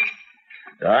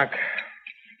 Doc,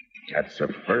 that's the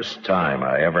first time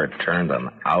I ever turned an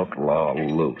outlaw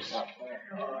loose.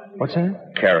 What's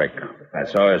that? Carrick. I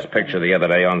saw his picture the other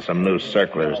day on some news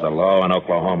circulars. The law in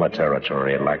Oklahoma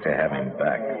Territory. I'd like to have him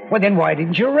back. Well, then why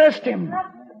didn't you arrest him?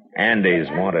 Andy's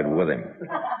wanted with him.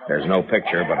 There's no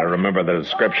picture, but I remember the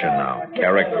description now.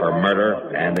 Carrick for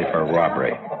murder, Andy for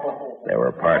robbery. They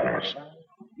were partners.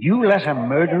 You let a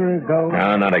murderer go?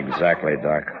 No, not exactly,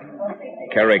 Doc.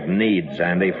 Carrick needs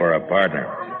Andy for a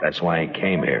partner. That's why he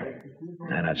came here.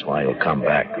 And that's why he'll come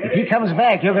back. If he comes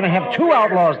back, you're going to have two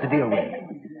outlaws to deal with.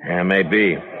 Yeah,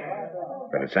 maybe.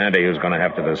 But it's Andy who's going to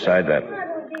have to decide that.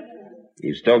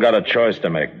 He's still got a choice to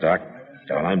make, Doc.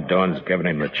 So all I'm doing is giving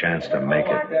him the chance to make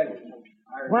it.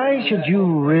 Why should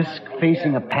you risk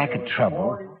facing a pack of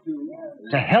trouble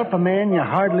to help a man you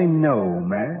hardly know,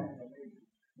 man?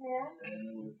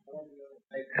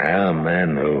 A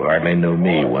man who hardly knew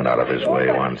me went out of his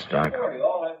way once, Doc.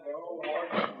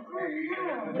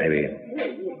 Maybe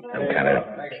I'm kind of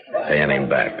paying him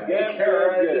back.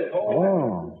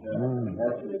 Oh.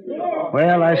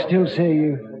 Well, I still say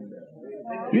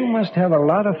you must have a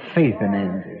lot of faith in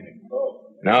Andy.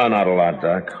 No, not a lot,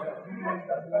 Doc.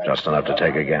 Just enough to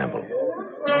take a gamble.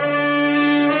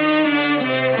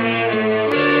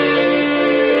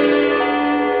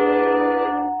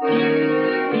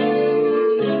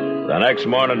 The next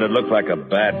morning, it looked like a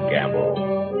bad gamble.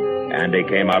 Andy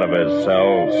came out of his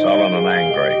cell sullen and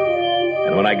angry.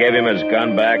 And when I gave him his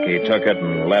gun back, he took it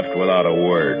and left without a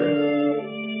word.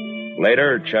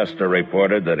 Later, Chester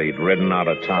reported that he'd ridden out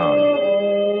of town.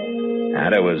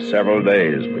 And it was several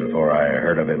days before I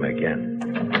heard of him again.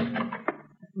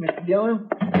 Mr. Dillon?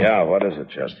 Yeah, what is it,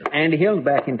 Chester? Andy Hill's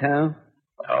back in town.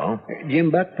 Oh?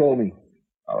 Jim Buck told me.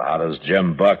 Well, how does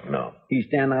Jim Buck know? He's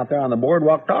standing out there on the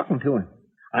boardwalk talking to him.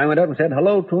 I went up and said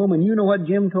hello to him, and you know what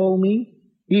Jim told me?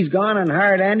 He's gone and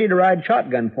hired Andy to ride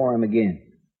shotgun for him again.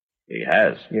 He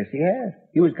has? Yes, he has.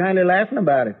 He was kindly laughing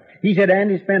about it. He said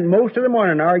Andy spent most of the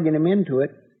morning arguing him into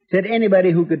it. Said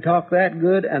anybody who could talk that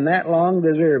good and that long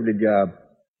deserved a job.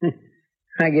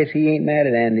 I guess he ain't mad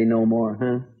at Andy no more,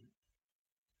 huh?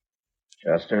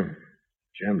 Chester,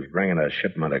 Jim's bringing a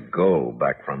shipment of gold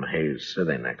back from Hayes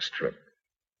City next trip.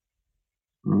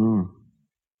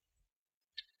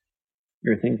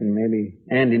 You're thinking maybe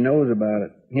Andy knows about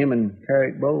it. Him and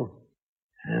Carrick both.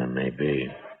 Yeah,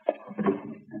 maybe.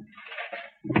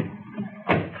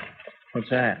 What's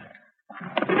that?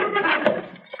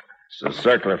 It's a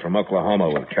circular from Oklahoma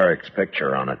with Carrick's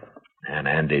picture on it and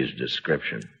Andy's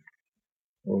description.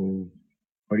 Oh,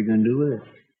 what are you going to do with it?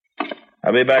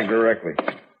 I'll be back directly.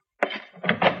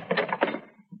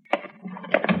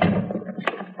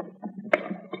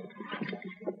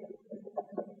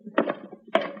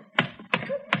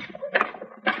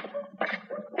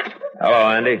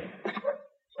 Hello, Andy.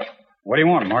 What do you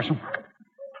want, Marshal?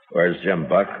 Where's Jim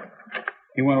Buck?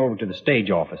 He went over to the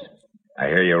stage office. I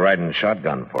hear you riding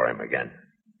shotgun for him again.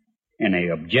 Any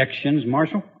objections,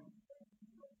 Marshal?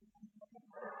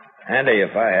 Andy,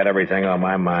 if I had everything on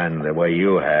my mind the way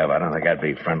you have, I don't think I'd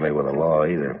be friendly with the law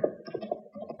either.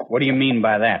 What do you mean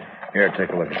by that? Here, take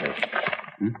a look at this.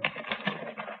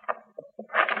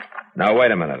 Now,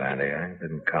 wait a minute, Andy. I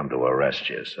didn't come to arrest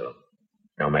you, so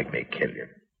don't make me kill you.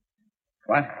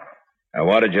 What? I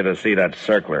wanted you to see that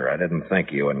circular. I didn't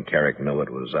think you and Carrick knew it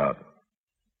was out.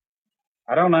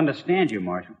 I don't understand you,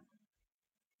 Marshal.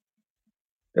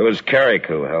 It was Carrick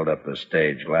who held up the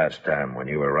stage last time when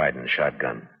you were riding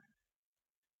shotgun.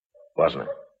 Wasn't it?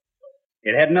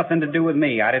 It had nothing to do with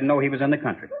me. I didn't know he was in the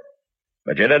country.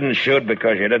 But you didn't shoot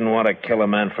because you didn't want to kill a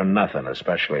man for nothing,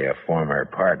 especially a former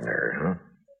partner,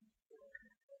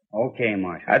 huh? Okay,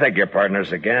 Marshal. I think you're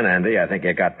partners again, Andy. I think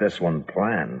you got this one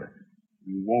planned.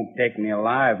 You won't take me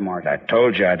alive, Marshal. I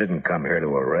told you I didn't come here to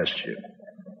arrest you.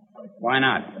 Why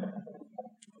not?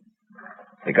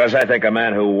 Because I think a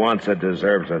man who wants it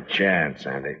deserves a chance,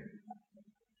 Andy.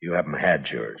 You haven't had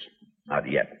yours. Not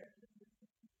yet.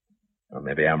 Well,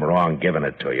 maybe I'm wrong giving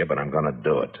it to you, but I'm going to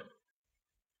do it.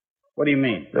 What do you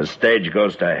mean? The stage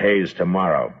goes to Hayes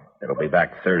tomorrow. It'll be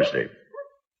back Thursday.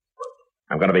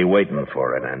 I'm going to be waiting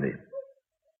for it, Andy.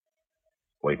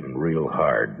 Waiting real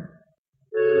hard.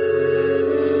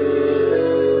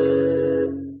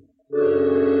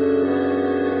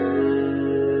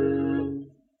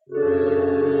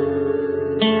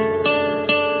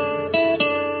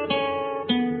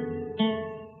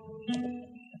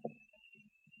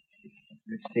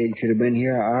 That stage should have been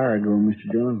here an hour ago,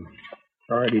 Mr. Dillon.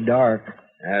 It's already dark.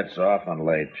 That's often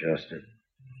late, Chester.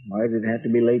 Why did it have to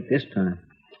be late this time?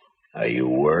 Are you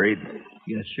worried?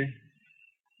 Yes, sir.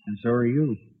 And so are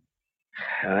you.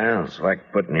 Well, it's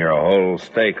like putting your whole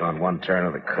stake on one turn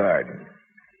of the card.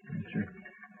 Yes, sir.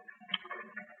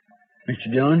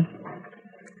 Mr. Dillon?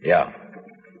 Yeah.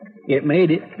 It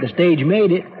made it. The stage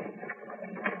made it.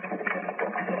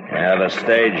 Yeah, the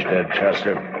stage did,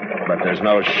 Chester. But there's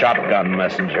no shotgun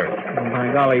messenger. Oh,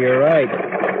 my golly, you're right.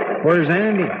 Where's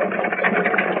Andy?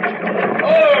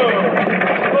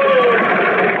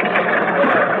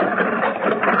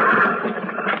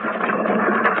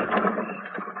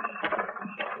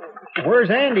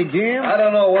 Where's Andy, Jim? I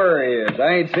don't know where he is.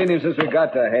 I ain't seen him since we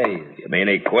got to Hayes. You mean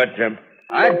he quit, Jim?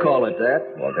 I'd call it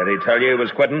that. Well, did he tell you he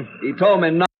was quitting? He told me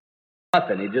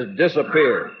nothing. He just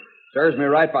disappeared. Serves me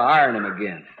right for hiring him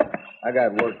again. I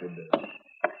got work to do.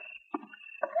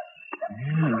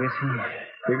 Yeah, I guess he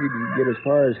figured he'd get as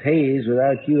far as Hayes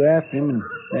without you after him, and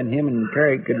then him and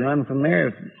Carrick could run from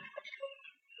there.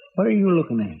 What are you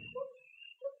looking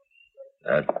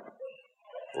at? That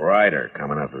rider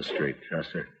coming up the street,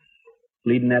 Chester.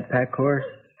 Leading that pack horse?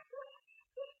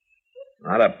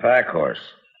 Not a pack horse.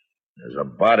 There's a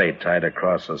body tied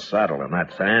across the saddle, and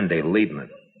that's Andy leading it.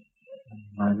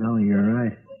 I know, you're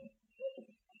right.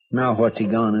 Now what's he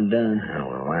gone and done?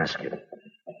 Well, we'll ask him.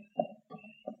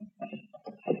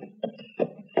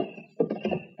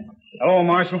 Hello,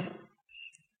 Marshal.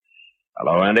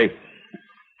 Hello, Andy.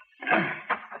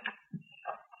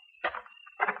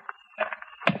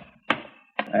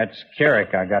 That's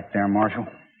Carrick I got there, Marshal.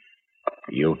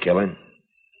 You kill him?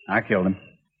 I killed him.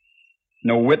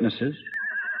 No witnesses.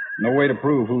 No way to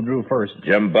prove who drew first.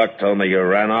 Jim Buck told me you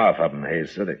ran off up in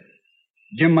Hayes City.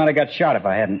 Jim might have got shot if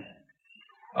I hadn't.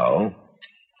 Oh?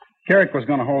 Carrick was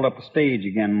going to hold up the stage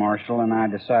again, Marshal, and I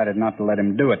decided not to let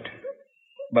him do it.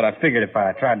 But I figured if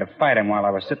I tried to fight him while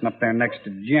I was sitting up there next to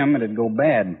Jim, it'd go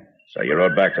bad. So you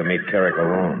rode back to meet Carrick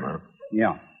alone, huh?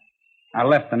 Yeah. I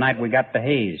left the night we got to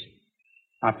Hayes.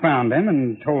 I found him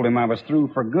and told him I was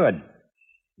through for good.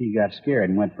 He got scared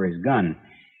and went for his gun.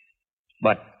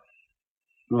 But,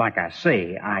 like I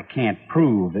say, I can't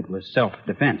prove it was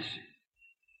self-defense.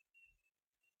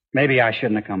 Maybe I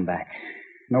shouldn't have come back.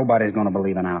 Nobody's going to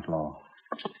believe an outlaw.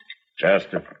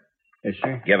 Chester. Yes,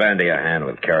 sir? Give Andy a hand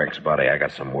with Carrick's body. I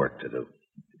got some work to do.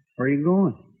 Where are you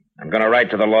going? I'm going to write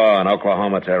to the law in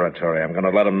Oklahoma Territory. I'm going to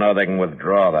let them know they can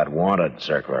withdraw that wanted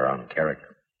circular on Carrick.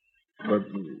 But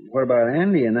what about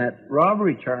Andy and that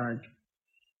robbery charge?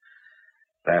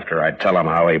 After I tell them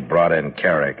how he brought in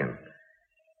Carrick and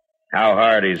how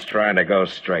hard he's trying to go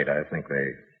straight, I think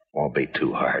they won't be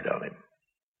too hard on him.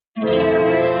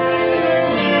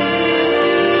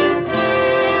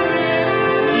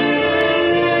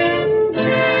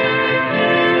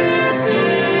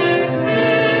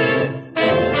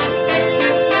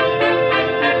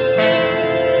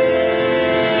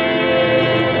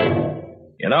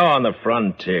 You know, on the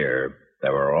frontier,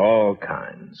 there were all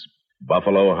kinds.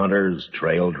 Buffalo hunters,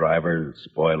 trail drivers,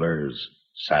 spoilers,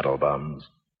 saddle bums.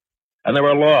 And there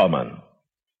were lawmen,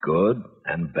 good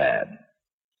and bad.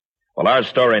 Well, our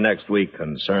story next week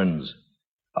concerns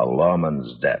a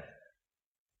lawman's death.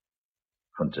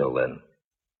 Until then,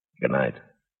 good night.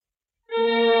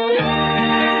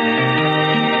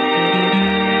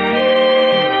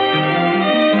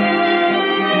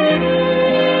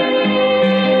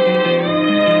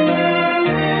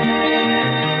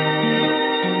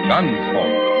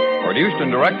 Gunsmoke, produced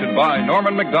and directed by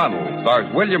Norman McDonald, stars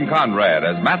William Conrad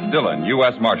as Matt Dillon,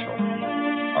 U.S. Marshal.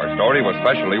 Our story was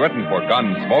specially written for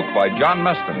Gunsmoke by John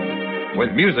Meston,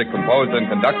 with music composed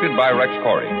and conducted by Rex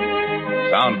Corey.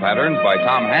 Sound patterns by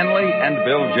Tom Hanley and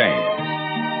Bill James.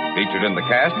 Featured in the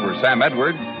cast were Sam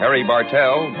Edwards, Harry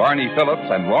Bartell, Barney Phillips,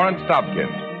 and Lawrence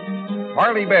Dobkin.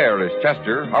 Harley Bear is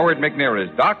Chester, Howard McNear is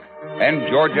Doc,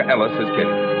 and Georgia Ellis is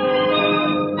Kitty.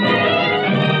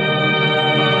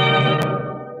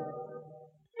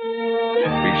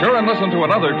 Sure and listen to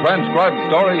another transcribed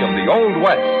story of the Old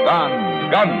West on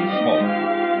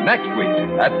Gunsmoke next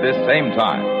week at this same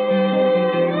time.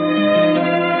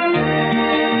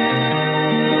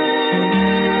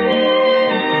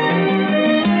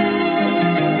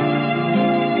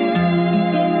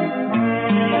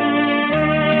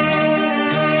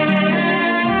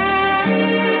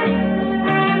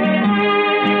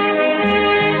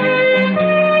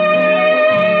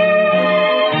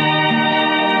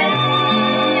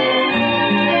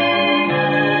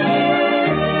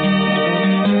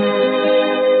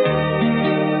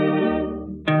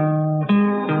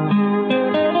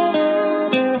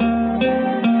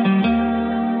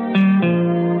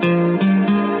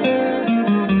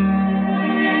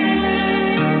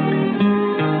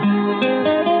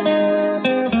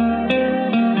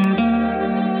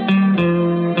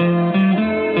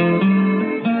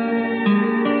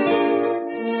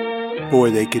 Boy,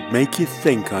 they could make you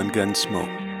think on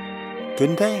Gunsmoke,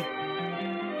 couldn't they?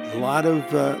 A lot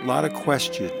of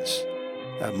questions,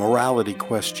 morality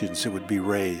questions that would be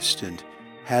raised and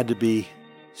had to be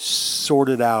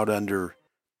sorted out under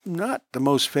not the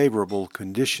most favorable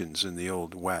conditions in the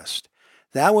Old West.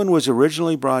 That one was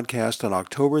originally broadcast on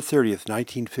October 30th,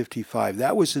 1955.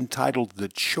 That was entitled The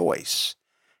Choice.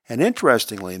 And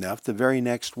interestingly enough, the very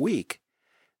next week,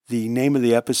 the name of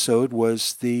the episode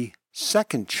was The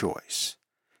Second Choice.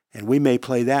 And we may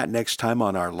play that next time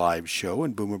on our live show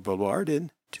in Boomer Boulevard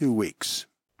in 2 weeks.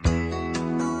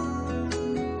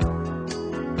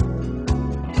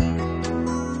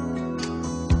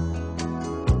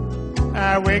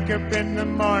 I wake up in the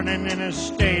morning in a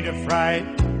state of fright,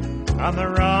 on the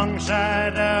wrong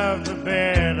side of the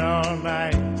bed all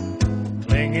night,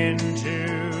 clinging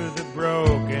to the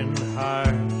broken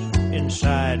heart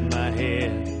inside my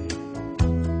head.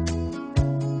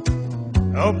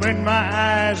 Open my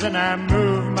eyes and I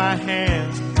move my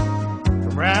hands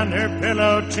from round her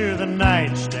pillow to the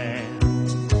nightstand,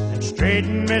 and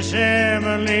straighten Miss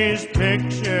Emily's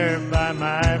picture by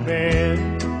my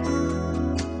bed.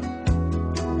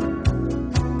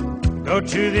 Go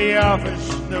to the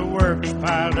office, the work's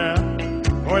piled up,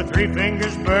 pour 3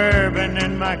 fingers bourbon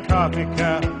in my coffee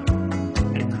cup,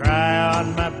 and cry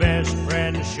on my best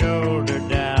friend's shoulder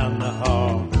down the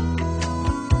hall.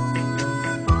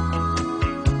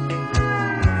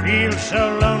 Feel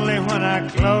so lonely when I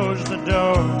close the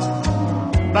door,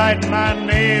 bite my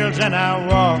nails and I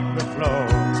walk the floor,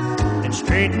 and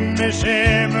straighten Miss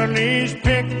Emily's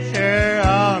picture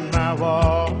on my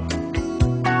wall.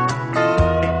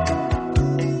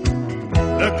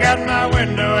 Look out my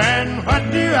window and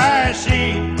what do I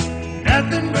see?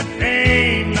 Nothing but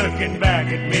pain looking back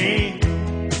at me.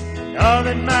 All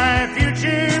that my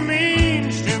future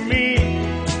means to me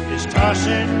is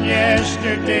tossing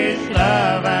yesterday's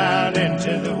love out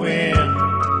into the wind,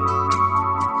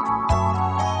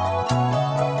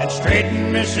 and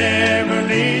straighten Miss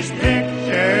Emily's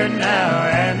picture now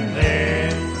and then.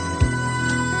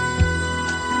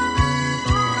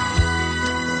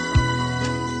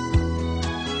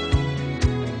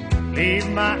 Leave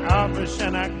my office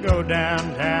and I go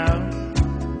downtown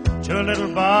to a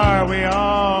little bar we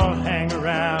all hang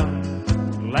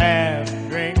around, laugh,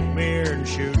 drink beer and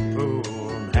shoot pool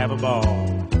and have a ball.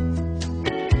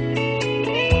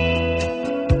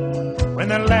 When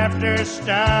the laughter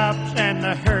stops and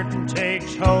the hurting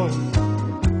takes hold,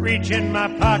 reach in my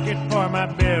pocket for my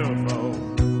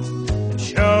billfold and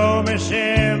show Miss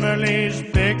Emily's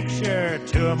picture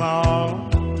to 'em all.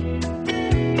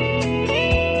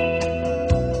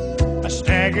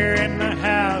 Stagger in the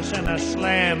house and I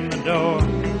slam the door,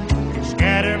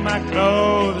 scatter my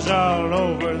clothes all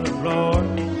over the floor,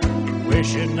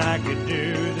 wishing I could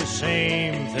do the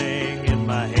same thing in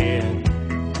my head.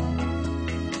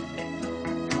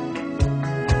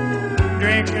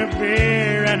 Drink a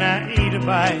beer and I eat a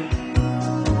bite,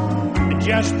 and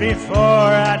just before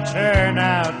I turn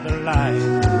out the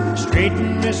light,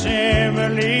 straighten Miss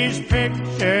Emily's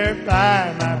picture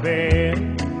by my bed.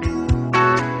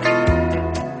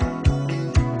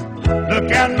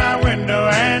 Look out my window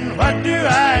and what do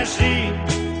I see?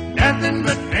 Nothing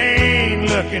but pain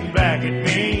looking back at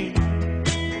me.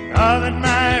 All that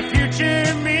my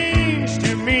future means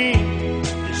to me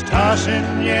is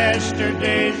tossing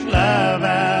yesterday's love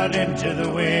out into the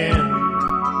wind,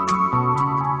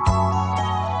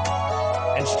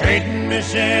 and straighten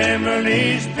Miss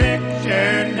Emily's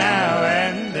picture now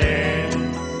and then.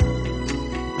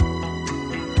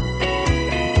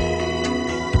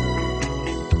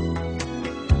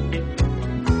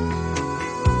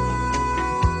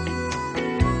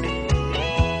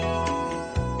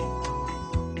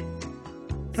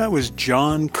 That was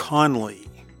John Conley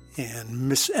and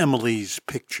Miss Emily's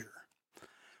picture.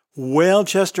 Well,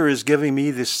 Chester is giving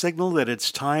me the signal that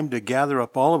it's time to gather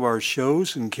up all of our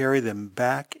shows and carry them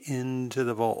back into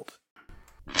the vault.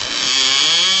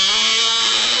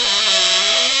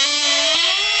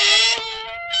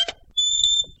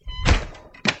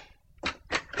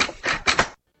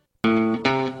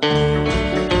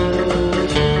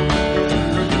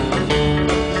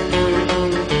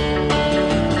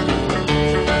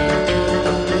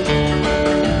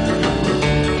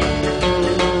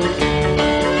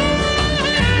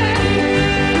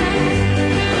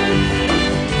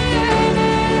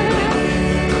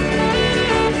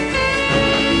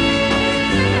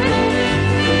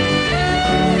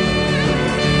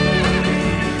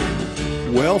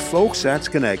 Well, folks, that's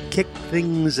going to kick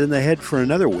things in the head for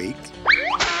another week.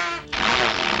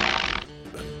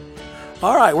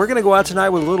 All right, we're going to go out tonight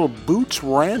with a little Boots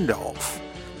Randolph.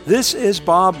 This is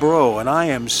Bob Bro, and I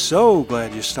am so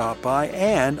glad you stopped by,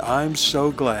 and I'm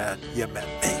so glad you met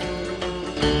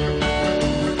me.